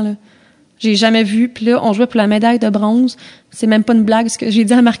d'argent, là. J'ai jamais vu. Puis là, on jouait pour la médaille de bronze. C'est même pas une blague. Ce que j'ai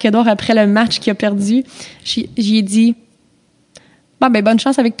dit à Marc-Édouard après le match qu'il a perdu, j'ai dit, bonne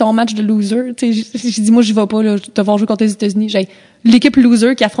chance avec ton match de loser. Tu sais, j'ai dit, moi, j'y vais pas, là, devoir jouer contre les États-Unis. J'ai l'équipe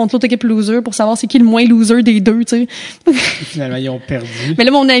loser qui affronte l'autre équipe loser pour savoir c'est qui le moins loser des deux, tu sais. Finalement, ils ont perdu. Mais là,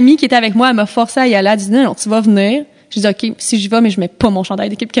 mon amie qui était avec moi, elle m'a forcé à y aller. Elle a dit, non, tu vas venir. J'ai dit, OK, si j'y vais, mais je mets pas mon chandail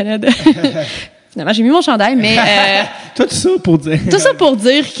d'équipe Canada. Finalement, j'ai mis mon chandail, mais... Tout ça pour dire... Tout ça pour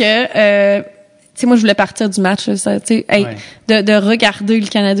dire que... tu sais, moi, je voulais partir du match, là, ça, tu sais, de regarder le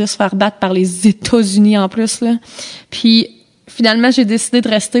Canada se faire battre par les États-Unis en plus, là. Puis, finalement, j'ai décidé de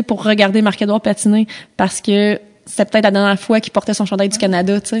rester pour regarder Marc-Édouard patiner parce que c'était peut-être la dernière fois qu'il portait son chandail du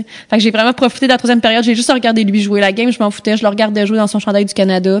Canada, tu sais. Fait que j'ai vraiment profité de la troisième période. J'ai juste regardé lui jouer la game, je m'en foutais. Je le regardais jouer dans son chandail du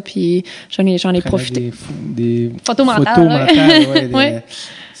Canada, puis j'en ai profité. Des photos mentales. Ouais.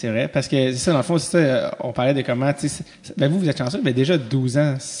 C'est vrai, parce que c'est ça, dans le fond, c'est ça, on parlait de comment, tu sais, vous êtes chanceux, mais déjà 12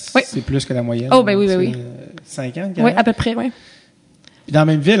 ans, c'est plus que la moyenne. Oh, ben oui. 5 ans, oui, à peu près, oui. Dans la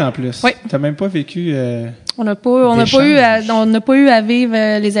même ville, en plus. Oui. T'as même pas vécu, on n'a pas eu à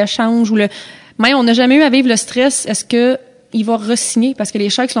vivre les échanges ou même on n'a jamais eu à vivre le stress. Est-ce que il va re-signer? Parce que les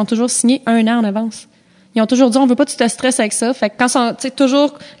Sharks l'ont toujours signé 1 an en avance. Ils ont toujours dit, on veut pas que tu te stresses avec ça. Fait que quand tu sais,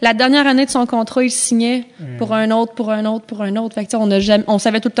 toujours, la dernière année de son contrat, il signait pour un autre. Fait que, tu sais, on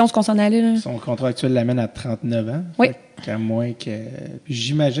savait tout le temps où qu'on s'en allait, là. Son contrat actuel l'amène à 39 ans. Oui. Fait qu'à moins que, puis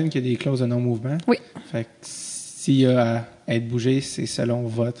j'imagine qu'il y a des clauses de non-mouvement. Oui. Fait que s'il y a à être bougé, c'est selon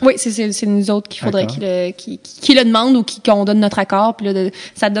votre. Oui, c'est nous autres qu'il faudrait qu'il le demande ou qu'on donne notre accord. Puis là,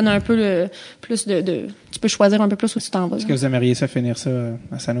 ça te donne un peu plus de tu peux choisir un peu plus où tu t'en vas. Est-ce que vous aimeriez ça finir ça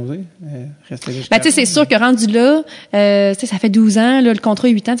à San Jose? Rester là jusqu'à... Ben, tu sais, c'est sûr que rendu là, tu sais, ça fait 12 ans, là, le contrat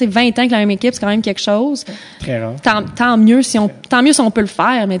est 8 ans, tu sais, 20 ans que la même équipe, c'est quand même quelque chose. Très rare. Tant mieux si on peut le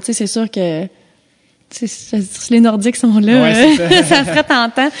faire, mais tu sais, c'est sûr que, si les Nordiques sont là, ça serait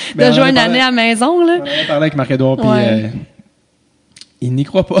tentant de jouer une année à la maison, là. On a parlé avec Marc-Édouard, puis il n'y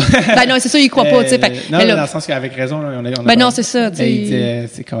croit pas. Ben non, c'est ça, il croit pas, tu sais. Non, mais dans le sens qu'avec raison, là, on a ben non, c'est ça, tu sais. Il dit,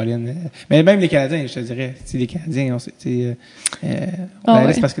 c'est Colin. Mais même les Canadiens, je te dirais, tu sais, les Canadiens, c'est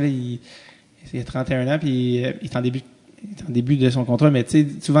parce que là, il a 31 ans, puis il est en début de son contrat, mais tu sais,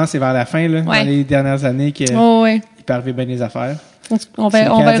 souvent, c'est vers la fin, là, dans les dernières années qu'il peut arriver bien les affaires. On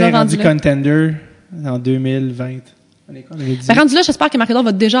va rendu contender en 2020. Ben, rendu là, j'espère que Marc-Édouard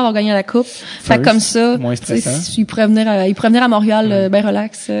va déjà avoir gagné la coupe. Fait comme ça, moins stressant. Il pourrait venir à Montréal, ben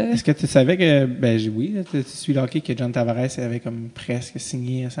relax. Est-ce que tu savais que, oui, tu suis le hockey que John Tavares avait comme presque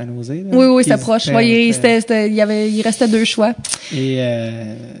signé à San Jose? Là, oui, c'est proche. Il restait 2 choix. Et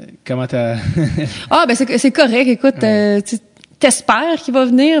comment t'as... Ah, ben c'est correct. Écoute, t'espères qu'il va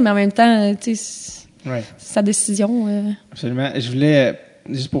venir, mais en même temps, tu sais, c'est sa décision. Absolument. Je voulais,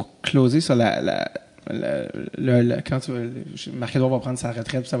 juste pour closer sur quand Marc-Édouard va prendre sa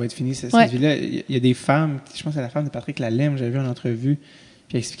retraite, ça va être fini, cette vie-là. Il y a des femmes, je pense que c'est la femme de Patrick Lalemme, j'avais vu en entrevue,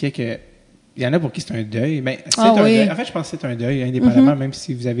 puis elle expliquait que il y en a pour qui c'est un deuil. Ben, c'est un deuil. En fait, je pense que c'est un deuil, indépendamment, même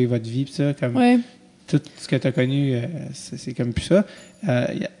si vous avez votre vie, pis ça, comme tout ce que tu as connu, c'est comme plus ça.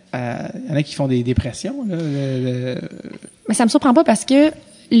 Il y en a qui font des dépressions, là. Mais ça me surprend pas parce que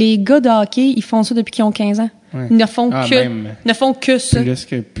les gars de hockey, ils font ça depuis qu'ils ont 15 ans. Ils ne font que ça.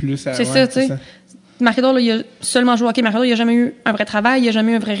 Plus c'est ça, tu sais. Marc-Édouard, il a seulement joué au hockey. Marc-Édouard, il a jamais eu un vrai travail, il a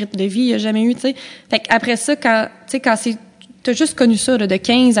jamais eu un vrai rythme de vie, il a jamais eu, tu sais. Fait qu'après ça, quand t'as juste connu ça, là, de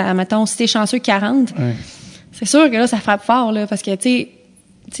 15 à, mettons, si t'es chanceux, 40, c'est sûr que là, ça frappe fort, là, parce que, tu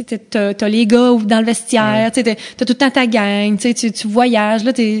sais, t'as les gars dans le vestiaire, tu sais, t'as tout le temps ta gang, tu sais, tu voyages,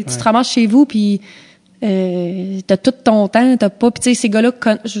 là, tu te ramasses chez vous, puis t'as tout ton temps, t'as pas, puis tu sais, ces gars-là,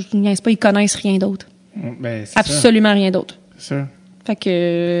 je niaise pas, ils connaissent rien d'autre. Ben, absolument rien d'autre. C'est sûr. Fait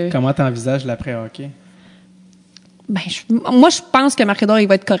que... Comment t'envisages l'après-hockey? Ben, moi, je pense que Marc-Édouard, il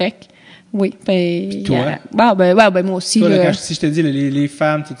va être correct. Oui. Ben, toi? Ben, moi aussi. Toi, là, si je te dis, les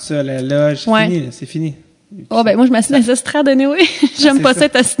femmes, tout ça, la loge, c'est fini. Oh, ben, moi, je m'assieds dans les estrades, anyway. J'aime pas ça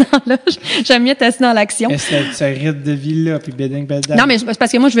être assis dans là. J'aime mieux être assis dans l'action. Ce rythme de vie-là, puis bedding. Non, mais c'est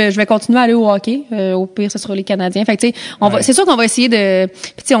parce que moi, je vais continuer à aller au hockey. Au pire, ce sera les Canadiens. Fait que, tu sais, c'est sûr qu'on va essayer de,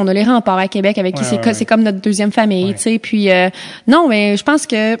 puis tu sais, on a les remparts à Québec avec qui c'est comme notre deuxième famille, tu sais. Puis, non, mais je pense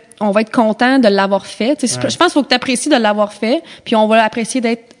que on va être content de l'avoir fait. Tu sais, je pense qu'il faut que tu apprécies de l'avoir fait, puis on va apprécier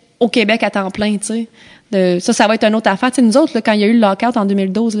d'être au Québec à temps plein, tu sais. Ça va être une autre affaire. Tu sais, nous autres, là, quand il y a eu le lockout en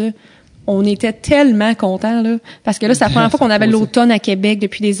 2012, là, on était tellement contents, là. Parce que là, c'est la première fois qu'on avait l'automne à Québec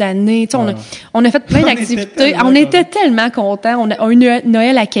depuis des années. Tu sais, on a fait plein d'activités. On était tellement contents. On a eu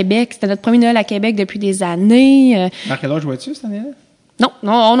Noël à Québec. C'était notre premier Noël à Québec depuis des années. Marc-Edouard, jouais-tu cette année-là?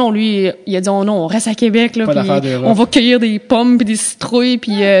 Non, lui, il a dit, non, on reste à Québec, là. Puis on va cueillir des pommes puis des citrouilles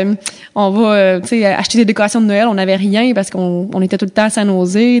puis, on va, tu sais, acheter des décorations de Noël. On n'avait rien parce qu'on était tout le temps à San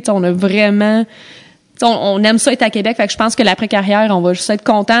Jose. Tu sais, on a vraiment, on aime ça être à Québec, fait que je pense que l'après-carrière, on va juste être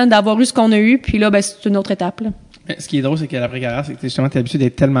content d'avoir eu ce qu'on a eu, puis là, ben, c'est une autre étape, là. Ce qui est drôle, c'est que l'après-carrière, c'est que justement, t'es habitué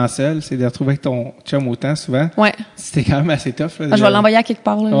d'être tellement seul, c'est de retrouver avec ton chum autant, souvent. Ouais. C'était quand même assez tough, là. Je vais l'envoyer à quelque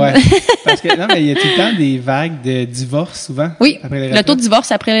part, là. Ouais. Parce que, non, mais il y a tout le temps des vagues de divorce, souvent. Oui. Le taux de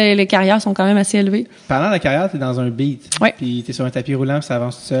divorce après les carrières sont quand même assez élevés. Pendant la carrière, t'es dans un beat. Ouais. Puis t'es sur un tapis roulant, puis ça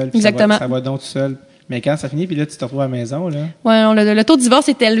avance tout seul. Exactement. Ça va donc tout seul. Mais quand ça finit, puis là, tu te retrouves à la maison, là. Ouais, le taux de divorce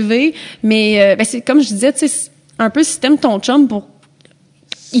est élevé, mais, ben, c'est, comme je disais, tu sais, un peu si t'aimes ton chum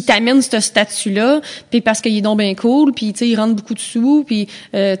il t'amène ce statut-là, puis parce qu'il est donc bien cool, puis tu sais il rentre beaucoup de sous, puis tu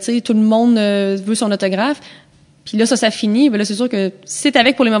sais tout le monde veut son autographe. Puis là ça finit, ben là c'est sûr que si t'es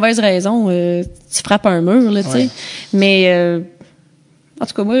avec pour les mauvaises raisons, tu frappes un mur là, tu sais. Mais en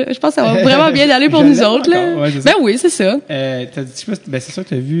tout cas moi je pense que ça va vraiment bien aller pour nous autres là. Ouais, ben oui, c'est ça. T'as dit ben c'est sûr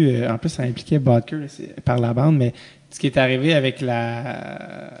que t'as vu en plus ça impliquait Bodker par la bande, mais ce qui est arrivé avec la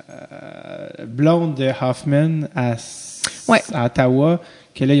blonde de Hoffman à Ottawa,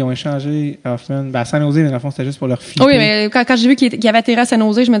 que là, ils ont échangé Hoffman. À San Jose, mais dans le fond, c'était juste pour leur flipper. Oui, mais quand j'ai vu qu'il avait atterri à San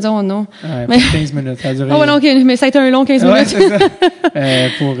Jose, je me disais, oh non. Ouais, mais 15 minutes, ça a duré. Oh non, mais ça a été un long 15 minutes. Ouais, c'est ça.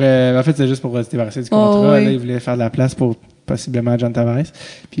 En fait, c'est juste pour se débarrasser du contrat. Là, ils voulaient faire de la place pour possiblement John Tavares.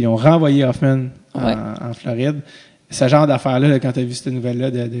 Puis ils ont renvoyé Hoffman en Floride. Ce genre d'affaire-là, là, quand t'as vu cette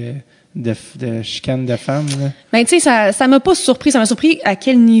nouvelle-là de chicane de femmes, là. Ben, tu sais, ça m'a pas surpris. Ça m'a surpris à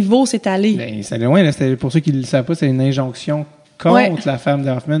quel niveau c'est allé. Ben, c'est loin, là. C'était, pour ceux qui le savent pas, c'est une injonction contre la femme de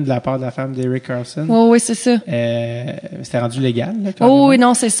Hoffman de la part de la femme d'Eric Carlson. Oui, c'est ça. C'était rendu légal, là, oui,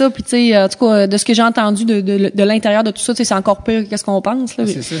 non, c'est ça. Puis, tu sais, en tout cas, de ce que j'ai entendu de l'intérieur de tout ça, tu sais, c'est encore pire que ce qu'on pense, là.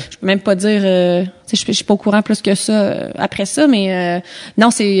 C'est ça. Je peux même pas dire, tu sais, je suis pas au courant plus que ça après ça, mais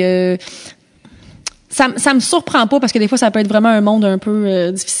non, c'est... Ça me surprend pas parce que des fois, ça peut être vraiment un monde un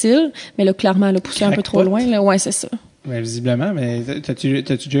peu difficile. Mais là, clairement, elle a poussé un peu trop loin, là. Ouais, c'est ça. Ouais, visiblement, mais t'as-tu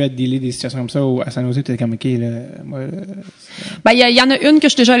déjà dealé des situations comme ça à San Jose, t'es comme, OK, là, moi, ben, il y en a une que je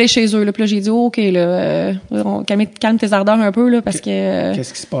suis déjà allée chez eux, là, puis là, j'ai dit, OK, là, calme tes ardeurs un peu, là, parce que...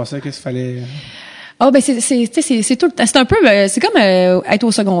 Qu'est-ce qui se passait? Qu'est-ce qu'il fallait... Ben, c'est tout le temps. C'est un peu, c'est comme être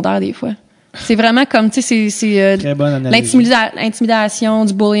au secondaire, des fois. C'est vraiment comme, tu sais, c'est l'intimidation,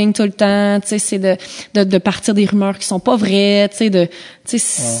 du bullying tout le temps, tu sais, c'est de partir des rumeurs qui sont pas vraies, tu sais,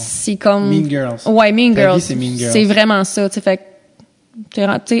 c'est comme... Mean Girls. Ouais, Mean Girls. C'est Mean Girls. C'est vraiment ça, tu sais, fait tu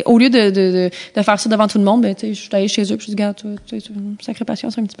sais, au lieu de faire ça devant tout le monde, ben, tu sais, je suis allée chez eux, puis je dis, gars, tu sais, sacrée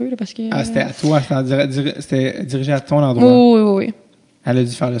patience un petit peu, là, parce que... c'était à toi, c'était dirigé à ton endroit. Oui. Elle a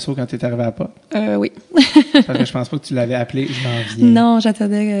dû faire le saut quand t'es arrivé à pas. Oui. Parce que je pense pas que tu l'avais appelé, je m'en viens. Non,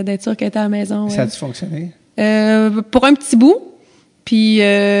 j'attendais d'être sûre qu'elle était à la maison. Ça a-tu fonctionné? Pour un petit bout. Puis,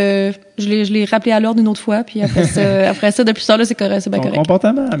 je l'ai rappelé à l'ordre une autre fois. Puis après ça, depuis ça, là, c'est correct, c'est bien correct. Ton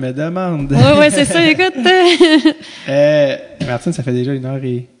comportement me demande. Ouais, c'est ça, écoute. Martine, ça fait déjà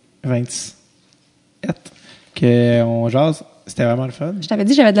 1h27 qu'on jase. C'était vraiment le fun. Je t'avais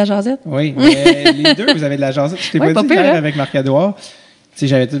dit que j'avais de la jasette. Oui, mais les deux, vous avez de la jasette. Je t'ai pas dit hier avec Marc-Edouard. Tu sais,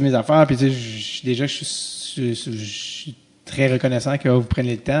 j'avais toutes mes affaires, puis tu sais, je suis très reconnaissant que vous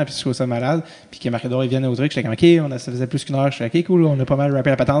preniez le temps, puis je trouve ça malade, puis que Marc-Edouard, il vienne au truc, j'étais comme, OK, ça faisait plus qu'une heure, je suis OK, cool, on a pas mal rappé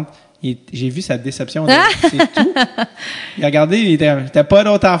la patente. J'ai vu sa déception, c'est tout. Il a regardé, il était pas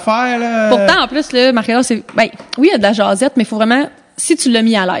d'autre affaire, là. Pourtant, en plus, là, Marc-Edouard, oui, il y a de la jasette, mais il faut vraiment, si tu l'as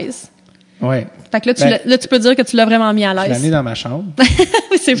mis à l'aise. Ouais. Fait que là, tu peux dire que tu l'as vraiment mis à l'aise. Je l'ai amené dans ma chambre.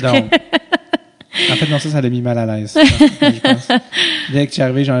 Oui, c'est vrai. Donc, en fait, non, ça l'a mis mal à l'aise. Je pense. Dès que je suis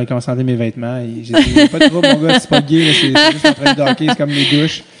arrivé, j'ai commencé à enlever mes vêtements. Et j'ai dit, pas trop, mon gars, c'est pas gay, là, c'est juste en train de hockey, c'est comme les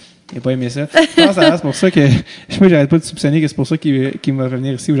douches. Il n'a pas aimé ça. Je pense c'est pour ça que, moi, j'arrête pas de soupçonner que c'est pour ça qu'il m'a fait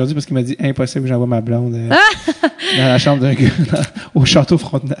venir ici aujourd'hui, parce qu'il m'a dit impossible que j'envoie ma blonde dans la chambre d'un gars, au château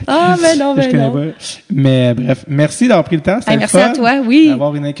Frontenac. Ah, mais non, mais non. Pas. Mais bref, merci d'avoir pris le temps. C'était merci à toi, oui.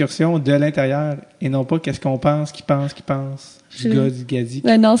 D'avoir une incursion de l'intérieur et non pas qu'est-ce qu'on pense, qui pense. Du gars, du gadi.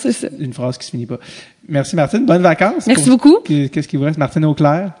 Non, c'est ça. Une phrase qui se finit pas. Merci Martine, bonnes vacances. Merci beaucoup. Qu'est-ce qu'il vous reste? Martine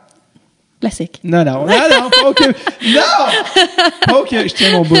Auclair? Classique. Non, pas OK. Non! Pas OK, je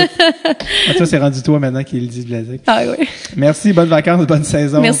tiens mon bout. Ça, c'est rendu toi maintenant qui le dit, Blazic. Ah oui. Merci, bonnes vacances, bonne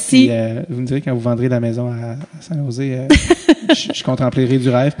saison. Merci. Puis, vous me direz quand vous vendrez la maison à Saint-José, je contemplerai du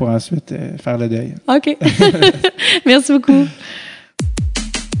rêve pour ensuite faire le deuil. OK. Merci beaucoup.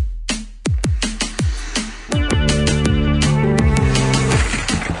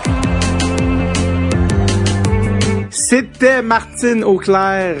 C'était Martine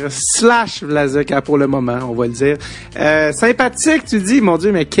Auclair / Vlasic pour le moment, on va le dire. Sympathique, tu dis, mon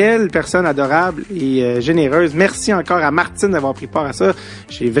Dieu, mais quelle personne adorable et généreuse. Merci encore à Martine d'avoir pris part à ça.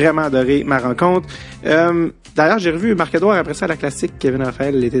 J'ai vraiment adoré ma rencontre. D'ailleurs, j'ai revu Marc-Édouard après ça à la classique Kevin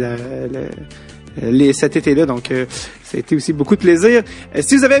Raphaël cet été-là, donc ça a été aussi beaucoup de plaisir.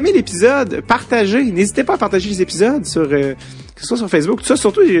 Si vous avez aimé l'épisode, partagez. N'hésitez pas à partager les épisodes sur que ce soit sur Facebook, tout ça.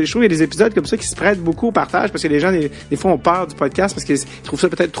 Surtout, je trouve qu'il y a des épisodes comme ça qui se prêtent beaucoup au partage parce que les gens, des fois, ont peur du podcast parce qu'ils trouvent ça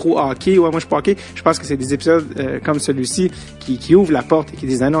peut-être trop hockey. Ouais, moi, je suis pas hockey. Je pense que c'est des épisodes comme celui-ci qui ouvrent la porte et qui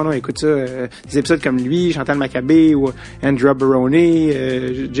disent non, écoute ça. Des épisodes comme lui, Chantal Maccabé ou Andrew Barone,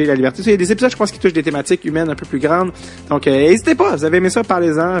 Jay La Liberté. Il y a des épisodes, je pense, qui touchent des thématiques humaines un peu plus grandes. Donc, n'hésitez pas. Vous avez aimé ça,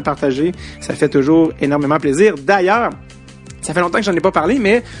 parlez-en, partagez. Ça fait toujours énormément plaisir. D'ailleurs, ça fait longtemps que j'en ai pas parlé,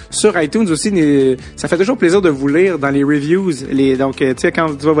 mais sur iTunes aussi, ça fait toujours plaisir de vous lire dans les reviews. Donc, tu sais,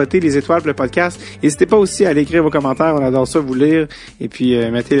 quand tu vas voter les étoiles pour le podcast, n'hésitez pas aussi à aller écrire vos commentaires. On adore ça, vous lire. Et puis,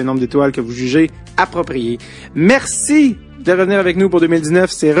 mettez le nombre d'étoiles que vous jugez approprié. Merci de revenir avec nous pour 2019.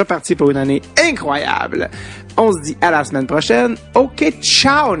 C'est reparti pour une année incroyable. On se dit à la semaine prochaine. OK,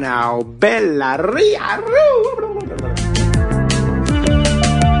 ciao now. Bella ria.